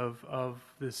vibrations of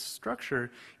this structure.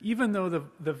 Even though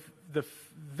the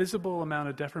visible amount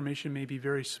of deformation may be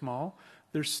very small,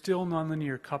 there's still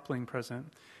nonlinear coupling present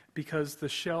because the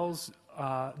shells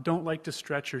don't like to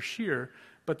stretch or shear,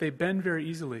 but they bend very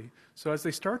easily. So as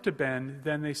they start to bend,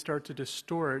 then they start to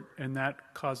distort, and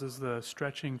that causes the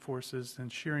stretching forces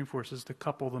and shearing forces to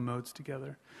couple the modes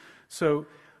together. So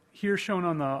here shown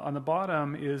on the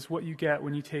bottom is what you get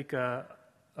when you take a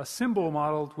symbol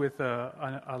modeled with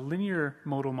a linear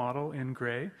modal model in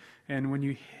gray, and when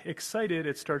you excite it,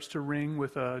 it starts to ring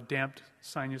with a damped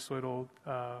sinusoidal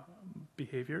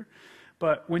behavior.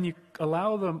 But when you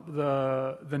allow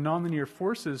the nonlinear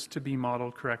forces to be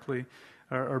modeled correctly,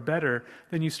 or better,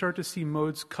 then you start to see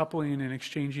modes coupling and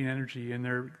exchanging energy, and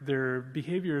their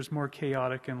behavior is more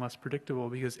chaotic and less predictable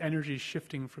because energy is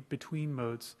shifting between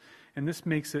modes, and this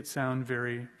makes it sound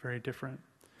very, very different.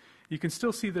 You can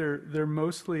still see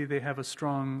they have a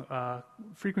strong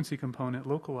frequency component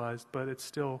localized, but it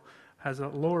still has a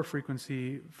lower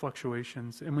frequency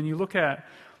fluctuations. And when you look at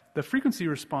the frequency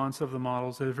response of the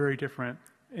models, they're very different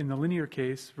in the linear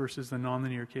case versus the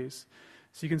nonlinear case.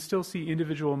 So you can still see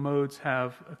individual modes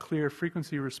have a clear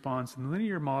frequency response in the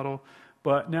linear model,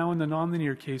 but now in the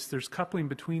nonlinear case, there's coupling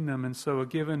between them, and so a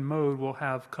given mode will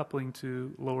have coupling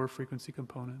to lower frequency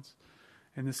components.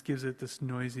 And this gives it this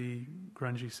noisy,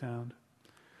 grungy sound.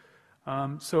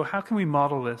 So how can we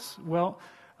model this? Well,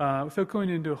 without going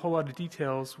into a whole lot of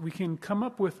details, we can come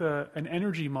up with an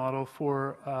energy model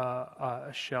for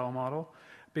a shell model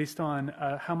based on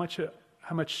how much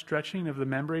stretching of the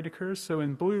membrane occurs. So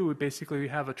in blue, basically we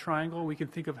have a triangle. We can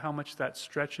think of how much that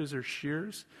stretches or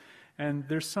shears. And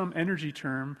there's some energy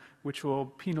term which will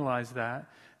penalize that.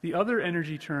 The other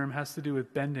energy term has to do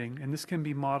with bending, and this can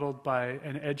be modeled by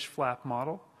an edge flap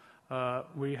model.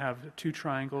 We have two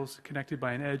triangles connected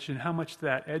by an edge, and how much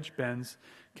that edge bends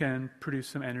can produce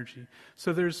some energy.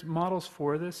 So there's models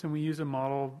for this, and we use a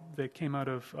model that came out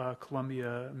of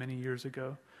Columbia many years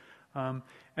ago.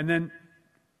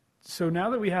 So now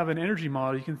that we have an energy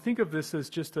model, you can think of this as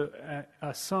just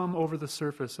a sum over the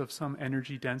surface of some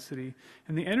energy density.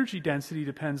 And the energy density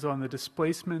depends on the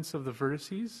displacements of the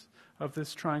vertices of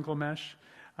this triangle mesh,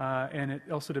 and it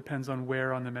also depends on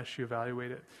where on the mesh you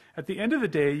evaluate it. At the end of the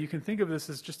day, you can think of this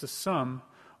as just a sum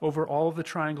over all of the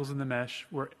triangles in the mesh,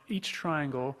 where each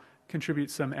triangle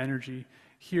contributes some energy.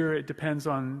 Here it depends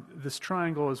on this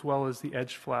triangle as well as the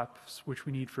edge flaps, which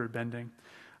we need for bending.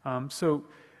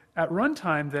 At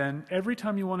runtime, then, every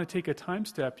time you want to take a time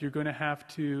step, you're going to have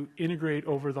to integrate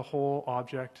over the whole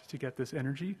object to get this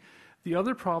energy. The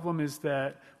other problem is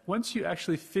that once you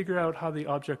actually figure out how the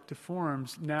object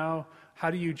deforms, now how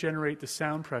do you generate the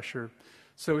sound pressure?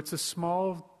 So it's a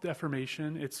small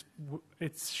deformation.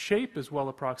 Its shape is well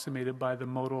approximated by the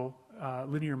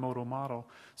linear modal model.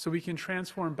 So we can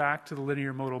transform back to the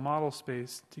linear modal model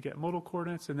space to get modal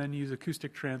coordinates and then use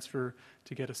acoustic transfer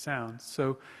to get a sound.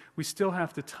 So we still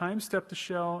have to time step the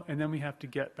shell, and then we have to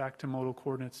get back to modal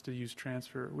coordinates to use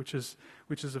transfer, which is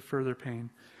a further pain.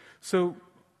 So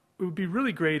it would be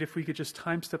really great if we could just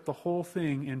time step the whole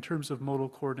thing in terms of modal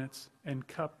coordinates and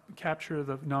capture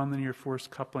the nonlinear force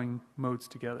coupling modes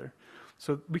together.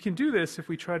 So we can do this if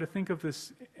we try to think of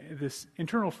this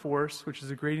internal force, which is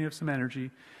a gradient of some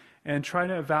energy, and try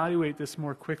to evaluate this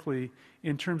more quickly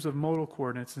in terms of modal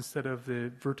coordinates instead of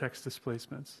the vertex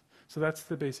displacements. So that's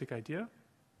the basic idea.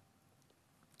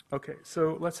 Okay,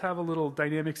 so let's have a little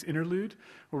dynamics interlude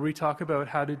where we talk about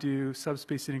how to do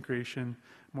subspace integration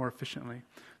more efficiently.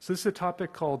 So this is a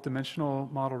topic called dimensional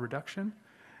model reduction.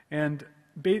 And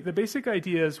the basic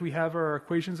idea is we have our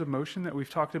equations of motion that we've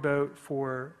talked about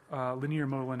for linear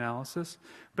modal analysis.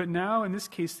 But now, in this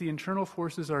case, the internal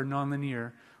forces are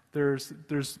nonlinear.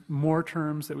 There's more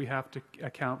terms that we have to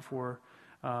account for.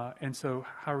 And so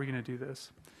how are we going to do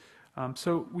this?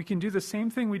 So we can do the same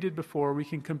thing we did before. We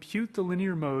can compute the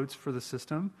linear modes for the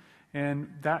system, and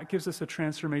that gives us a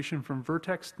transformation from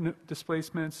vertex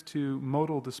displacements to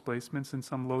modal displacements in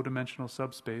some low-dimensional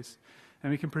subspace.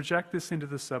 And we can project this into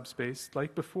the subspace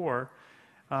like before.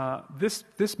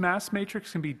 This mass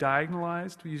matrix can be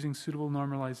diagonalized using suitable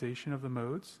normalization of the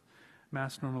modes,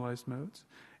 mass normalized modes.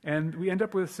 And we end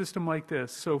up with a system like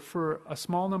this. So for a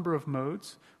small number of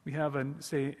modes, we have,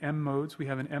 say, m modes. We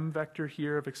have an m vector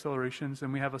here of accelerations,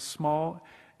 and we have a small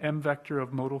m vector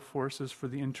of modal forces for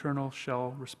the internal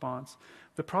shell response.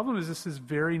 The problem is this is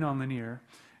very nonlinear,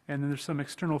 and then there's some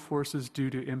external forces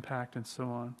due to impact and so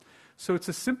on. So it's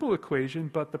a simple equation,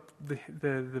 but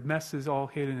the mess is all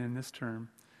hidden in this term.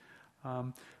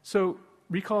 So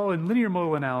recall in linear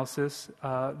modal analysis,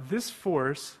 this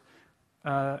force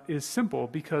is simple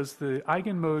because the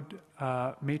eigenmode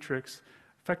matrix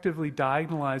effectively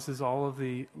diagonalizes all of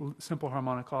the simple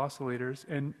harmonic oscillators,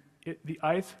 and the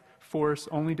ith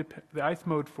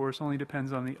mode force only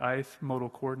depends on the ith modal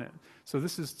coordinate. So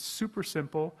this is super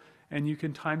simple, and you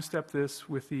can time step this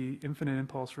with the infinite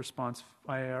impulse response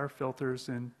IIR filters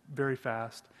and very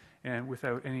fast and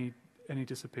without any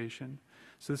dissipation.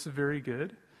 So this is very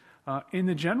good. In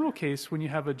the general case, when you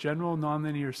have a general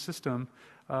nonlinear system,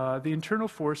 the internal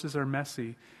forces are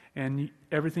messy and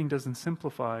everything doesn't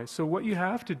simplify. So what you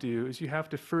have to do is you have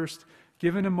to first,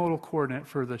 given a modal coordinate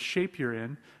for the shape you're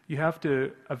in, you have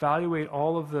to evaluate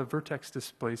all of the vertex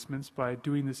displacements by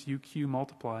doing this UQ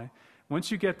multiply. Once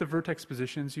you get the vertex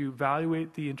positions, you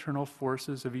evaluate the internal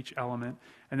forces of each element,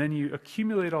 and then you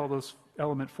accumulate all those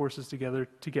element forces together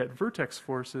to get vertex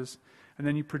forces, and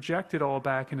then you project it all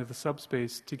back into the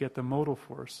subspace to get the modal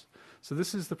force. So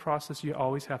this is the process you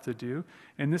always have to do,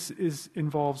 and this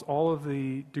involves all of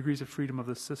the degrees of freedom of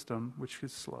the system, which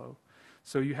is slow.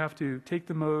 So you have to take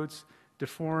the modes,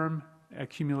 deform,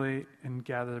 accumulate, and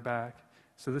gather back.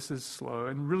 So this is slow,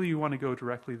 and really you want to go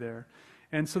directly there.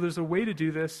 And so there's a way to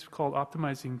do this called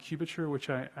optimizing cubature, which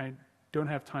I don't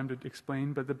have time to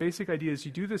explain, but the basic idea is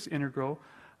you do this integral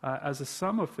as a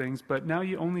sum of things, but now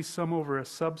you only sum over a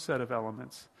subset of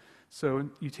elements. So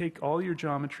you take all your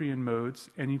geometry and modes,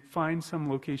 and you find some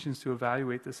locations to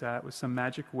evaluate this at with some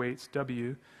magic weights,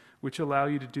 W, which allow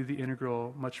you to do the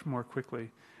integral much more quickly.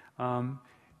 And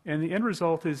the end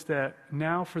result is that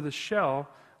now for the shell,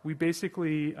 we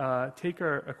basically take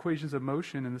our equations of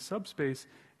motion in the subspace,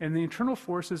 and the internal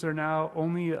forces are now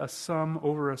only a sum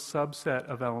over a subset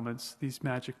of elements, these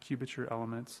magic cubature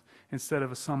elements, instead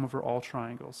of a sum over all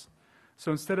triangles.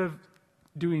 So instead of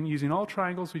using all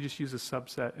triangles, we just use a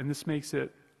subset, and this makes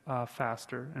it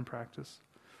faster in practice.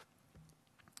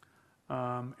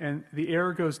 And the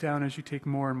error goes down as you take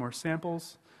more and more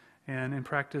samples, and in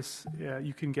practice,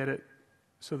 you can get it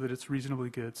so that it's reasonably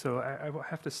good. So I will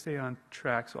have to stay on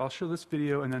track. So I'll show this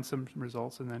video and then some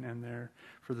results and then end there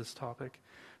for this topic.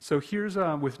 So here's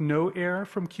with no error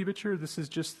from cubature. This is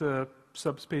just the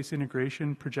subspace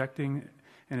integration, projecting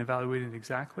and evaluating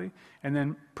exactly. And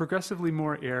then progressively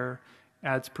more error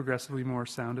adds progressively more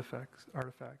sound effects,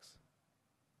 artifacts.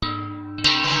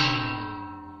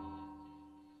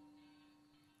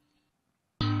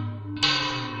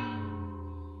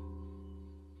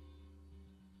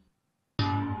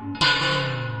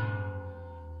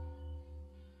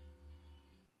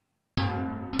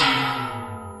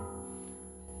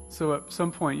 So at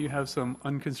some point you have some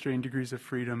unconstrained degrees of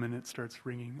freedom and it starts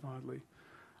ringing oddly.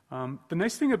 The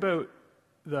nice thing about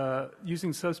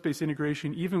using subspace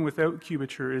integration even without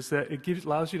cubature is that it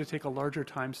allows you to take a larger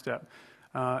time step,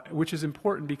 which is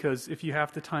important because if you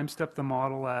have to time step the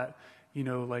model at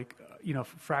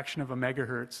fraction of a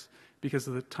megahertz because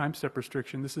of the time step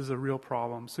restriction, this is a real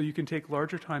problem. So you can take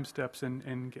larger time steps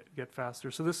and get faster.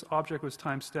 So this object was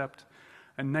time stepped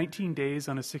in 19 days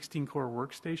on a 16-core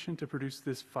workstation to produce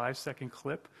this 5-second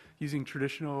clip using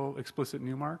traditional explicit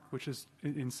Newmark, which is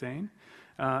insane.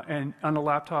 And on a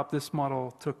laptop, this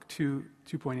model took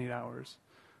 2.8 hours.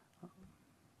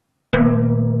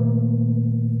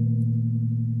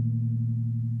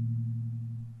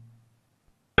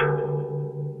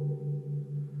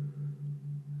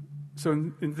 So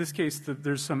in this case,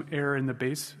 there's some error in the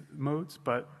base modes,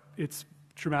 but it's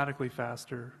dramatically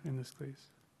faster in this case.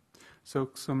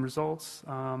 So some results,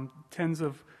 tens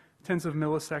of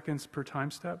milliseconds per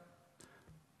time step.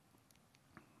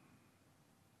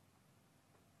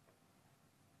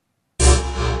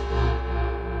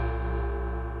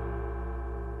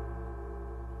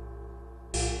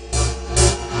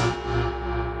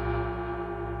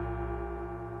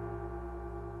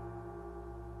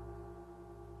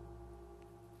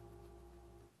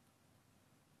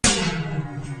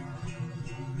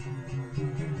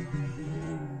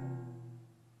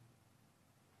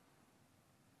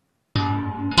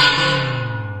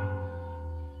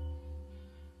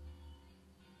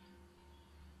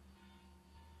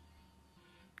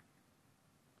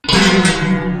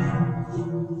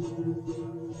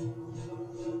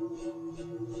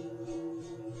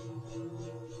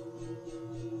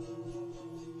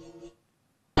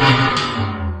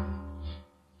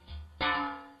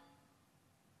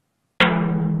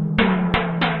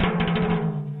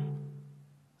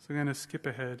 So I'm going to skip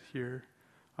ahead here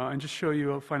and just show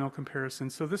you a final comparison.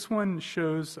 So this one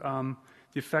shows the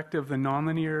effect of the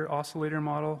nonlinear oscillator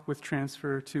model with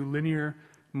transfer to linear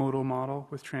modal model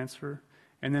with transfer.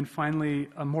 And then finally,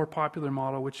 a more popular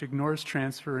model which ignores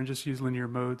transfer and just uses linear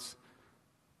modes.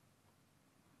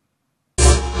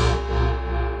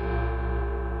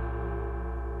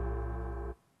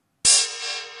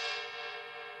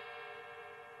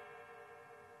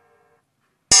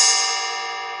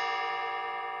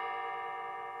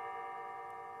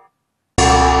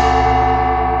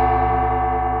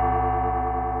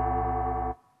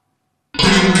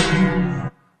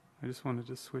 I just wanted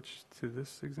to switch to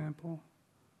this example.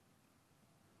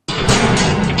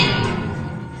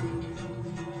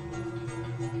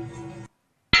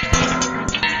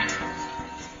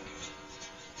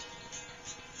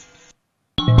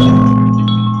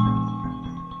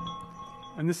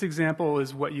 this example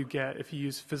is what you get if you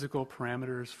use physical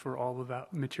parameters for all the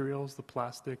materials, the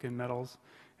plastic and metals.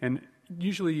 And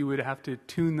usually you would have to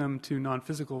tune them to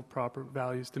non-physical proper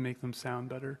values to make them sound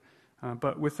better.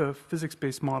 But with a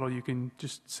physics-based model, you can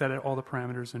just set all the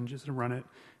parameters and just run it,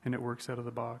 and it works out of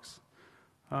the box.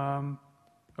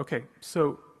 Okay,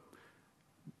 so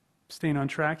staying on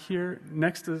track here.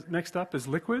 Next up is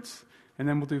liquids, and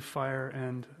then we'll do fire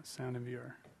and sound in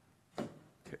VR.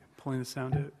 Okay, pulling the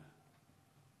sound out.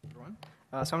 Everyone.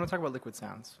 So I'm going to talk about liquid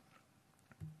sounds.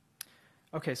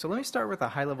 Okay, so let me start with a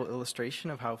high-level illustration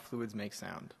of how fluids make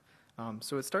sound.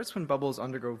 So it starts when bubbles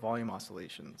undergo volume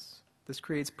oscillations. This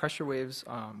creates pressure waves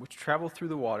which travel through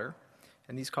the water,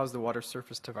 and these cause the water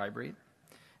surface to vibrate.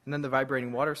 And then the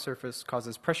vibrating water surface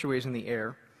causes pressure waves in the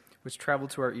air, which travel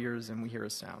to our ears and we hear a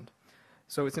sound.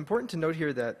 So it's important to note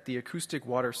here that the acoustic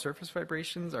water surface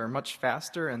vibrations are much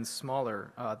faster and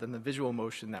smaller than the visual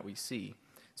motion that we see.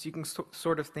 So you can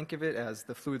sort of think of it as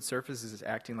the fluid surface is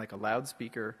acting like a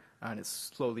loudspeaker, and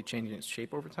it's slowly changing its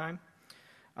shape over time.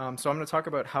 So I'm going to talk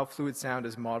about how fluid sound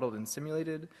is modeled and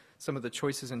simulated, some of the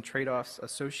choices and trade-offs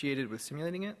associated with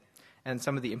simulating it, and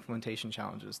some of the implementation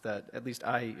challenges that at least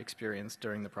I experienced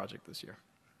during the project this year.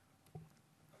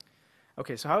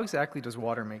 Okay, so how exactly does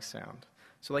water make sound?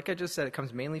 So like I just said, it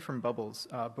comes mainly from bubbles,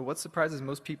 but what surprises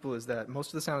most people is that most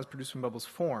of the sound is produced when bubbles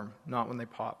form, not when they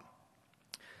pop.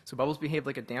 So bubbles behave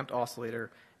like a damped oscillator,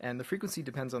 and the frequency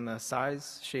depends on the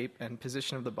size, shape, and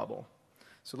position of the bubble.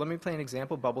 So let me play an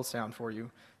example bubble sound for you.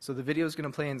 So the video is going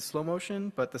to play in slow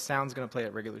motion, but the sound is going to play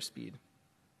at regular speed.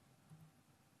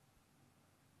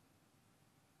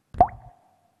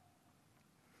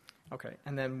 Okay,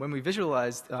 and then when we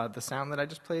visualize the sound that I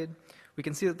just played, we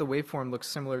can see that the waveform looks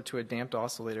similar to a damped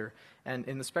oscillator. And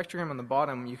in the spectrogram on the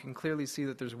bottom, you can clearly see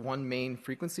that there's one main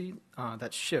frequency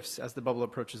that shifts as the bubble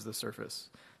approaches the surface.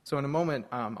 So in a moment,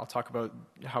 I'll talk about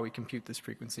how we compute this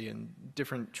frequency and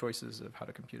different choices of how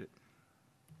to compute it.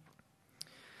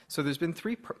 So there's been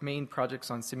three main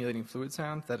projects on simulating fluid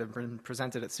sound that have been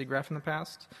presented at SIGGRAPH in the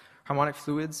past. Harmonic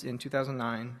fluids in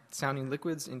 2009, sounding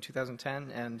liquids in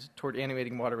 2010, and toward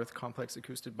animating water with complex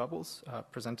acoustic bubbles,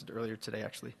 presented earlier today,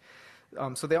 actually.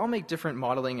 So they all make different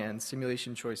modeling and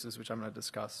simulation choices, which I'm going to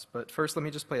discuss. But first, let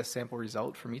me just play a sample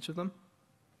result from each of them.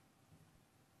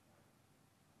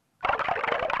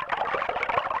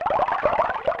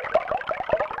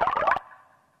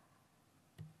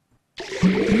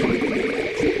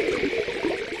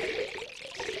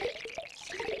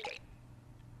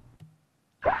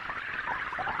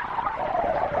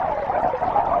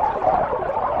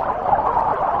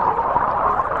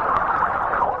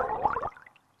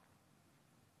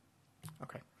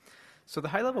 So the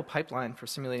high-level pipeline for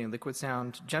simulating liquid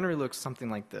sound generally looks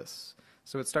something like this.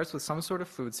 So it starts with some sort of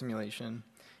fluid simulation,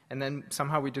 and then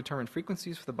somehow we determine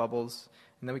frequencies for the bubbles,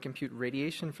 and then we compute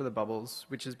radiation for the bubbles,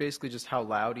 which is basically just how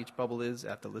loud each bubble is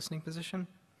at the listening position,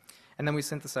 and then we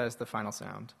synthesize the final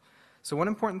sound. So one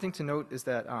important thing to note is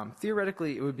that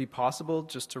theoretically it would be possible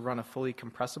just to run a fully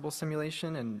compressible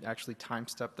simulation and actually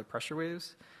time-step the pressure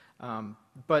waves.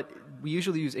 But we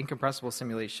usually use incompressible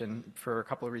simulation for a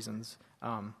couple of reasons,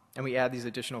 and we add these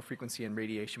additional frequency and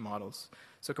radiation models.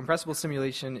 So compressible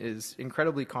simulation is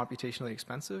incredibly computationally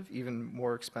expensive, even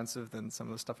more expensive than some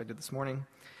of the stuff I did this morning.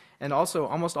 And also,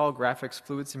 almost all graphics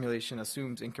fluid simulation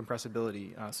assumes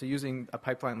incompressibility. So using a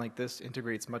pipeline like this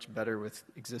integrates much better with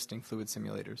existing fluid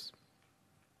simulators.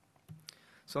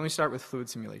 So let me start with fluid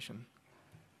simulation.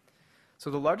 So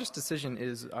the largest decision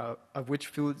is of which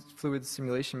fluid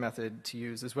simulation method to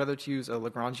use is whether to use a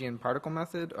Lagrangian particle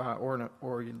method or an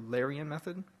Eulerian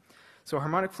method. So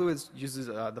harmonic fluids uses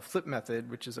the flip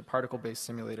method, which is a particle-based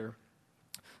simulator.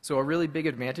 So a really big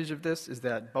advantage of this is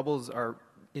that bubbles are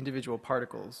individual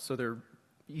particles, so they're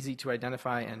easy to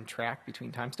identify and track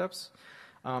between time steps.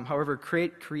 However,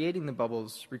 creating the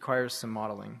bubbles requires some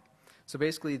modeling. So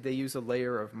basically, they use a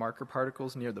layer of marker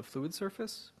particles near the fluid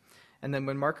surface. And then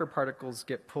when marker particles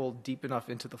get pulled deep enough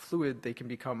into the fluid, they can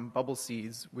become bubble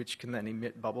seeds, which can then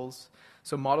emit bubbles.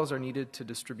 So models are needed to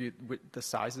distribute the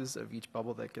sizes of each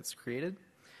bubble that gets created.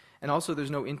 And also there's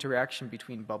no interaction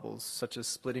between bubbles, such as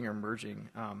splitting or merging.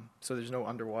 So there's no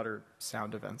underwater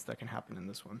sound events that can happen in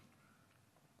this one.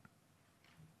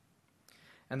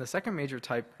 And the second major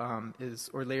type is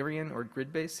Eulerian or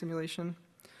grid-based simulation.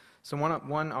 So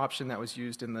one option that was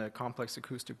used in the complex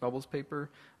acoustic bubbles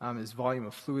paper is volume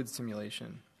of fluid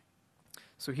simulation.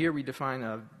 So here we define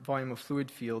a volume of fluid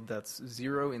field that's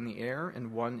 0 in the air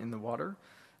and 1 in the water,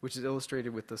 which is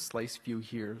illustrated with the slice view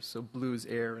here. So blue's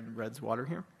air and red's water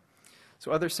here.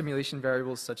 So other simulation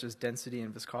variables such as density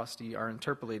and viscosity are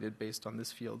interpolated based on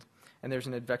this field. And there's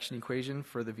an advection equation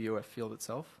for the VOF field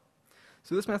itself.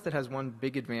 So this method has one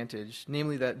big advantage,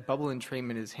 namely that bubble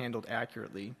entrainment is handled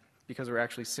accurately because we're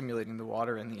actually simulating the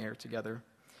water and the air together.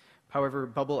 However,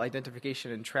 bubble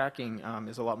identification and tracking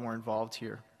is a lot more involved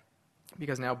here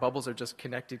because now bubbles are just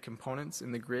connected components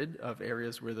in the grid of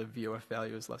areas where the VOF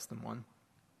value is less than 1.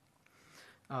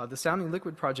 The Sounding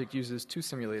Liquid project uses two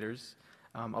simulators,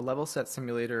 a level set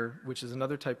simulator, which is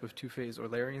another type of two-phase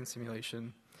Eulerian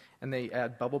simulation, and they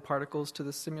add bubble particles to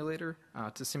the simulator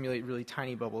to simulate really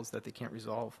tiny bubbles that they can't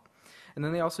resolve. And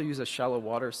then they also use a shallow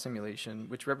water simulation,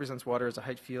 which represents water as a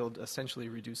height field, essentially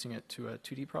reducing it to a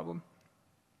 2D problem.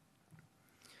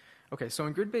 Okay, so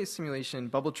in grid-based simulation,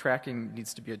 bubble tracking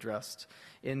needs to be addressed.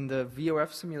 In the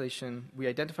VOF simulation, we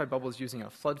identify bubbles using a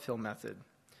flood fill method.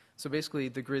 So basically,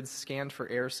 the grid's scanned for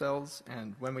air cells,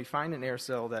 and when we find an air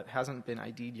cell that hasn't been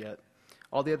ID'd yet,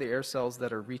 all the other air cells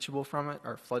that are reachable from it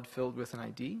are flood filled with an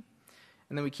ID.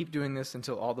 And then we keep doing this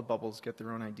until all the bubbles get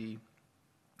their own ID.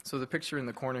 So the picture in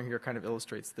the corner here kind of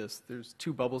illustrates this. There's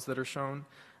two bubbles that are shown.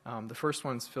 The first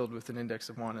one's filled with an index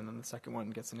of 1, and then the second one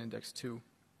gets an index 2.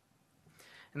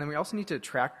 And then we also need to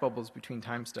track bubbles between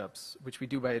time steps, which we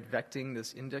do by advecting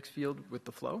this index field with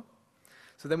the flow.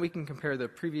 So then we can compare the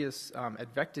previous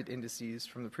advected indices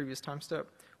from the previous time step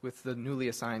with the newly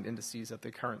assigned indices at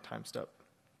the current time step.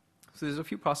 So there's a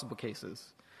few possible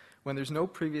cases. When there's no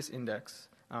previous index,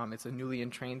 it's a newly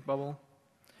entrained bubble.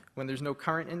 When there's no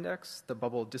current index, the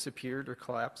bubble disappeared or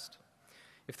collapsed.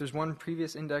 If there's one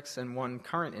previous index and one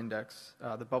current index,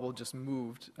 the bubble just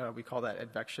moved. We call that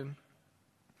advection.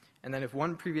 And then if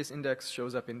one previous index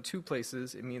shows up in two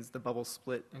places, it means the bubble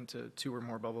split into two or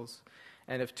more bubbles.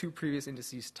 And if two previous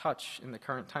indices touch in the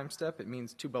current time step, it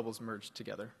means two bubbles merged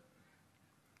together.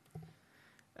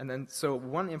 And then, so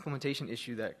one implementation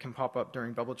issue that can pop up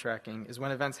during bubble tracking is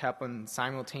when events happen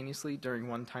simultaneously during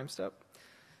one time step.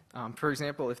 For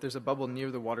example, if there's a bubble near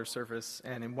the water surface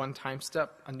and in one time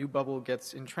step, a new bubble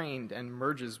gets entrained and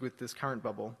merges with this current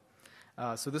bubble.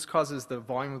 So this causes the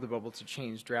volume of the bubble to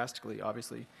change drastically,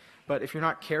 obviously. But if you're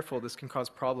not careful, this can cause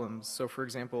problems. So for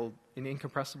example, in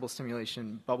incompressible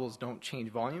simulation, bubbles don't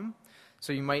change volume.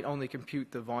 So you might only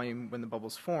compute the volume when the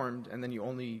bubble's formed, and then you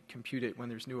only compute it when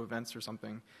there's new events or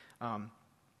something.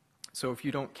 So if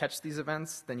you don't catch these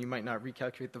events, then you might not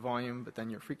recalculate the volume, but then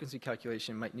your frequency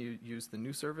calculation might use the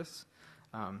new service,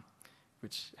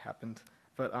 which happened.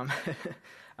 But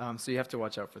so you have to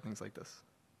watch out for things like this.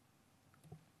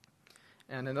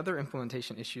 And another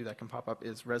implementation issue that can pop up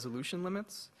is resolution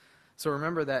limits. So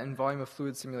remember that in volume of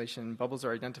fluid simulation, bubbles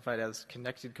are identified as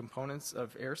connected components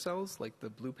of air cells, like the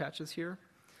blue patches here.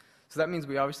 So that means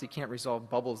we obviously can't resolve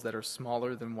bubbles that are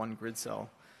smaller than one grid cell.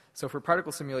 So for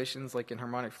particle simulations, like in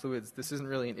harmonic fluids, this isn't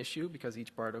really an issue because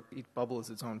each bubble is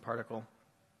its own particle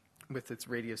with its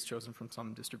radius chosen from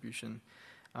some distribution.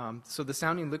 So the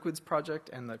Sounding Liquids project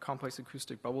and the Complex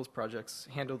Acoustic Bubbles projects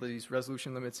handle these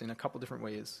resolution limits in a couple different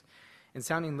ways. In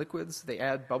Sounding Liquids, they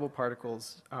add bubble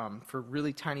particles for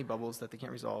really tiny bubbles that they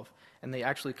can't resolve, and they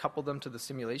actually couple them to the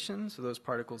simulation so those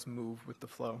particles move with the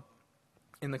flow.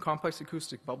 In the Complex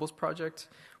Acoustic Bubbles project,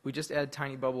 we just add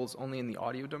tiny bubbles only in the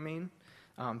audio domain.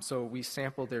 So we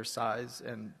sample their size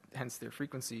and hence their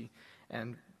frequency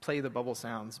and play the bubble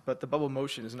sounds, but the bubble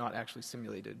motion is not actually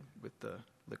simulated with the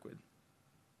liquid.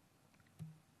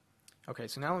 Okay,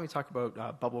 so now let me talk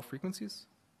about bubble frequencies.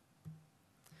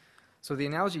 So the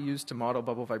analogy used to model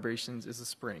bubble vibrations is a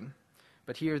spring,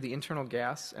 but here the internal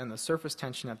gas and the surface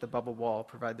tension at the bubble wall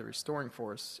provide the restoring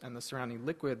force, and the surrounding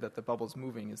liquid that the bubble's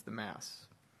moving is the mass.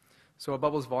 So a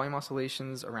bubble's volume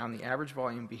oscillations around the average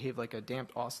volume behave like a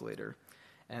damped oscillator,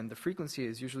 and the frequency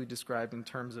is usually described in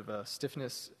terms of a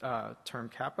stiffness term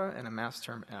kappa and a mass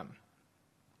term m.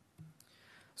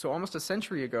 So almost a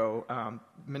century ago,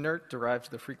 Mehra derived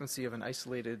the frequency of an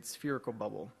isolated spherical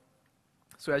bubble.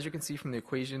 So as you can see from the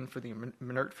equation for the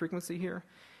Mehra frequency here,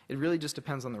 it really just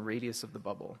depends on the radius of the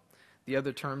bubble. The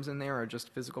other terms in there are just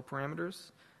physical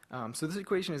parameters. So this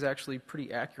equation is actually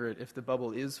pretty accurate if the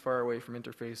bubble is far away from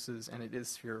interfaces and it is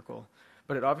spherical.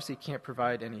 But it obviously can't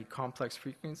provide any complex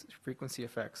frequency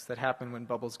effects that happen when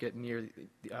bubbles get near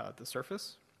the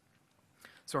surface.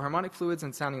 So harmonic fluids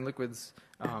and sounding liquids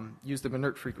use the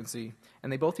Mehra frequency,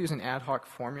 and they both use an ad hoc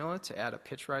formula to add a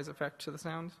pitch rise effect to the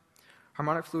sound.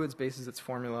 Harmonic fluids bases its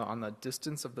formula on the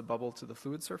distance of the bubble to the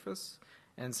fluid surface,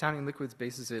 and sounding liquids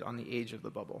bases it on the age of the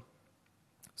bubble.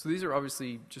 So these are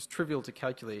obviously just trivial to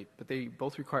calculate, but they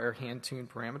both require hand-tuned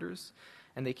parameters,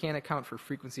 and they can't account for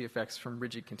frequency effects from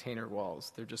rigid container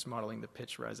walls. They're just modeling the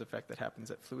pitch rise effect that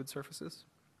happens at fluid surfaces.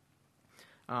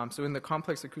 So in the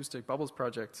Complex Acoustic Bubbles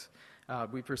project,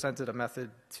 we presented a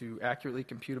method to accurately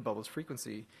compute a bubble's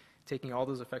frequency, taking all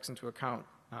those effects into account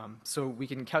So we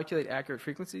can calculate accurate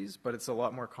frequencies, but it's a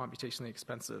lot more computationally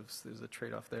expensive. So there's a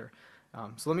trade-off there.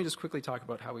 So let me just quickly talk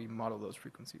about how we model those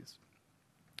frequencies.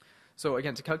 So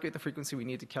again, to calculate the frequency, we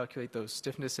need to calculate those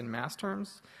stiffness and mass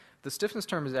terms. The stiffness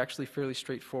term is actually fairly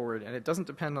straightforward, and it doesn't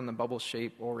depend on the bubble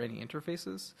shape or any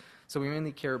interfaces. So we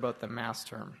mainly care about the mass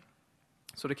term.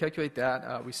 So to calculate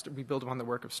that, we build upon the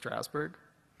work of Strasberg.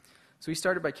 So we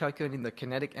started by calculating the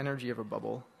kinetic energy of a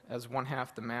bubble as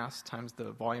 1/2 the mass times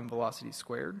the volume velocity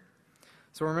squared.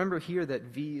 So remember here that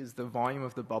V is the volume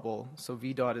of the bubble, so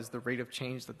V dot is the rate of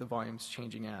change that the volume is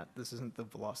changing at. This isn't the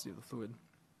velocity of the fluid.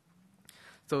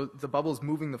 So the bubble is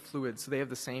moving the fluid, so they have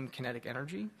the same kinetic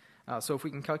energy. So if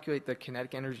we can calculate the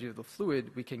kinetic energy of the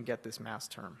fluid, we can get this mass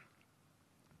term.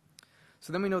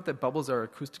 So then we note that bubbles are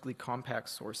acoustically compact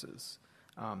sources.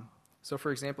 So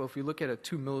for example, if we look at a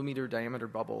 2 millimeter diameter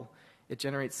bubble, it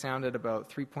generates sound at about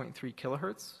 3.3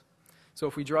 kilohertz. So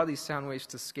if we draw these sound waves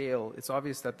to scale, it's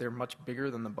obvious that they're much bigger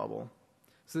than the bubble.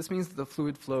 So this means that the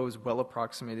fluid flow is well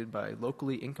approximated by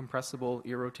locally incompressible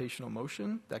irrotational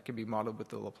motion that can be modeled with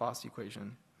the Laplace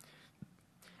equation.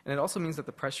 And it also means that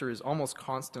the pressure is almost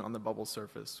constant on the bubble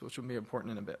surface, which will be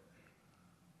important in a bit.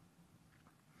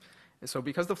 And so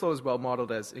because the flow is well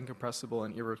modeled as incompressible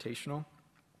and irrotational,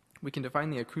 we can define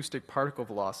the acoustic particle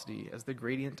velocity as the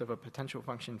gradient of a potential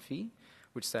function phi,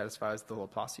 which satisfies the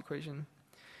Laplace equation.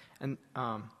 And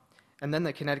then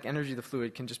the kinetic energy of the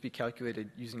fluid can just be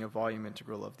calculated using a volume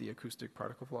integral of the acoustic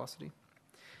particle velocity.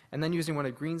 And then using one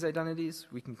of Green's identities,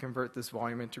 we can convert this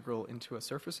volume integral into a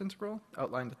surface integral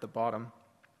outlined at the bottom.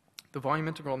 The volume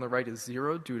integral on the right is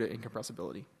 0 due to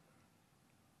incompressibility.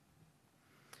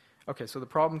 Okay, so the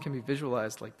problem can be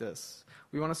visualized like this.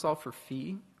 We want to solve for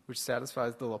phi, which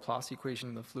satisfies the Laplace equation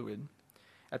in the fluid.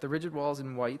 At the rigid walls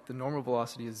in white, the normal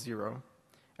velocity is 0.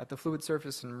 At the fluid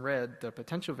surface in red, the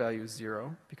potential value is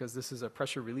 0 because this is a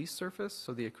pressure release surface,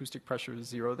 so the acoustic pressure is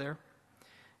 0 there.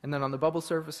 And then on the bubble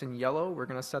surface in yellow, we're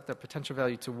going to set the potential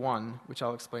value to 1, which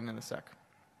I'll explain in a sec.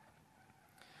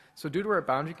 So due to our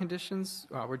boundary conditions,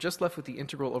 we're just left with the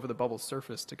integral over the bubble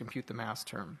surface to compute the mass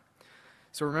term.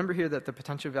 So remember here that the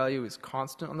potential value is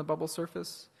constant on the bubble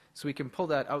surface, so we can pull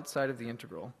that outside of the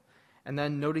integral. And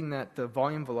then noting that the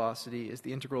volume velocity is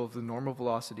the integral of the normal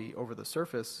velocity over the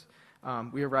surface,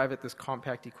 we arrive at this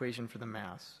compact equation for the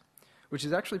mass, which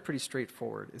is actually pretty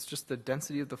straightforward. It's just the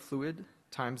density of the fluid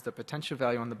times the potential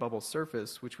value on the bubble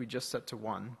surface, which we just set to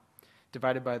 1,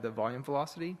 divided by the volume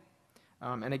velocity.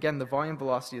 And again, the volume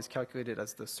velocity is calculated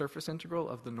as the surface integral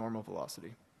of the normal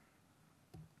velocity.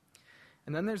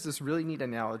 And then there's this really neat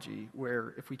analogy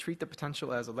where if we treat the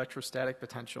potential as electrostatic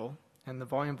potential and the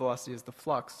volume velocity as the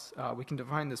flux, we can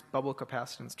define this bubble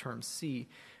capacitance term C,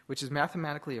 which is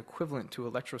mathematically equivalent to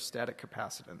electrostatic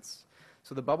capacitance.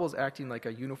 So the bubble is acting like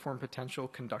a uniform potential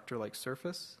conductor-like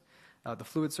surface. The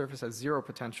fluid surface has 0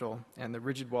 potential, and the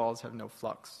rigid walls have no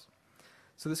flux.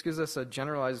 So this gives us a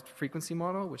generalized frequency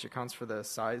model, which accounts for the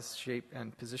size, shape,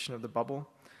 and position of the bubble.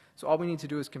 So all we need to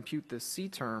do is compute this C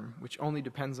term, which only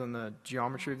depends on the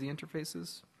geometry of the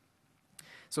interfaces.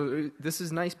 So this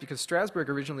is nice because Strasberg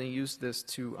originally used this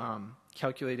to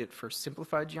calculate it for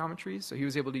simplified geometries. So he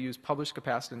was able to use published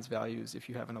capacitance values. If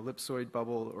you have an ellipsoid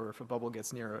bubble or if a bubble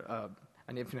gets near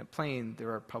an infinite plane,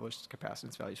 there are published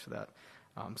capacitance values for that.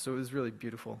 So it was really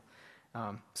beautiful.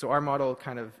 So our model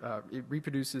kind of it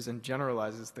reproduces and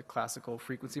generalizes the classical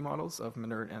frequency models of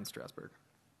Mehra and Strasberg.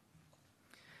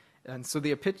 And so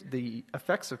the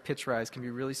effects of pitch rise can be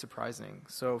really surprising.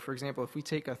 So for example, if we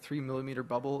take a 3 millimeter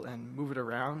bubble and move it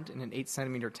around in an 8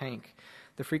 centimeter tank,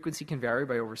 the frequency can vary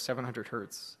by over 700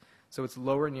 hertz. So it's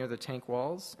lower near the tank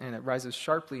walls, and it rises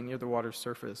sharply near the water's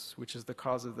surface, which is the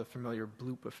cause of the familiar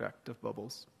bloop effect of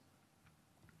bubbles.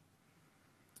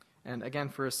 And again,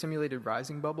 for a simulated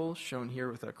rising bubble, shown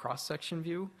here with a cross-section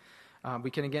view,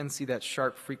 we can again see that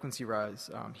sharp frequency rise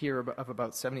here of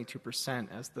about 72%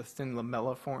 as the thin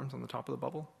lamella forms on the top of the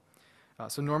bubble.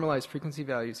 So normalized frequency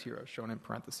values here are shown in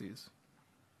parentheses.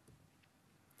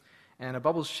 And a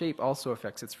bubble's shape also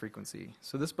affects its frequency.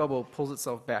 So this bubble pulls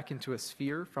itself back into a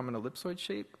sphere from an ellipsoid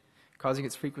shape, causing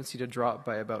its frequency to drop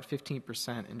by about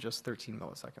 15% in just 13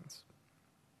 milliseconds.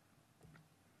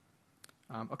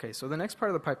 Okay, so the next part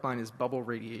of the pipeline is bubble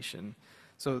radiation.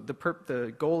 So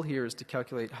the goal here is to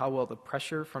calculate how well the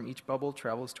pressure from each bubble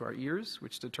travels to our ears,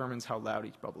 which determines how loud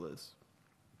each bubble is.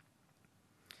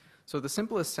 So the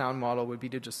simplest sound model would be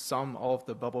to just sum all of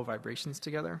the bubble vibrations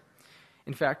together.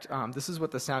 In fact, this is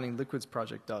what the Sounding Liquids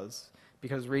project does,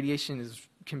 because radiation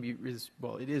is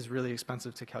really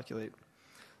expensive to calculate.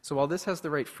 So while this has the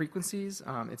right frequencies,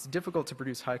 it's difficult to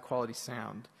produce high quality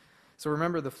sound. So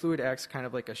remember, the fluid acts kind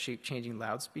of like a shape-changing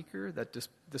loudspeaker that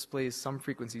displays some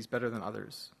frequencies better than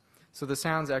others. So the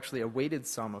sound's actually a weighted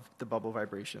sum of the bubble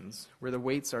vibrations, where the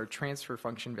weights are transfer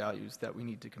function values that we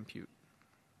need to compute.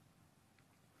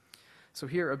 So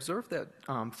here, observe that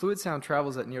fluid sound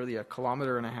travels at nearly 1.5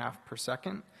 kilometers per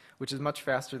second, which is much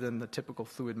faster than the typical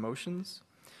fluid motions.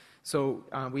 So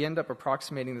we end up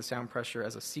approximating the sound pressure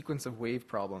as a sequence of wave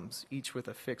problems, each with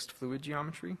a fixed fluid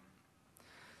geometry.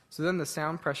 So then the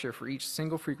sound pressure for each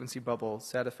single frequency bubble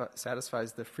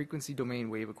satisfies the frequency domain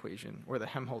wave equation, or the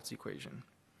Helmholtz equation.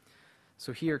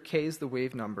 So here, k is the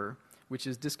wave number, which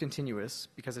is discontinuous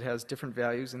because it has different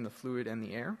values in the fluid and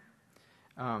the air.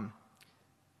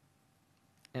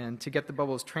 And to get the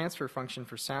bubble's transfer function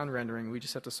for sound rendering, we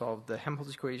just have to solve the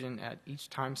Helmholtz equation at each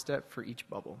time step for each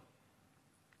bubble.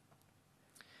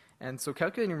 And so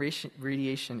calculating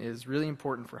radiation is really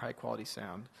important for high-quality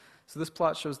sound. So this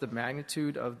plot shows the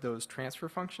magnitude of those transfer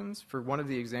functions for one of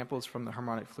the examples from the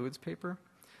harmonic fluids paper.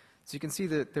 So you can see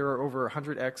that there are over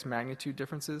 100x magnitude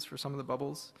differences for some of the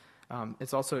bubbles.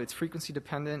 It's frequency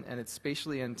dependent, and it's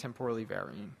spatially and temporally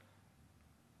varying.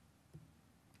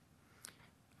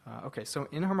 Okay, so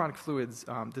in harmonic fluids,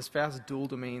 this fast dual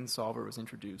domain solver was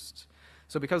introduced.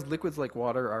 So because liquids like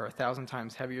water are 1,000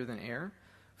 times heavier than air,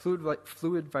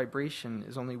 fluid vibration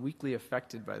is only weakly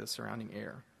affected by the surrounding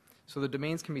air. So the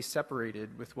domains can be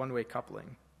separated with one-way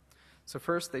coupling. So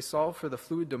first, they solve for the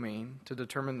fluid domain to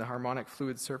determine the harmonic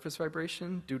fluid surface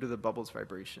vibration due to the bubble's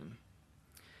vibration.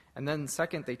 And then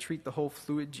second, they treat the whole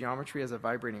fluid geometry as a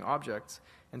vibrating object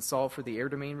and solve for the air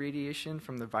domain radiation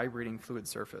from the vibrating fluid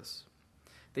surface.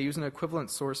 They use an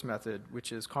equivalent source method,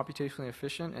 which is computationally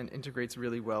efficient and integrates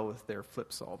really well with their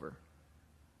flip solver.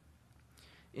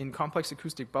 In complex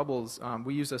acoustic bubbles,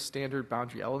 we use a standard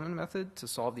boundary element method to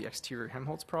solve the exterior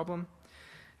Helmholtz problem.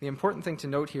 The important thing to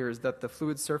note here is that the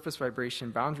fluid surface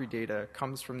vibration boundary data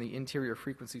comes from the interior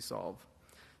frequency solve.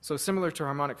 So similar to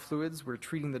harmonic fluids, we're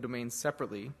treating the domains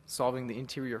separately, solving the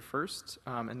interior first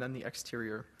and then the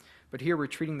exterior. But here we're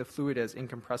treating the fluid as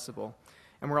incompressible.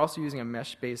 And we're also using a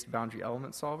mesh-based boundary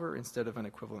element solver instead of an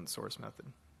equivalent source method.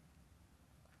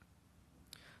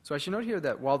 So I should note here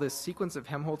that while this sequence of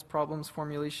Helmholtz problems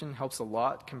formulation helps a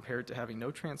lot compared to having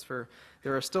no transfer,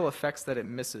 there are still effects that it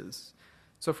misses.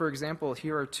 So for example,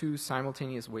 here are two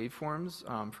simultaneous waveforms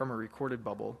from a recorded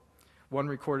bubble, one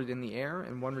recorded in the air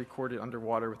and one recorded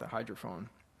underwater with a hydrophone.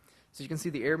 So you can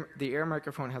see the air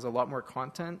microphone has a lot more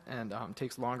content and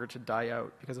takes longer to die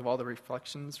out because of all the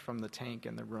reflections from the tank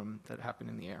and the room that happen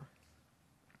in the air.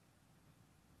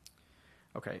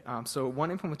 Okay, so one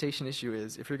implementation issue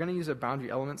is if you're going to use a boundary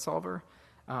element solver,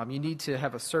 you need to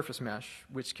have a surface mesh,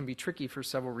 which can be tricky for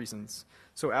several reasons.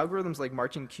 So algorithms like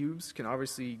marching cubes can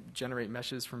obviously generate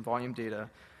meshes from volume data,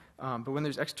 but when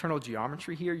there's external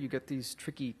geometry here, you get these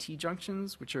tricky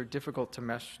T-junctions, which are difficult to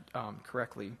mesh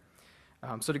correctly.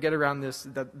 So to get around this,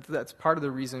 that's part of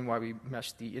the reason why we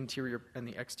mesh the interior and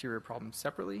the exterior problems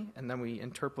separately, and then we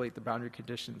interpolate the boundary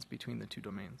conditions between the two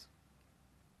domains.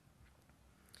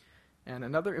 And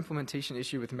another implementation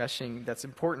issue with meshing that's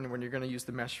important when you're going to use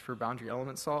the mesh for boundary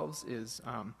element solves is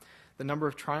the number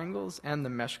of triangles and the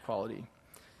mesh quality.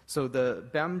 So the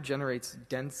BEM generates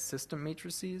dense system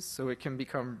matrices, so it can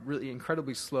become really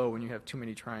incredibly slow when you have too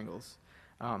many triangles.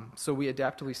 So we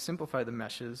adaptively simplify the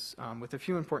meshes with a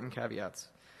few important caveats.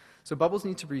 So bubbles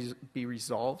need to be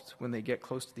resolved when they get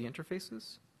close to the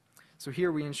interfaces. So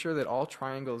here we ensure that all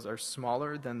triangles are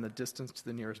smaller than the distance to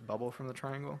the nearest bubble from the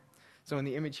triangle. So in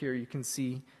the image here, you can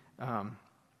see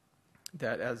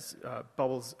that as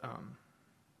bubbles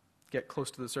get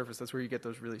close to the surface, that's where you get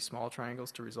those really small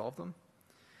triangles to resolve them.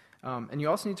 And you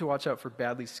also need to watch out for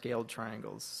badly scaled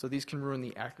triangles. So these can ruin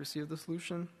the accuracy of the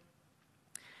solution.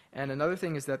 And another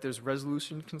thing is that there's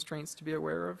resolution constraints to be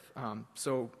aware of.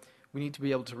 So we need to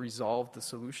be able to resolve the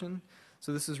solution.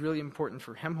 So this is really important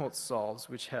for Helmholtz solves,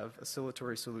 which have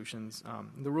oscillatory solutions.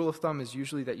 The rule of thumb is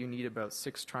usually that you need about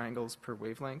 6 triangles per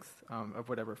wavelength of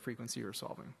whatever frequency you're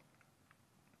solving.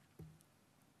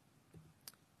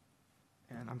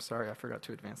 And I'm sorry, I forgot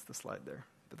to advance the slide there,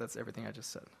 but that's everything I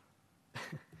just said.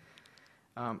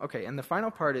 Okay, and the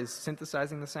final part is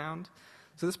synthesizing the sound.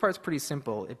 So this part's pretty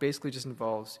simple. It basically just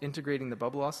involves integrating the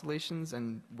bubble oscillations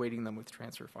and weighting them with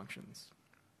transfer functions.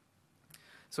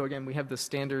 So again, we have the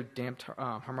standard damped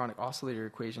harmonic oscillator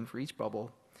equation for each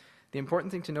bubble. The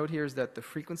important thing to note here is that the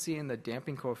frequency and the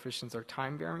damping coefficients are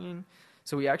time varying,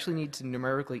 so we actually need to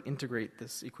numerically integrate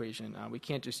this equation. We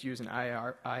can't just use an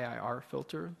IIR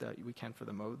filter that we can for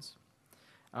the modes.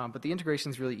 But the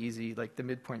integration is really easy, like the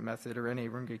midpoint method or any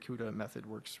Runge-Kutta method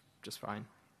works just fine.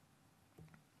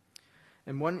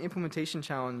 And one implementation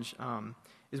challenge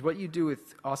is what you do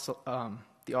with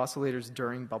the oscillators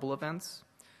during bubble events.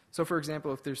 So for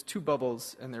example, if there's two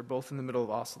bubbles and they're both in the middle of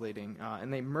oscillating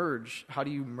and they merge, how do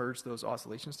you merge those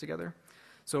oscillations together?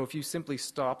 So if you simply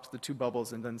stopped the two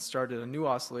bubbles and then started a new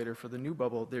oscillator for the new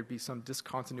bubble, there'd be some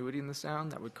discontinuity in the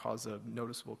sound that would cause a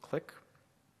noticeable click.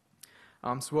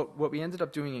 So what we ended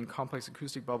up doing in complex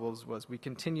acoustic bubbles was we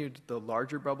continued the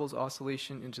larger bubble's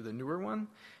oscillation into the newer one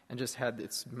and just had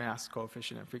its mass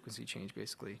coefficient and frequency change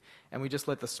basically. And we just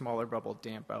let the smaller bubble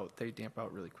damp out. They damp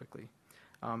out really quickly.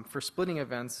 For splitting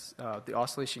events, the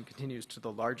oscillation continues to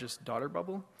the largest daughter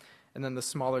bubble, and then the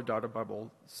smaller daughter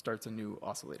bubble starts a new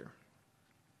oscillator.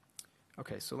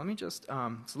 Okay, so let me just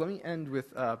let me end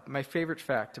with my favorite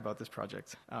fact about this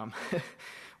project,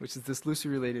 which is this loosely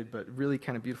related but really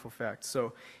kind of beautiful fact.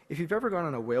 So if you've ever gone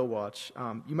on a whale watch,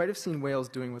 you might have seen whales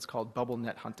doing what's called bubble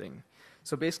net hunting.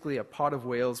 So basically a pod of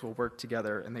whales will work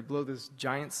together and they blow this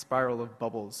giant spiral of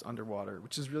bubbles underwater,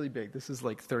 which is really big. This is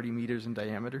like 30 meters in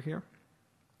diameter here.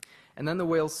 And then the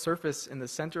whales surface in the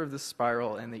center of this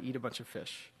spiral and they eat a bunch of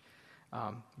fish,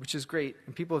 which is great.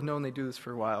 And people have known they do this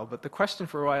for a while. But the question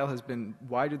for a while has been,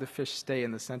 why do the fish stay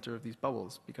in the center of these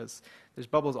bubbles? Because there's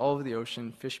bubbles all over the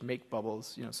ocean. Fish make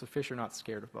bubbles, so fish are not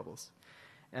scared of bubbles.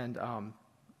 And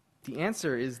the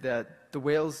answer is that the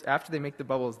whales, after they make the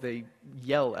bubbles, they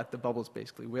yell at the bubbles,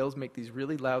 basically. Whales make these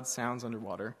really loud sounds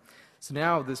underwater. So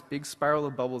now this big spiral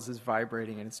of bubbles is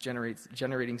vibrating and it's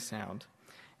generating sound.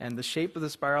 And the shape of the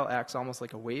spiral acts almost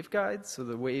like a waveguide, so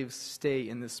the waves stay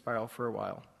in this spiral for a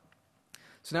while.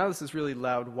 So now this is really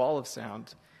loud wall of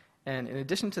sound. And in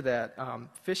addition to that,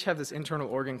 fish have this internal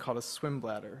organ called a swim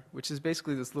bladder, which is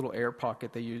basically this little air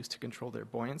pocket they use to control their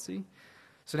buoyancy.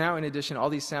 So now, in addition, all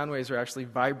these sound waves are actually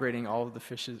vibrating all of the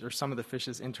fish's, or some of the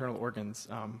fish's internal organs,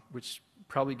 which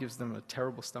probably gives them a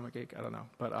terrible stomachache. I don't know.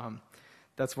 But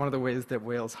that's one of the ways that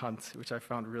whales hunt, which I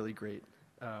found really great.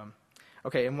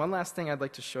 Okay, and one last thing I'd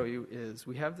like to show you is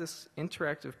we have this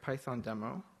interactive Python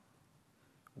demo,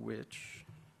 which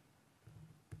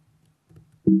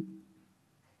I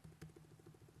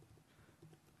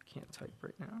can't type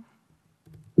right now.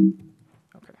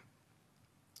 Okay.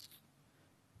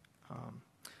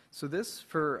 So this,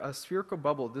 for a spherical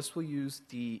bubble, this will use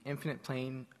the infinite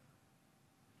plane.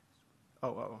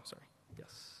 Oh, sorry.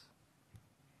 Yes.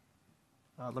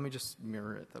 Let me just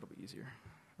mirror it. That'll be easier.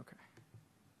 Okay.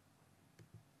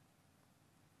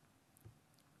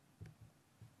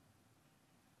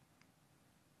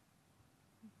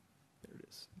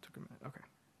 It took a minute. Okay.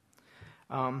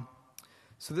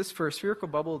 So this, for a spherical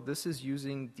bubble, this is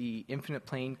using the infinite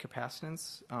plane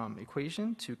capacitance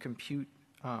equation to compute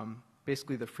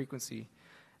basically the frequency.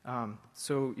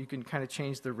 So you can kind of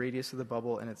change the radius of the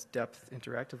bubble and its depth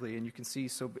interactively, and you can see,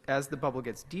 so as the bubble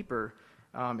gets deeper,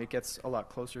 it gets a lot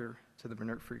closer to the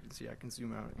Mehra frequency. I can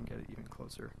zoom out and get it even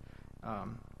closer.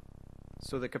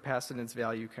 So the capacitance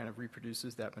value kind of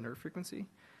reproduces that Mehra frequency.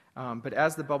 But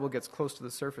as the bubble gets close to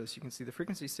the surface, you can see the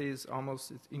frequency stays almost,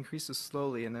 it increases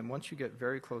slowly, and then once you get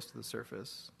very close to the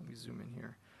surface, let me zoom in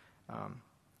here,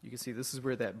 you can see this is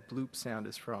where that bloop sound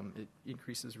is from. It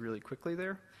increases really quickly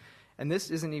there. And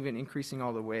this isn't even increasing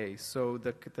all the way. So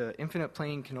the infinite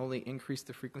plane can only increase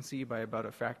the frequency by about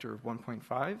a factor of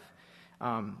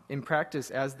 1.5. In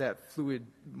practice, as that fluid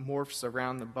morphs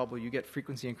around the bubble, you get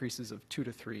frequency increases of 2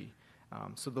 to 3.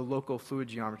 So the local fluid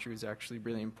geometry is actually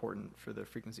really important for the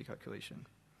frequency calculation.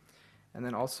 And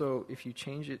then also, if you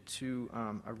change it to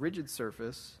a rigid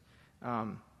surface,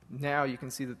 now you can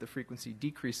see that the frequency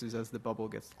decreases as the bubble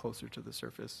gets closer to the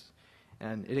surface.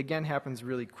 And it again happens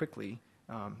really quickly.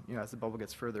 As the bubble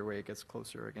gets further away, it gets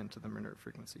closer again to the Mehra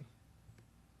frequency.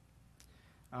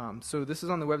 So this is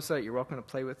on the website. You're welcome to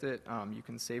play with it. You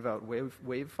can save out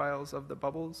wave files of the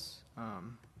bubbles.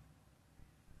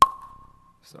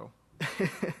 So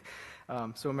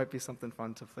it might be something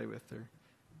fun to play with or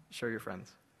show your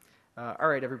friends. All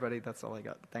right, everybody, that's all I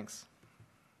got. Thanks.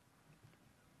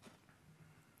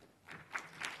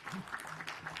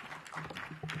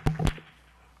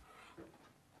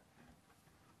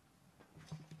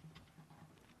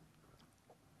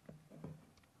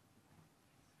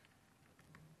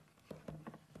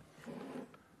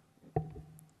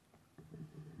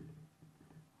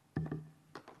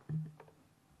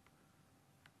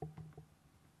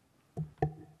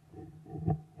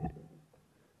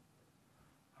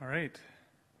 All right.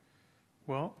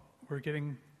 Well, we're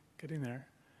getting there.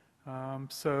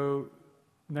 So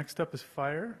next up is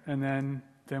fire, and then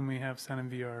we have sound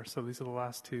and VR. So these are the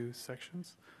last two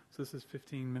sections. So this is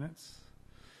 15 minutes.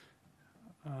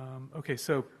 Okay,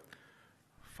 so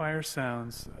fire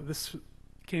sounds. This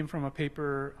came from a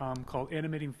paper called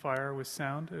Animating Fire with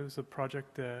Sound. It was a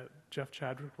project that Jeff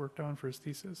Chadwick worked on for his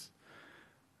thesis.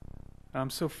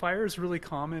 So fire is really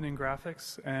common in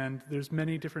graphics, and there's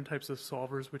many different types of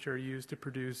solvers which are used to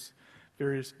produce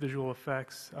various visual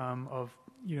effects of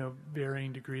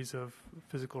varying degrees of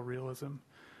physical realism.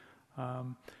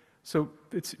 So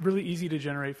it's really easy to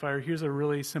generate fire. Here's a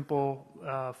really simple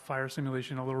fire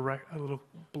simulation, a little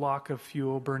block of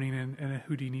fuel burning in a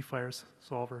Houdini fire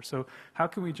solver. So how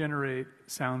can we generate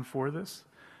sound for this?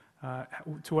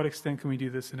 To what extent can we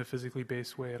do this in a physically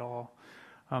based way at all?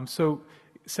 So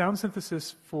sound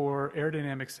synthesis for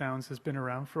aerodynamic sounds has been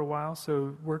around for a while.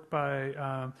 So work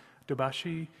by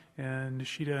Dobashi and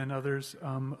Nishida and others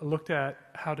looked at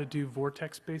how to do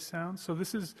vortex-based sound. So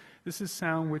this is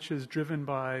sound which is driven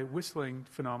by whistling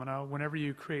phenomena. Whenever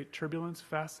you create turbulence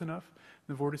fast enough,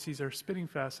 the vortices are spinning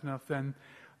fast enough, then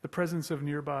the presence of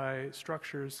nearby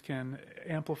structures can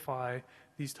amplify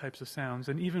these types of sounds.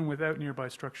 And even without nearby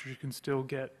structures, you can still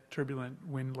get turbulent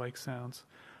wind-like sounds.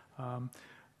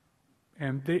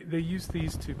 And they use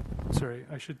these to,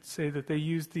 I should say that they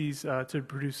use these to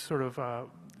produce sort of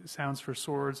sounds for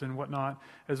swords and whatnot,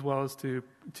 as well as to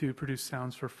produce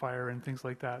sounds for fire and things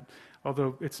like that,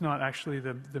 although it's not actually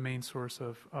the main source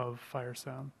of fire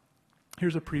sound.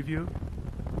 Here's a preview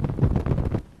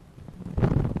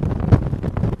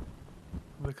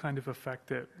of the kind of effect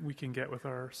that we can get with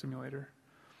our simulator.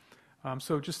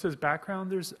 So just as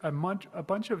background, there's a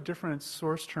bunch of different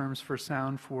source terms for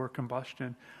sound for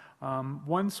combustion.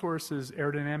 One source is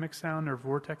aerodynamic sound or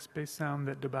vortex-based sound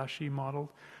that Dobashi modeled.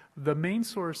 The main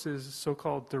source is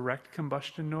so-called direct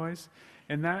combustion noise,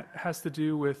 and that has to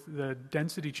do with the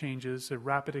density changes, a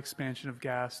rapid expansion of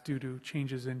gas due to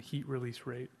changes in heat release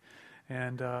rate.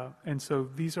 And so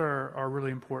these are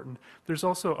really important. There's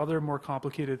also other more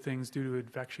complicated things due to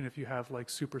advection if you have like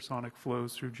supersonic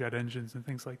flows through jet engines and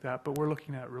things like that, but we're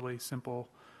looking at really simple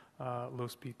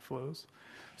low-speed flows.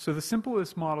 So the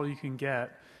simplest model you can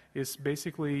get is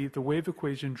basically the wave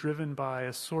equation driven by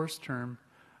a source term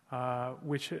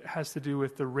which has to do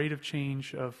with the rate of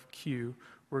change of Q,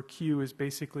 where Q is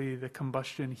basically the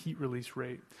combustion heat release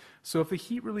rate. So if the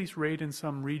heat release rate in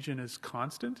some region is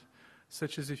constant,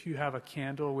 such as if you have a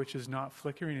candle which is not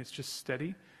flickering, it's just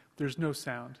steady, there's no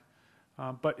sound.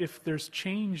 But if there's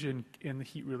change in the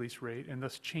heat release rate, and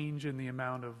thus change in the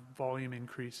amount of volume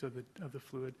increase of the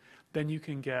fluid, then you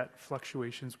can get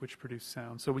fluctuations which produce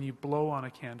sound. So when you blow on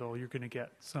a candle, you're going to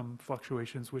get some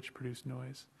fluctuations which produce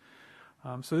noise.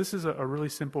 So this is a really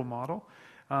simple model.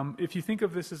 If you think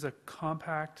of this as a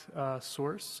compact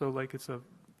source, so like it's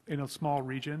in a small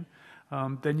region,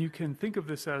 then you can think of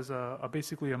this as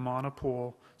basically a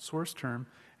monopole source term,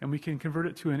 and we can convert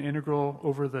it to an integral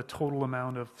over the total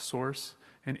amount of source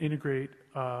and integrate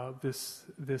this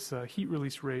heat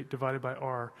release rate divided by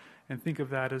R, and think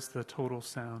of that as the total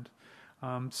sound.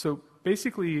 So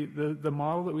basically, the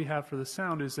model that we have for the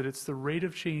sound is that it's the rate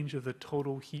of change of the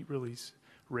total heat release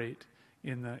rate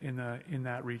in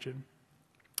that region.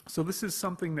 So this is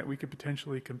something that we could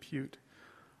potentially compute.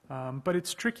 But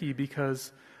it's tricky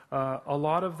because a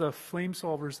lot of the flame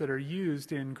solvers that are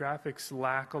used in graphics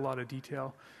lack a lot of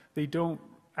detail. They don't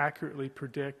accurately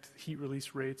predict heat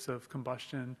release rates of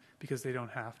combustion because they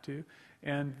don't have to.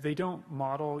 And they don't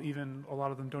model a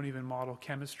lot of them don't even model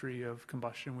chemistry of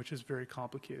combustion, which is very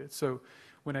complicated. So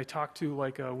when I talk to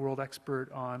like a world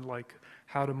expert on like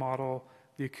how to model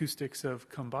the acoustics of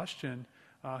combustion,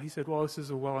 he said, well, this is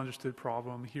a well understood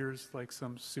problem. Here's like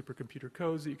some supercomputer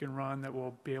codes that you can run that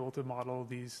will be able to model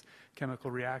these chemical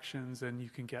reactions, and you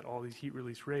can get all these heat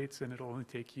release rates, and it'll only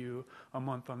take you a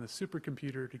month on the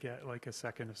supercomputer to get like a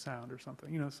second of sound or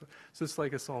something. So it's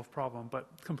like a solved problem, but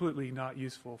completely not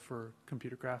useful for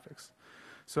computer graphics.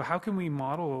 So how can we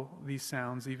model these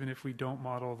sounds even if we don't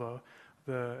model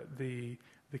the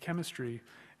chemistry?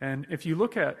 And if you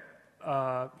look at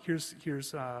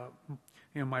here's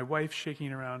my wife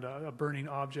shaking around a burning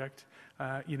object,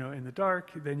 in the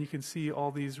dark. Then you can see all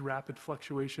these rapid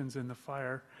fluctuations in the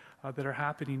fire that are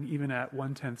happening even at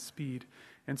 1/10 speed.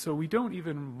 And so we don't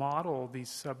even model these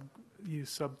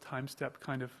sub time step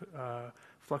kind of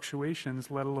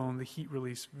fluctuations, let alone the heat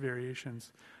release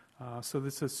variations. So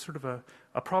this is sort of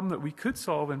a problem that we could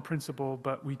solve in principle,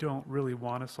 but we don't really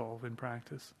want to solve in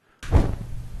practice.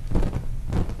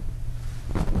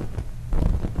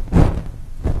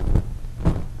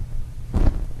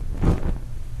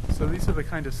 So these are the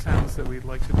kind of sounds that we'd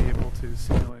like to be able to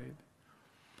simulate.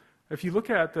 If you look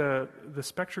at the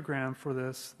spectrogram for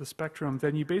this, the spectrum,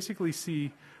 then you basically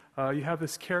see you have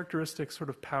this characteristic sort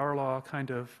of power law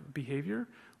kind of behavior,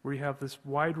 where you have this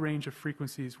wide range of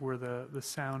frequencies where the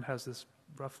sound has this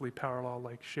roughly power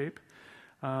law-like shape.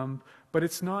 But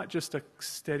it's not just a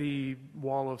steady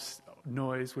wall of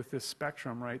noise with this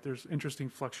spectrum, right? There's interesting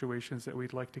fluctuations that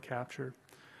we'd like to capture.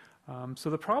 So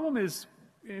the problem is,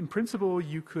 in principle,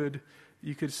 you could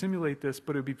simulate this,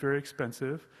 but it would be very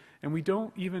expensive. And we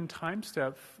don't even time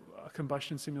step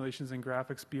combustion simulations and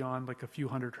graphics beyond like a few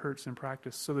hundred hertz in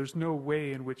practice. So there's no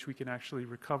way in which we can actually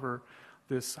recover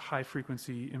this high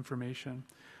frequency information.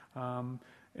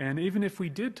 And even if we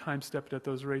did time step it at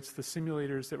those rates, the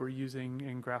simulators that we're using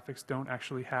in graphics don't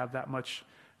actually have that much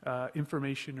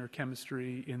information or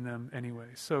chemistry in them anyway.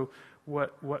 So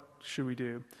what should we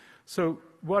do? So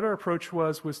what our approach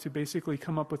was to basically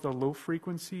come up with a low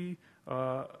frequency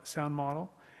sound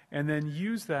model, and then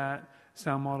use that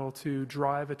sound model to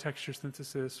drive a texture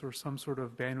synthesis or some sort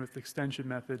of bandwidth extension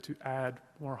method to add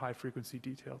more high frequency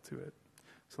detail to it.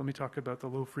 So let me talk about the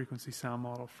low frequency sound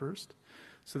model first.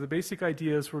 So the basic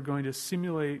idea is we're going to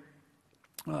simulate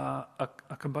a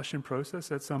combustion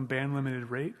process at some band limited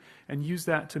rate and use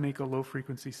that to make a low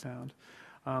frequency sound.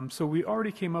 So we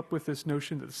already came up with this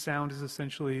notion that the sound is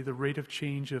essentially the rate of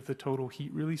change of the total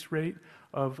heat release rate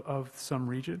of some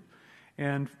region.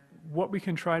 And what we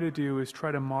can try to do is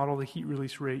try to model the heat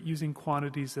release rate using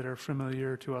quantities that are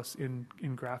familiar to us in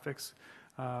graphics,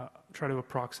 try to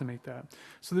approximate that.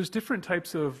 So there's different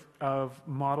types of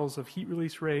models of heat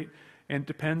release rate, and it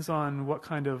depends on what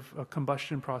kind of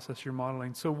combustion process you're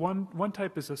modeling. So one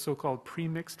type is a so-called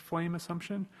pre-mixed flame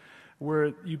assumption,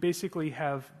 where you basically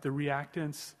have the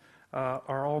reactants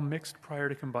are all mixed prior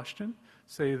to combustion,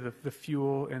 say the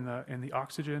fuel and the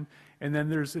oxygen, and then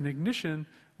there's an ignition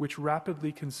which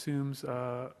rapidly consumes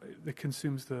the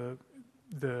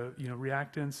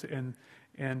reactants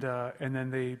and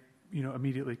then they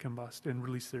immediately combust and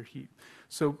release their heat.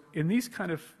 So in these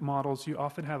kind of models, you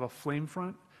often have a flame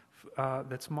front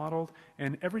that's modeled,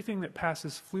 and everything that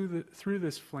passes through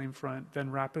this flame front then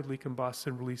rapidly combusts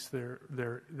and release their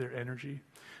energy.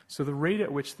 So the rate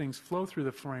at which things flow through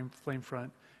the flame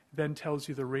front then tells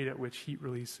you the rate at which heat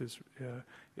release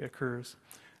occurs.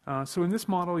 So in this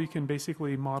model, you can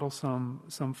basically model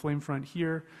some flame front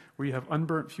here where you have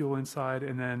unburnt fuel inside,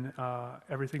 and then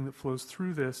everything that flows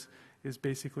through this is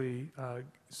basically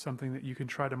something that you can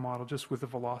try to model just with a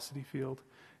velocity field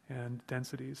and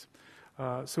densities.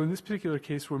 So in this particular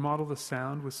case, we model the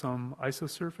sound with some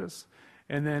isosurface,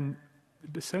 and then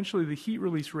essentially the heat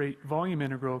release rate volume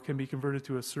integral can be converted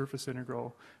to a surface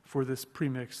integral for this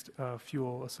premixed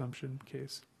fuel assumption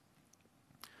case.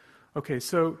 Okay,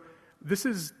 so this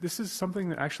is something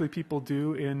that actually people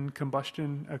do in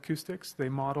combustion acoustics. They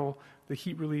model the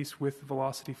heat release with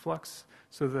velocity flux.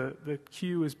 So the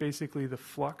Q is basically the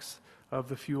flux of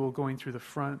the fuel going through the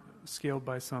front, scaled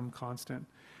by some constant.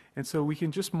 And so we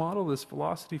can just model this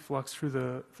velocity flux through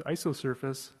the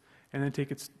isosurface and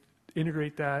then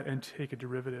integrate that and take a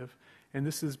derivative. And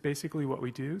this is basically what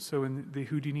we do. So in the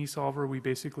Houdini solver, we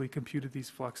basically computed these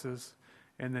fluxes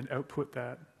and then output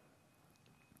that.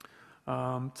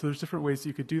 So there's different ways that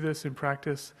you could do this in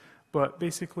practice, but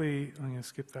basically, I'm going to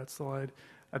skip that slide.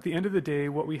 At the end of the day,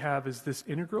 what we have is this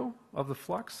integral of the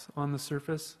flux on the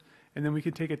surface, and then we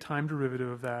can take a time derivative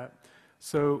of that.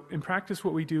 So in practice,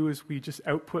 what we do is we just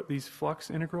output these flux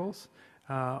integrals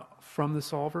from the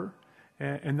solver,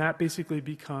 and that basically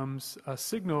becomes a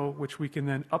signal which we can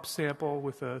then upsample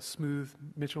with a smooth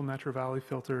Mitchell-Natrevalley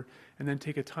filter, and then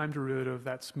take a time derivative of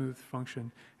that smooth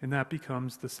function, and that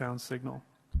becomes the sound signal.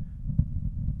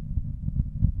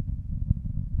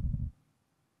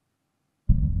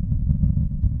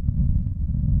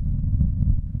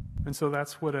 And so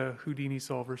that's what a Houdini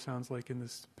solver sounds like in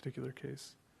this particular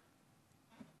case.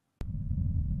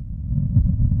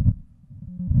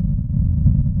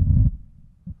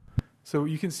 So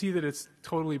you can see that it's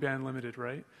totally band limited,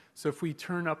 right? So if we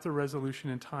turn up the resolution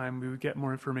in time, we would get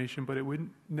more information, but it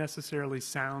wouldn't necessarily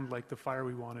sound like the fire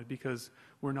we wanted because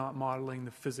we're not modeling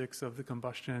the physics of the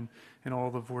combustion and all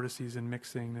the vortices and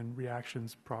mixing and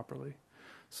reactions properly.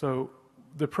 So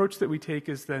the approach that we take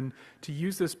is then to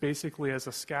use this basically as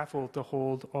a scaffold to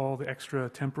hold all the extra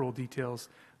temporal details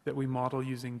that we model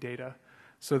using data.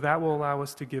 So that will allow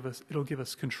us to it'll give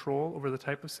us control over the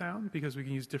type of sound because we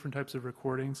can use different types of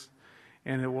recordings,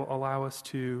 and it will allow us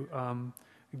to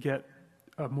get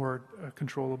a more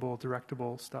controllable,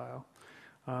 directable style.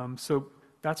 So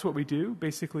that's what we do.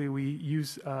 Basically, we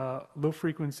use low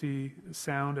frequency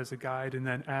sound as a guide and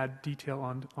then add detail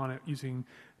on it using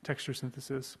texture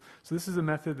synthesis. So this is a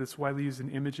method that's widely used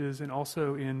in images and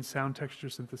also in sound texture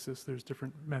synthesis. There's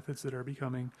different methods that are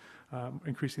becoming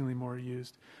increasingly more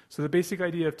used. So the basic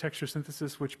idea of texture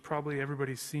synthesis, which probably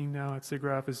everybody's seen now at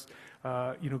SIGGRAPH, is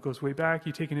goes way back.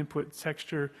 You take an input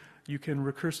texture, you can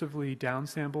recursively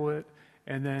downsample it,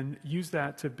 and then use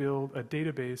that to build a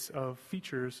database of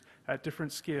features at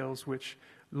different scales which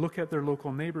look at their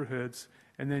local neighborhoods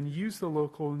and then use the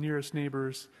local nearest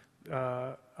neighbors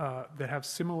that have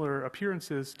similar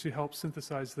appearances to help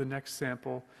synthesize the next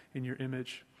sample in your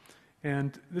image.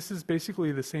 And this is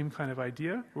basically the same kind of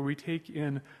idea, where we take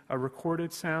in a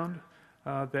recorded sound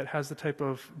that has the type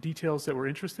of details that we're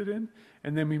interested in,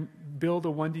 and then we build a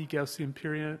 1D Gaussian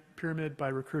pyramid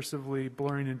by recursively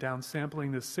blurring and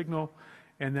downsampling this signal,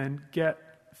 and then get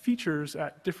features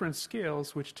at different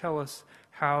scales which tell us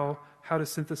how to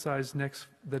synthesize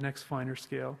the next finer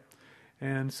scale.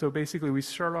 And so basically we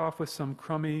start off with some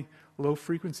crummy low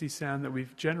frequency sound that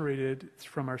we've generated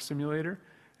from our simulator,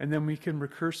 and then we can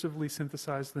recursively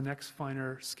synthesize the next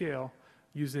finer scale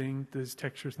using these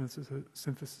texture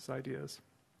synthesis ideas.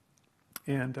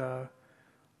 And I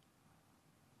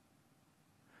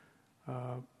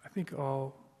think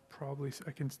I'll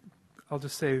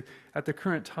just say at the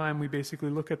current time we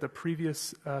basically look at the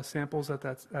previous samples at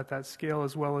that scale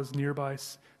as well as nearby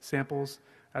samples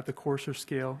at the coarser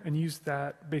scale and use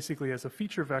that basically as a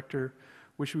feature vector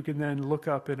which we can then look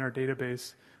up in our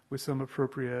database with some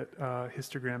appropriate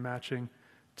histogram matching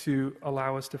to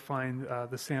allow us to find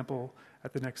the sample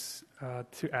at the next,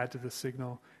 to add to the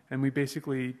signal. And we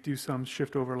basically do some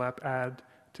shift overlap add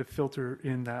to filter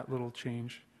in that little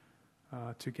change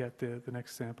to get the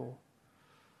next sample.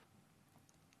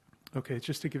 Okay,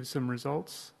 just to give some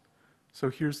results. So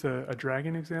here's a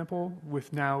dragon example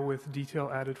with detail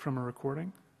added from a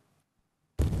recording.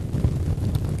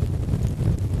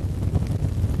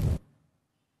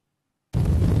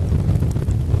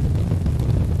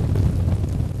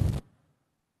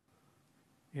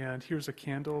 And here's a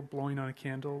candle blowing on a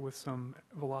candle with some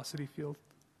velocity field.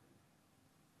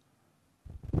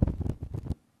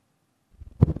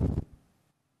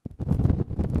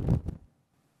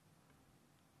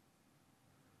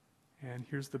 And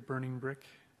here's the burning brick.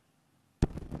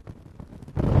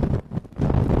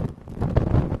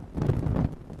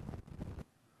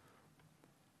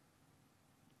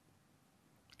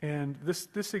 And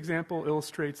this example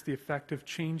illustrates the effect of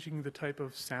changing the type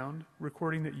of sound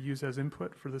recording that you use as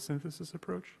input for the synthesis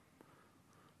approach.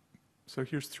 So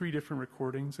here's 3 different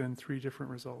recordings and 3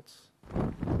 different results.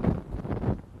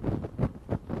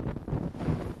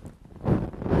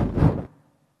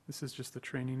 This is just the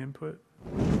training input.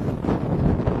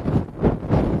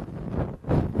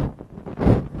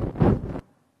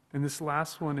 And this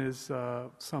last one is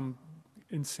some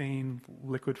insane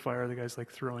liquid fire. The guy's like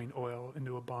throwing oil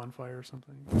into a bonfire or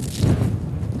something.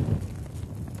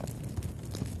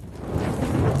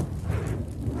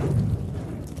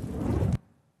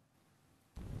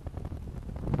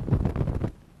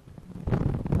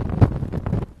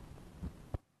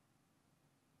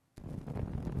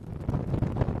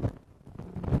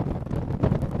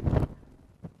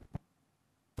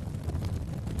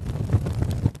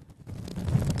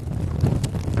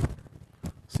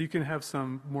 So you can have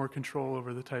some more control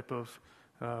over the type of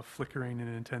flickering and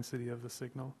intensity of the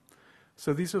signal.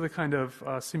 So these are the kind of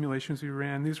simulations we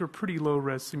ran. These were pretty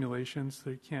low-res simulations, so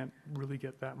you can't really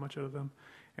get that much out of them.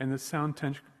 And the sound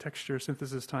texture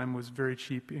synthesis time was very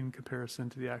cheap in comparison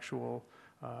to the actual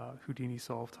Houdini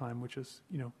solve time, which is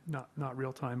not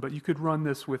real time. But you could run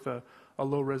this with a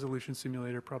low-resolution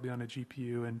simulator, probably on a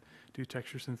GPU, and do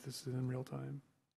texture synthesis in real time.